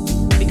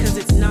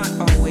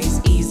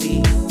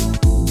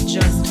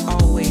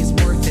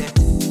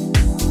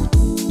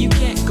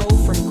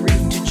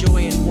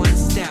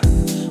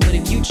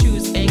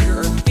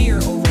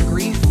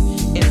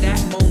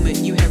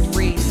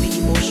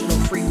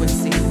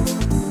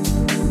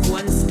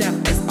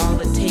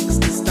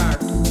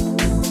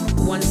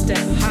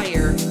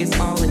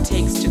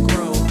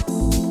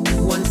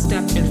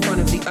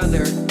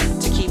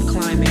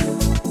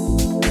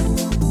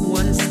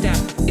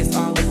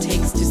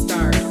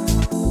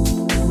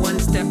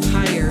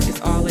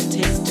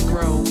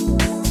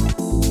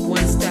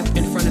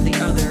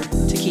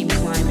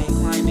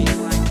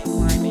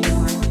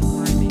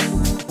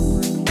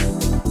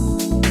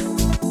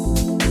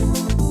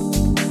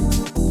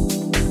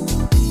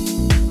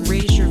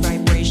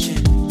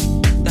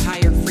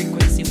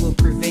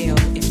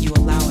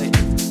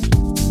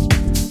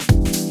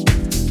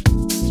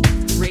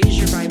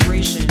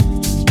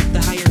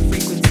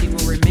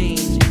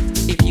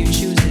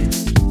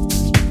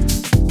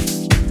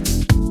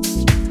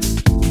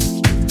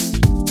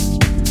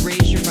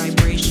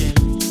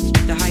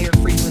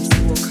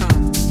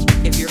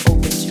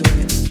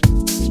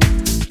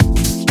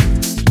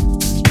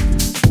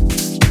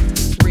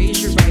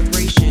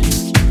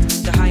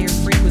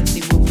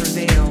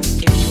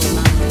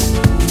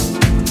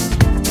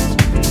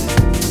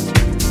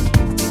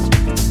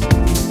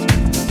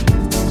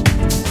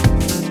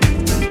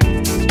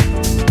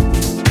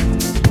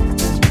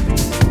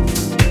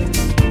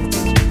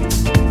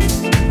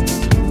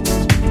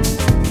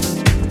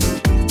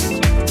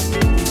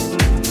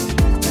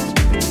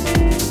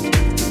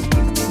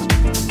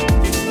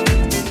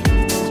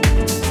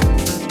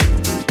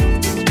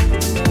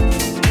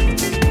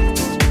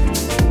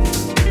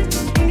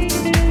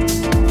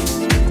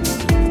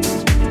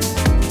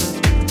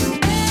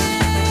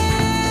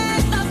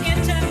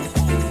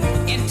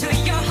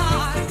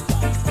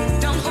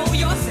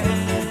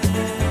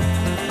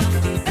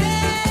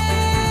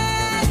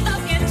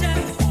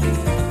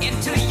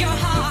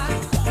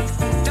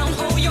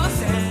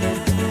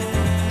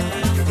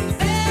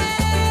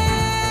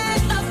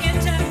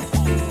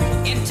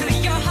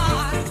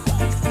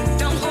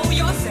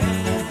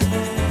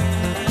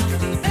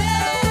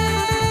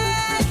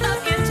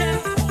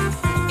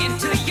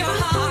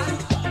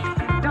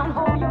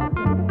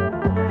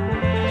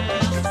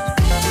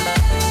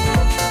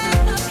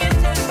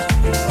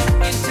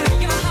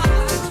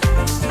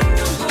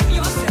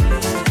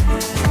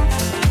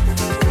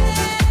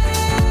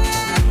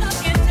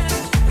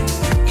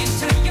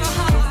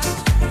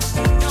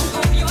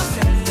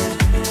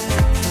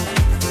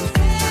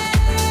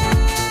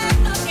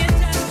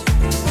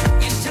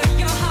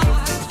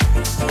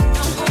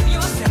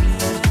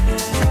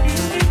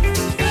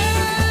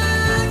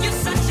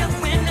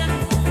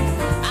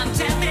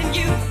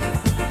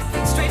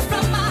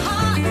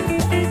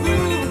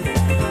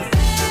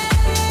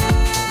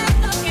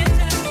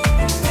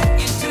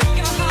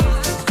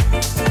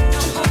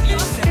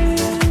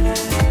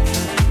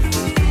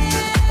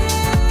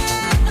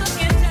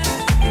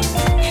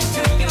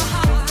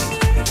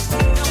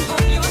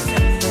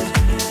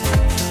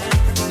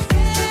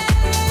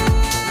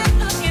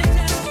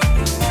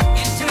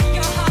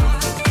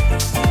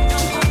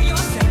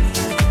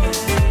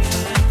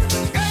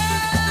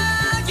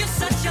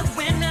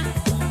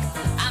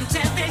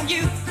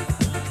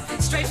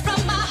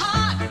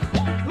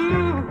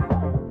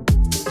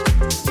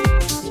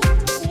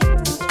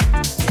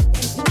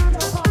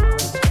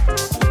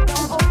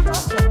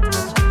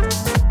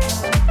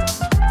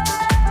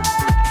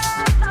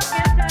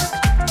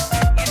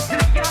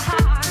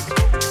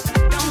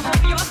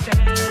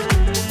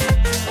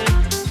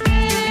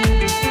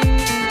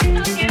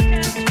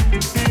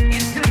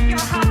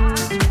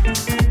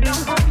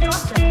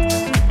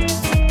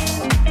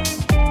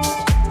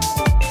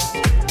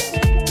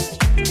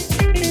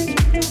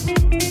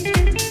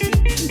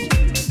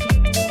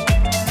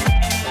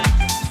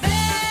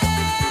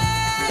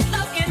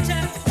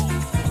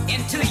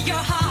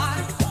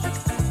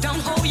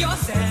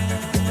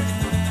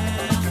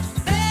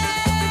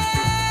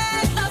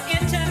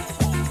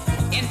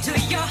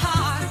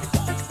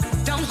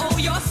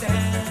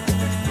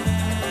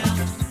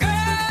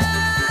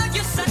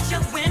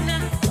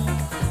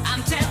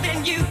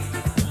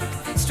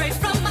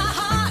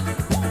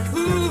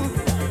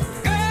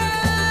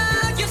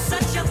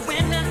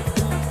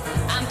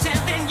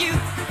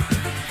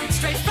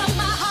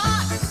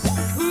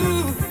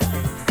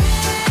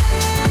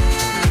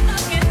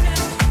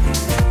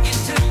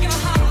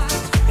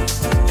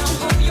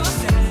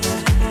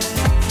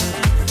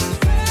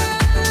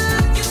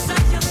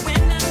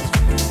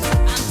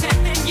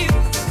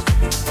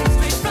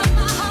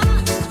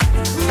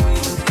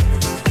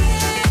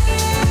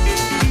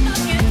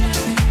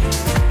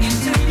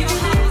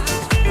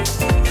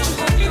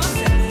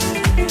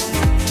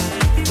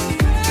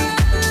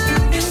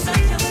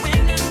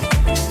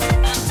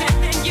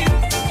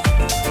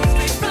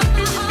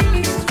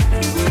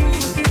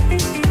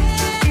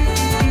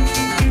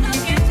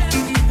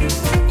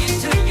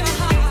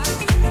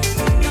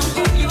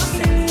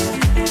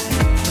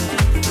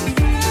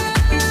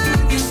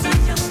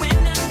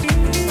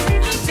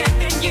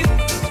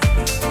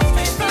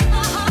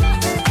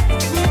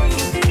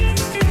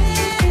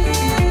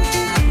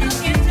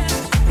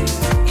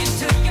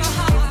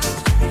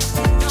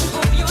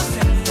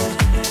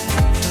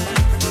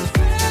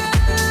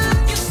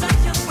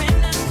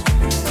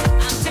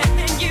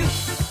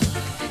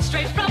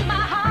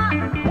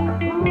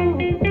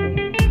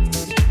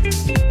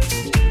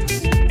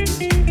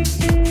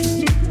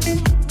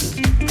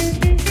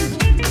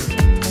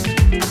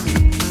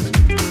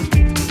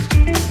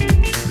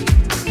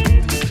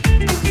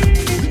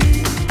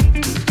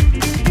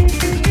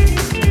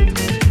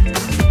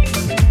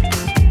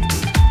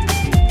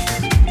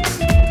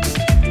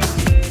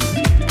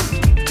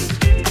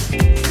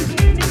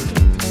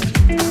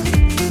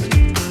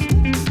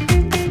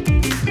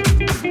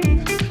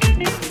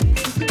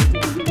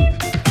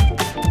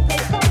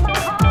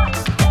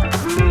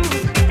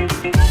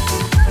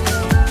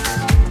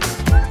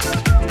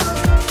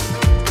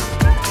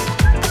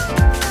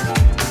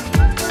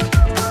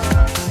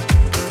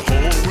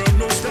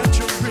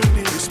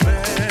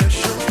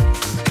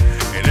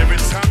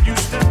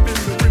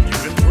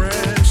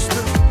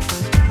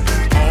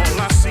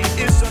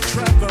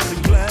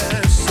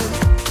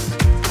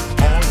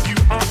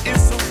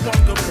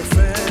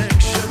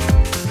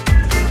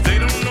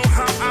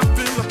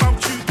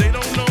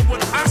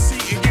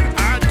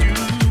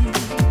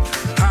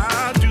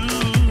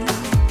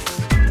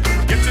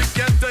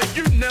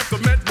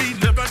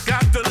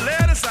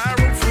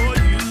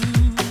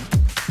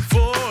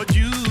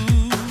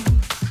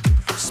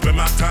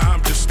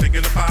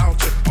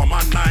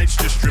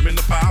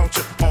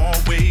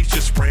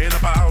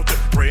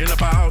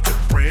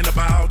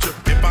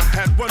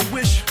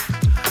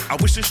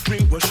 wish this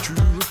dream was true.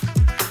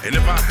 And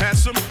if I had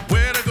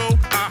somewhere to go,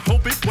 I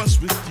hope it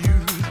was with you.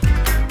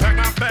 Pack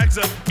my bags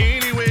up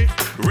anyway,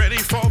 ready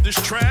for this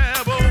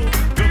travel.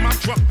 Fill my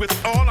truck with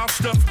all our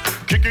stuff,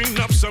 kicking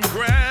up some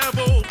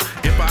gravel.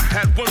 If I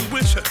had one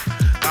wish,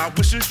 I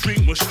wish this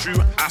dream was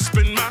true. I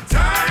spend my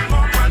time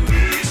on my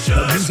knees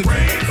just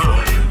praying for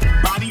you.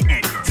 Body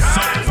Anchor.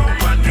 Time on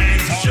my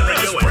knees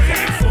just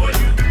praying for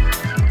you.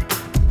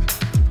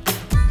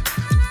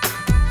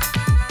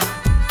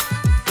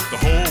 The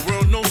whole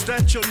world knows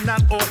that you're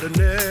not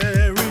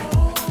ordinary.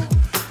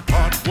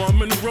 Hard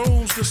woman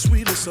rolls the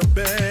sweetest of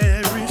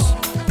berries.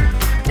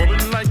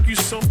 Woman like you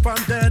so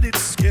fine that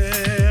it's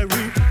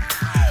scary.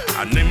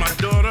 I name my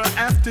daughter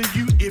after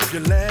you if you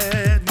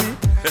let me.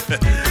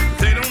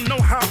 They don't know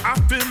how I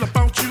feel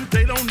about you.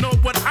 They don't know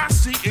what I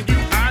see in you.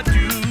 I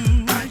do.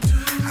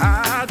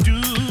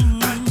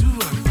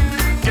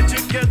 Get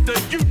together,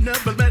 you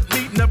never let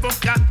me. Never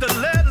got the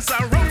letters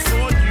I wrote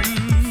for you.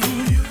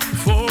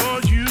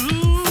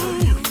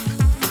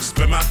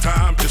 Spend my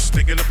time just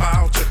thinking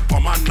about you.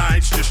 All my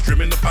nights just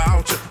dreaming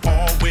about you.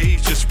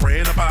 Always just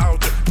praying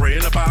about you,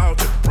 praying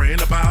about you,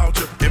 praying about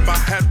you. If I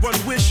had one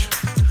wish,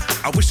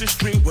 I wish this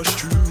dream was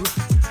true.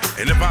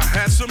 And if I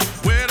had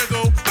somewhere to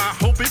go, I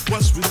hope it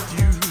was with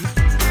you.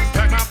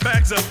 Pack my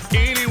bags up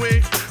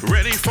anyway,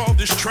 ready for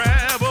this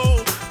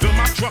travel. Fill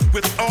my truck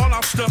with all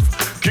our stuff,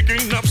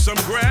 kicking up some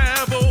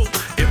gravel.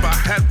 If I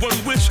had one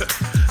wish,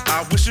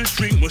 I wish this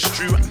dream was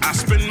true. I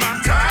spend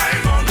my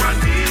time on my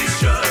knees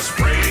just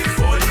praying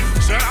for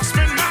you. Said I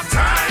spend my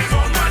time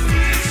on my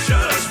knees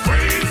just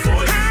praying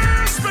for you.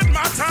 I spend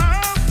my time.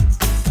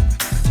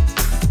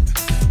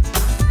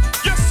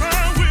 Yes,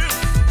 I will.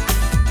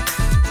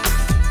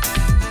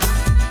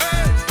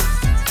 Hey.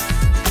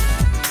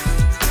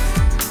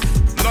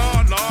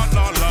 Lord, Lord,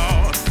 Lord,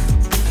 Lord.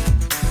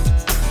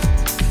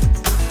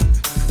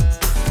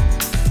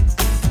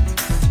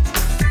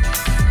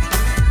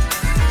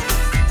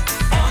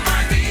 On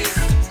my knees.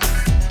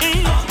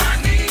 On my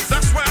knees.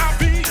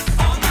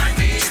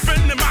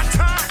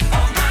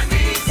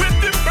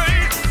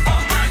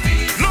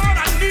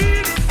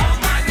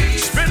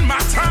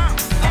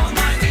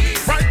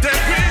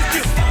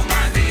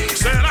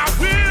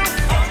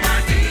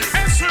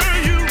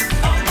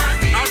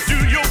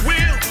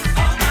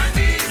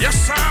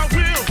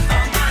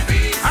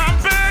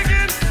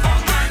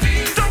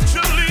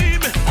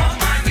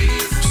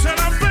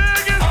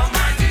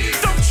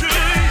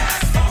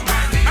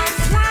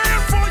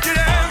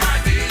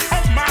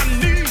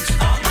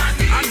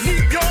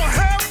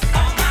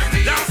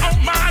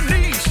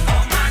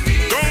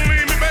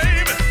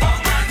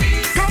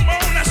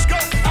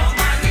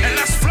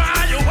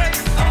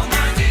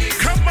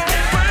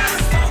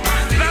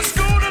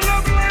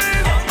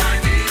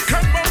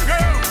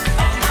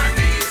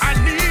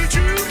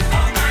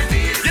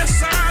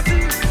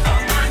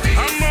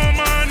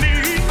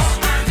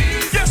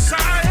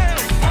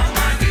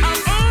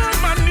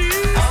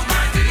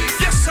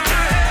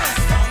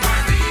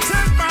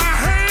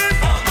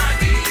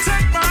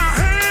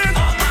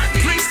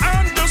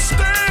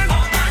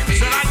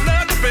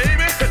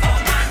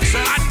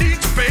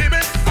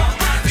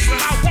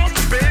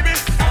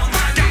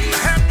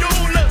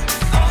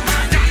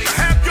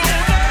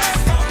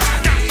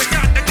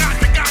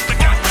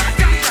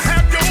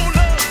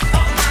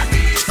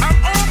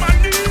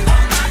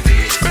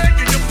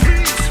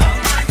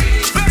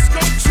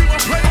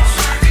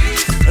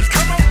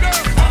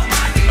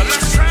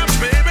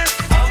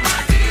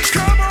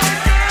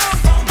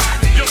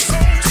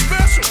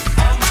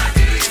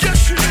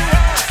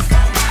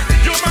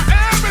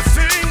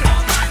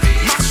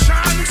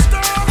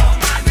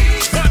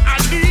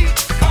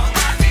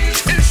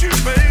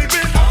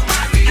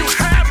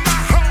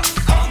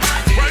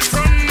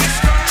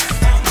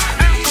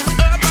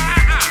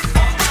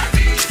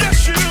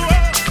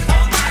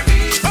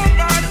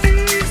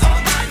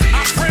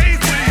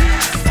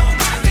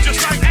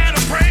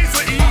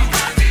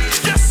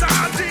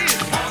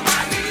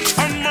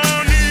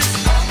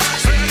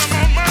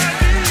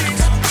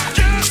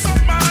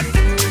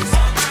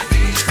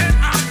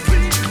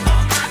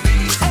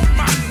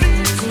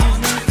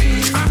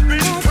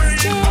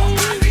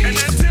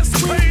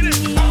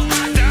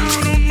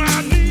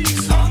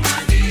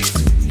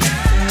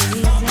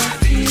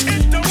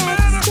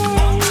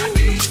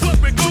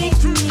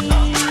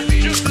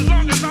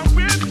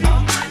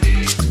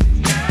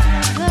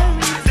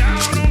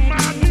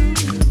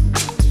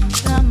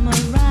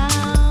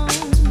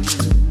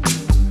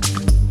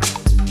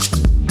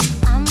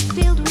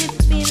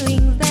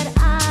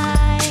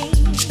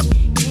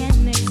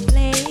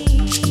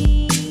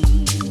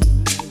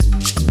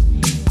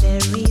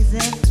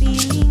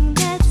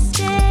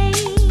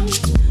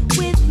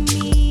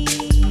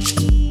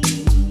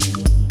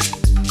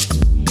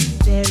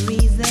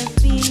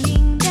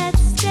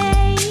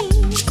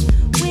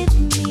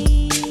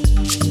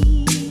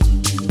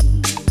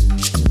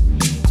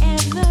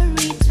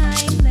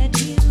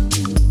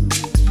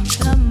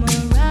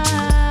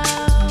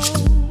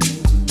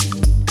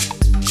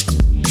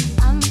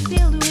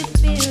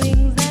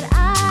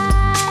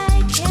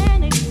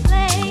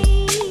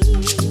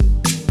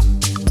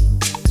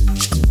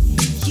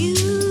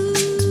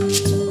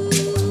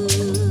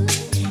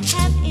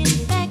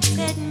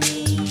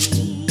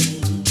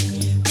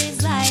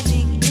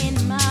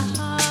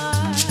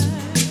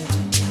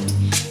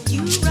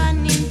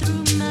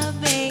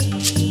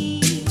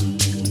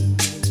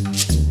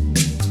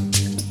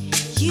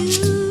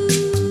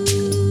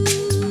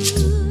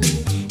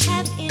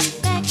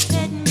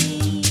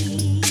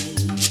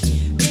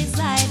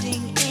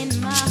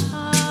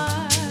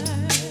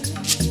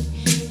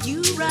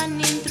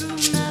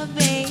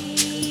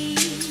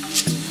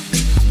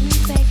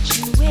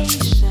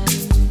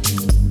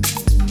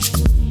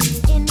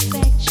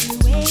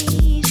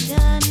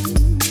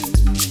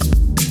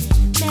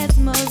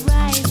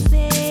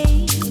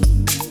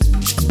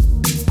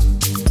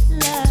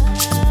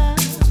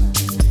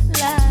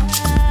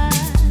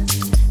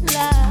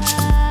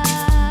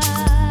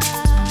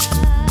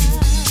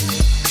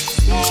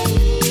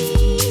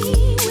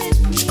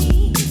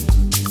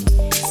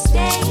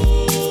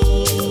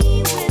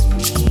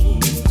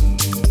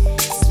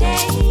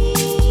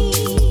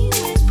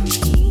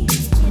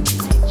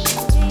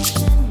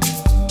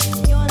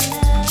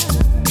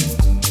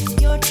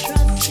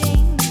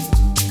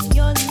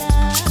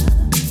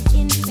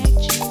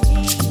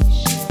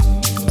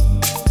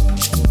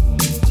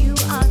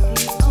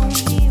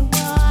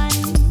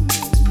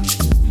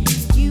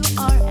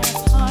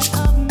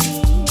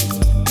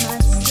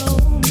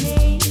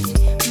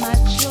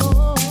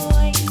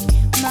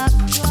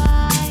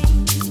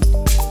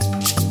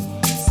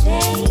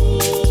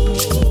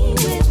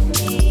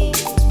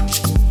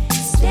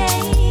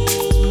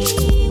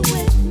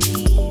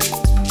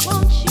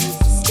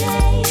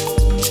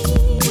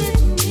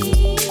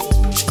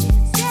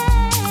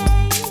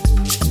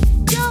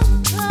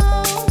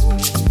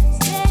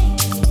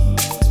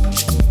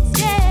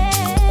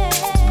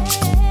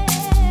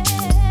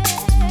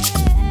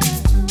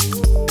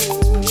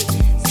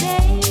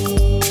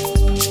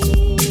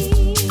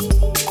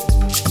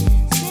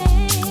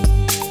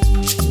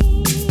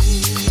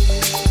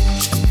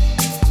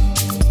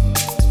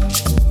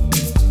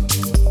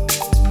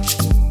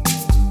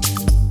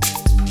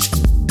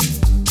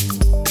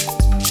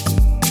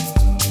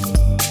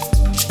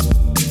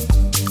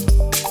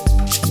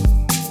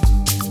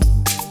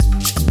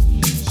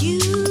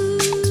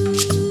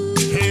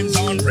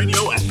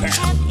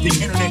 the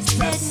internet's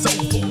best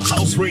soulful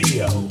house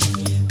radio.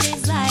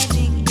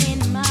 Residing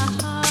in my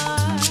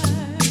heart,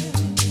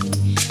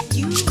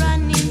 you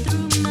running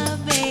through my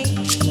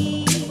veins.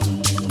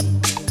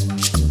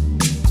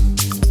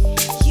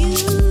 You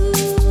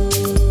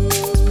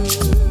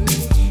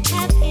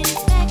have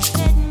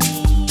infected me,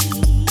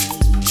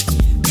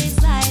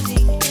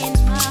 residing in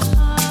my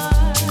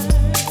heart.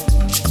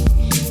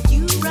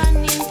 You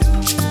running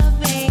through my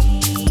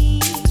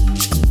veins.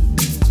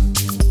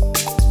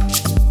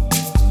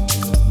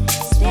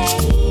 Stay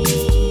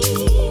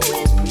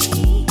with me.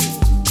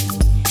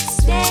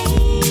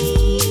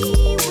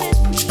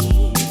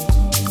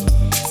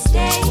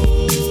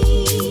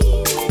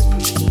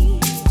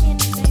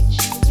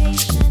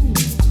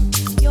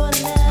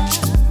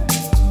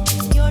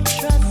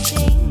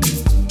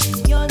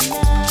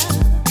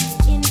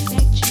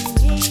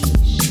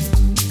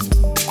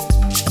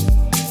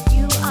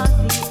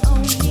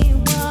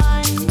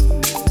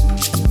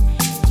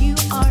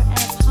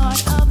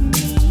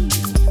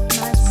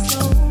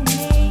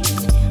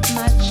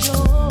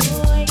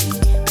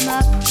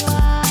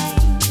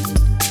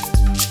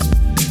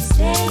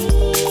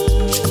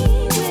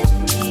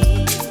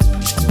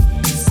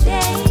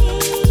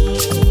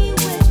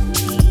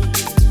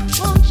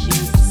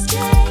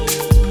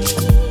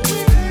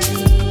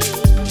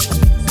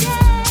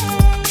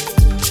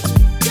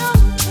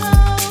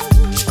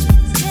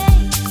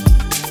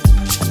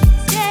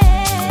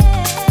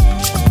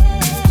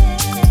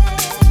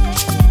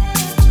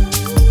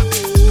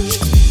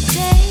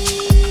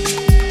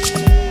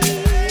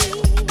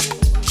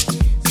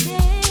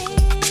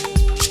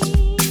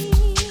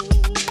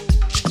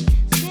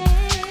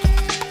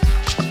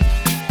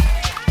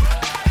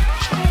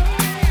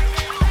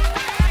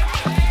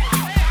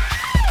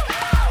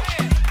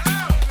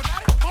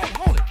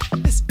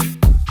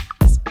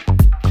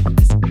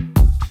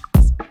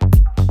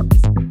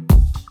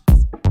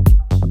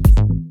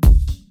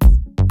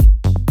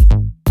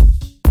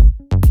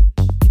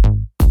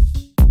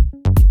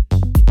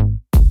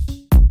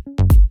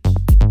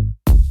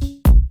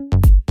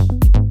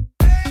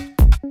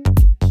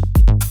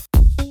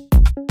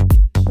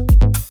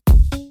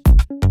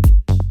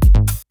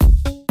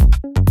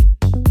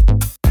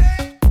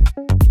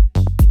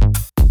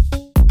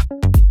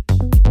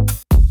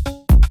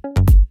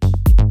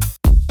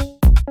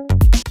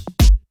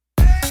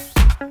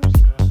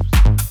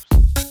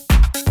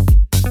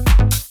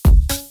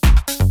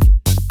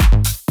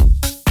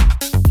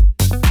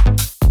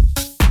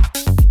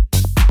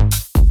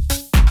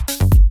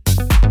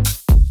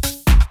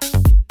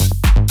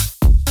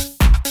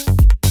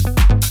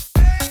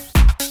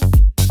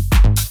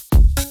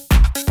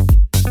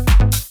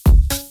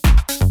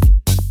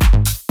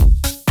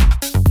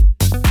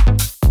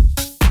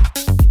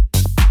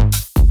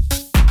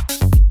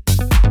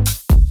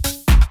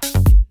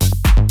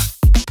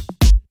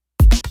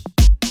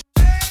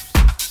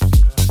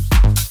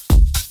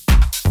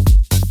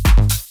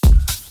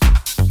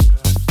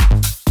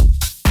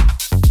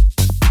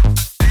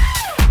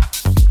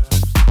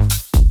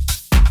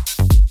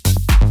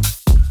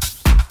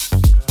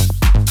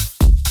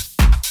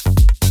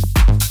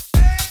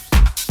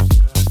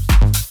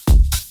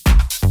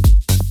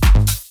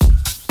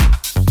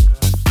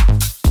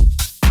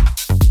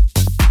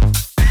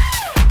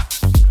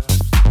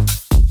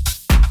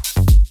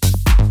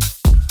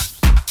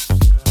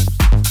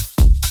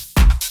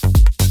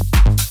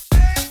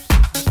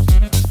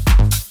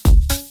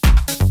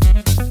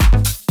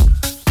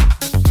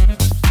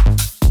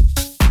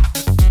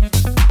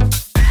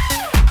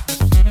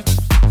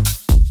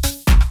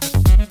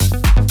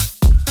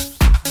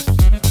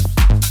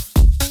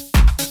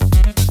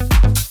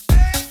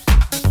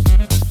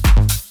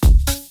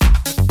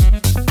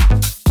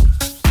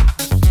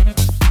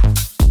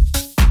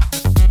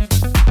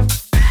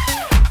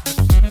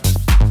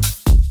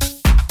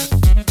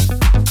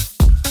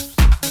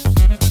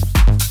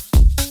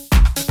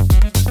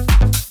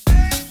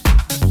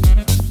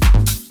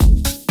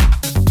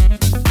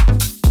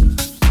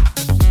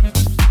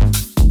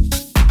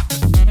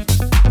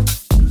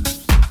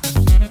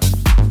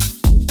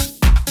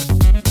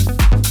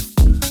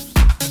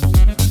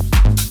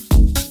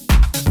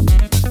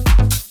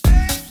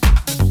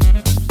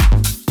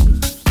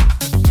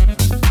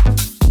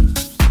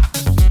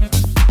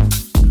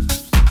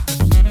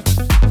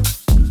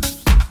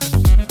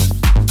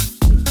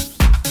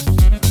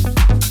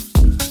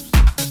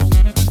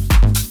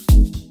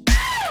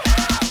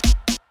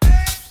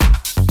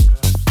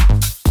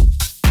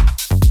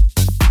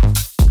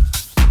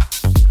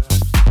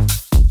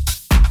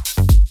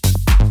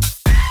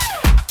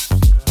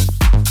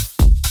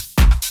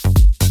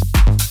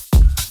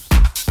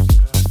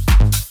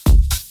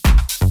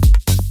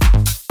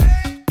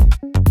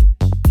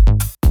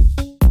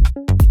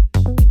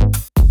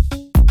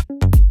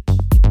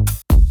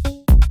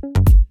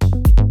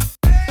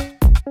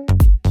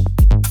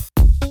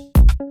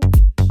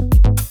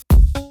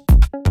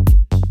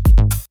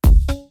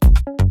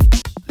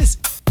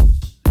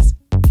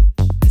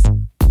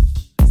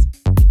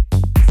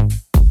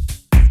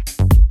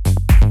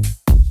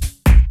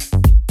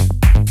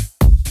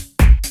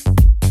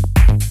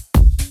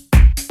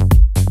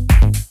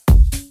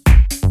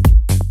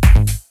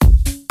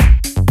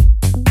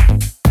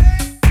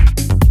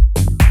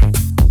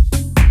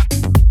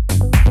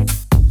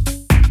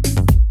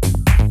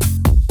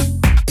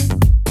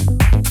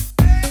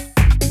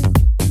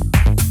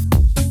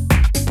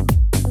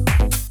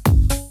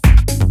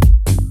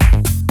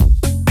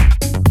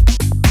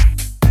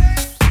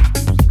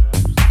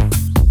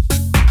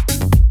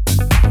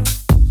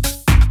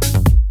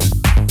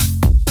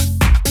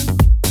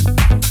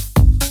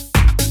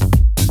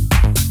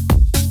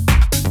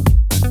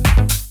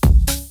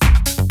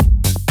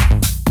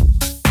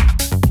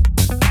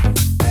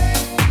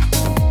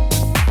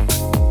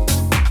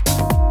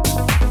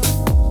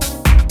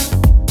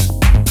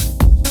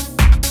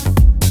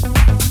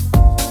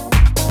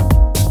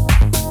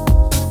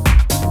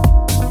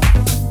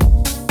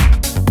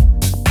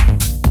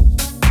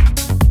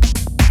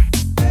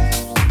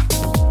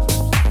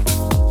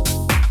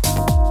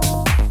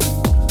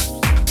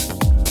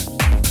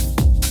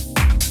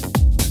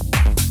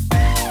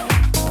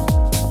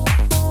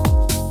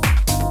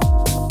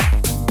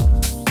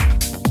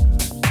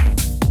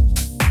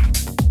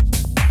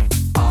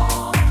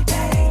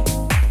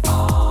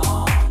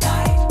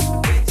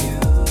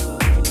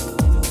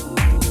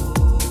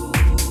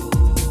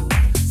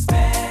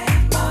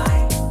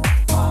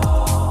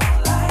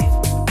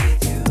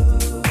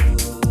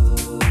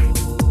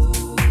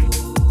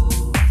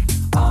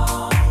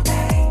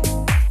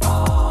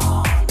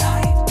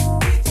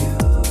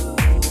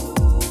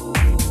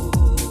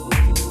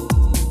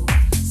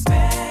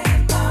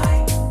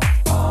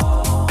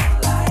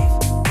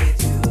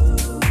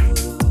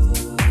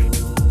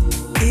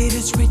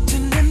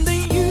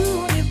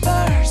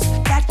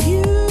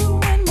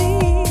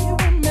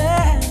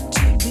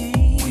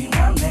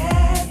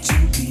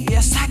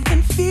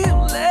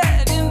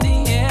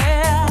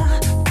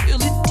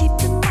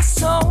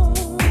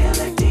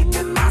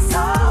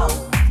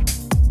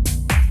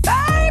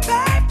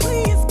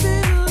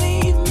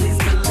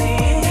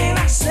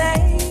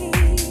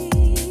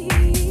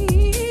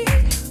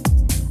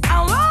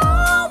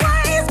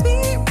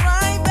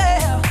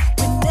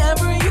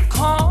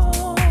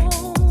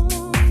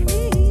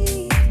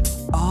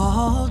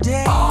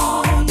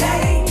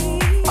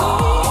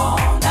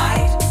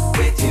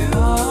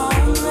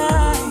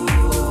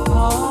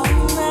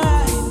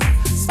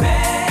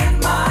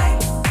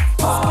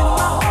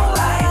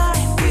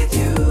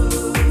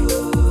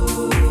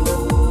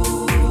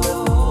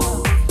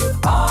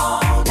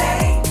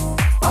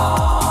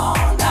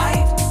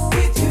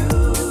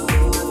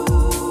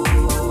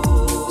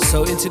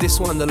 into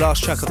this one, the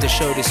last track of the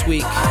show this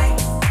week.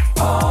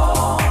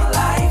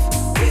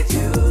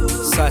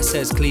 Sai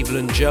says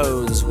Cleveland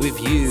Jones with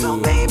you. So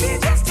baby,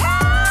 just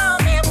tell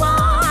me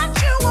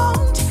what you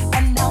want,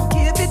 and I'll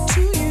give it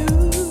to you.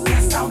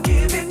 Yes, I'll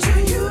give it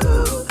to you.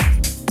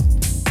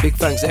 Big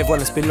thanks to everyone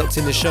that's been locked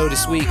in the show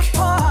this week.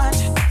 My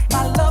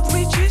love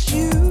reaches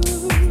you.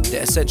 The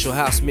Essential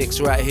House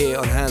Mix right here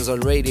on Hands On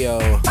Radio.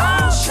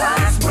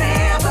 Oceans,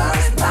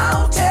 rivers,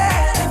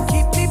 mountains,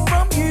 keep me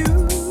from you.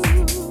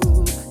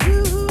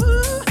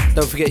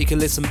 Don't forget you can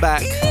listen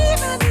back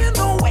Even in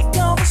the wake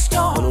of a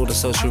storm, on all the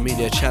social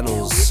media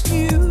channels.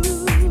 We'll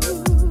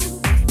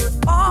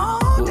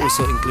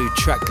also include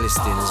track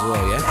listing as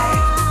well, yeah?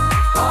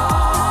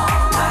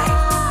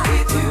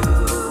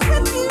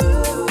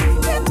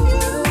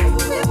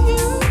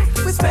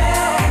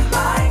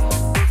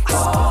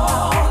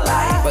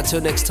 But till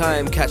next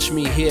time, catch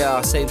me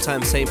here, same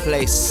time, same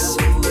place,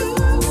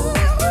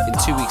 in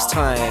 2 weeks'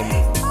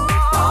 time.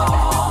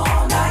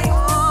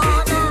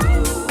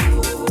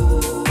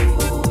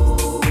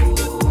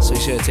 So be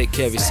sure to take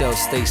care of yourself,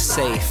 stay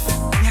safe.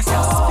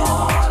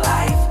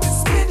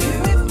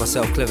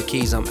 Myself, Clever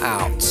Keys, I'm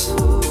out.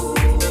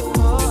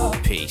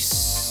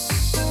 Peace.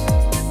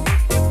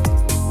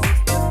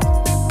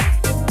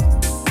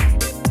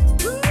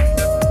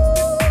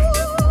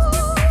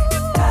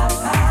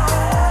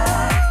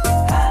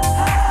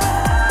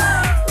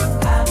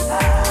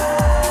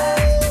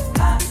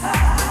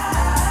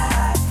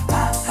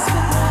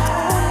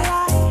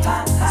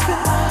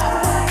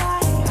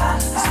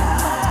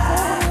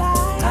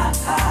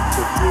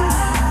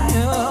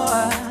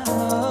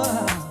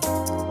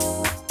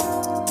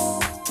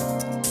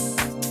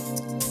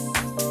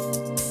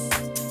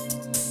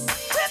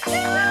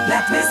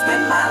 Let me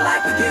spend my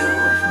life with you.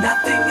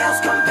 Nothing else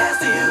compares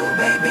to you,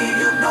 baby.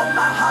 You know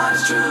my heart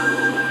is true.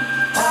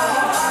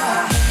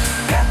 Oh.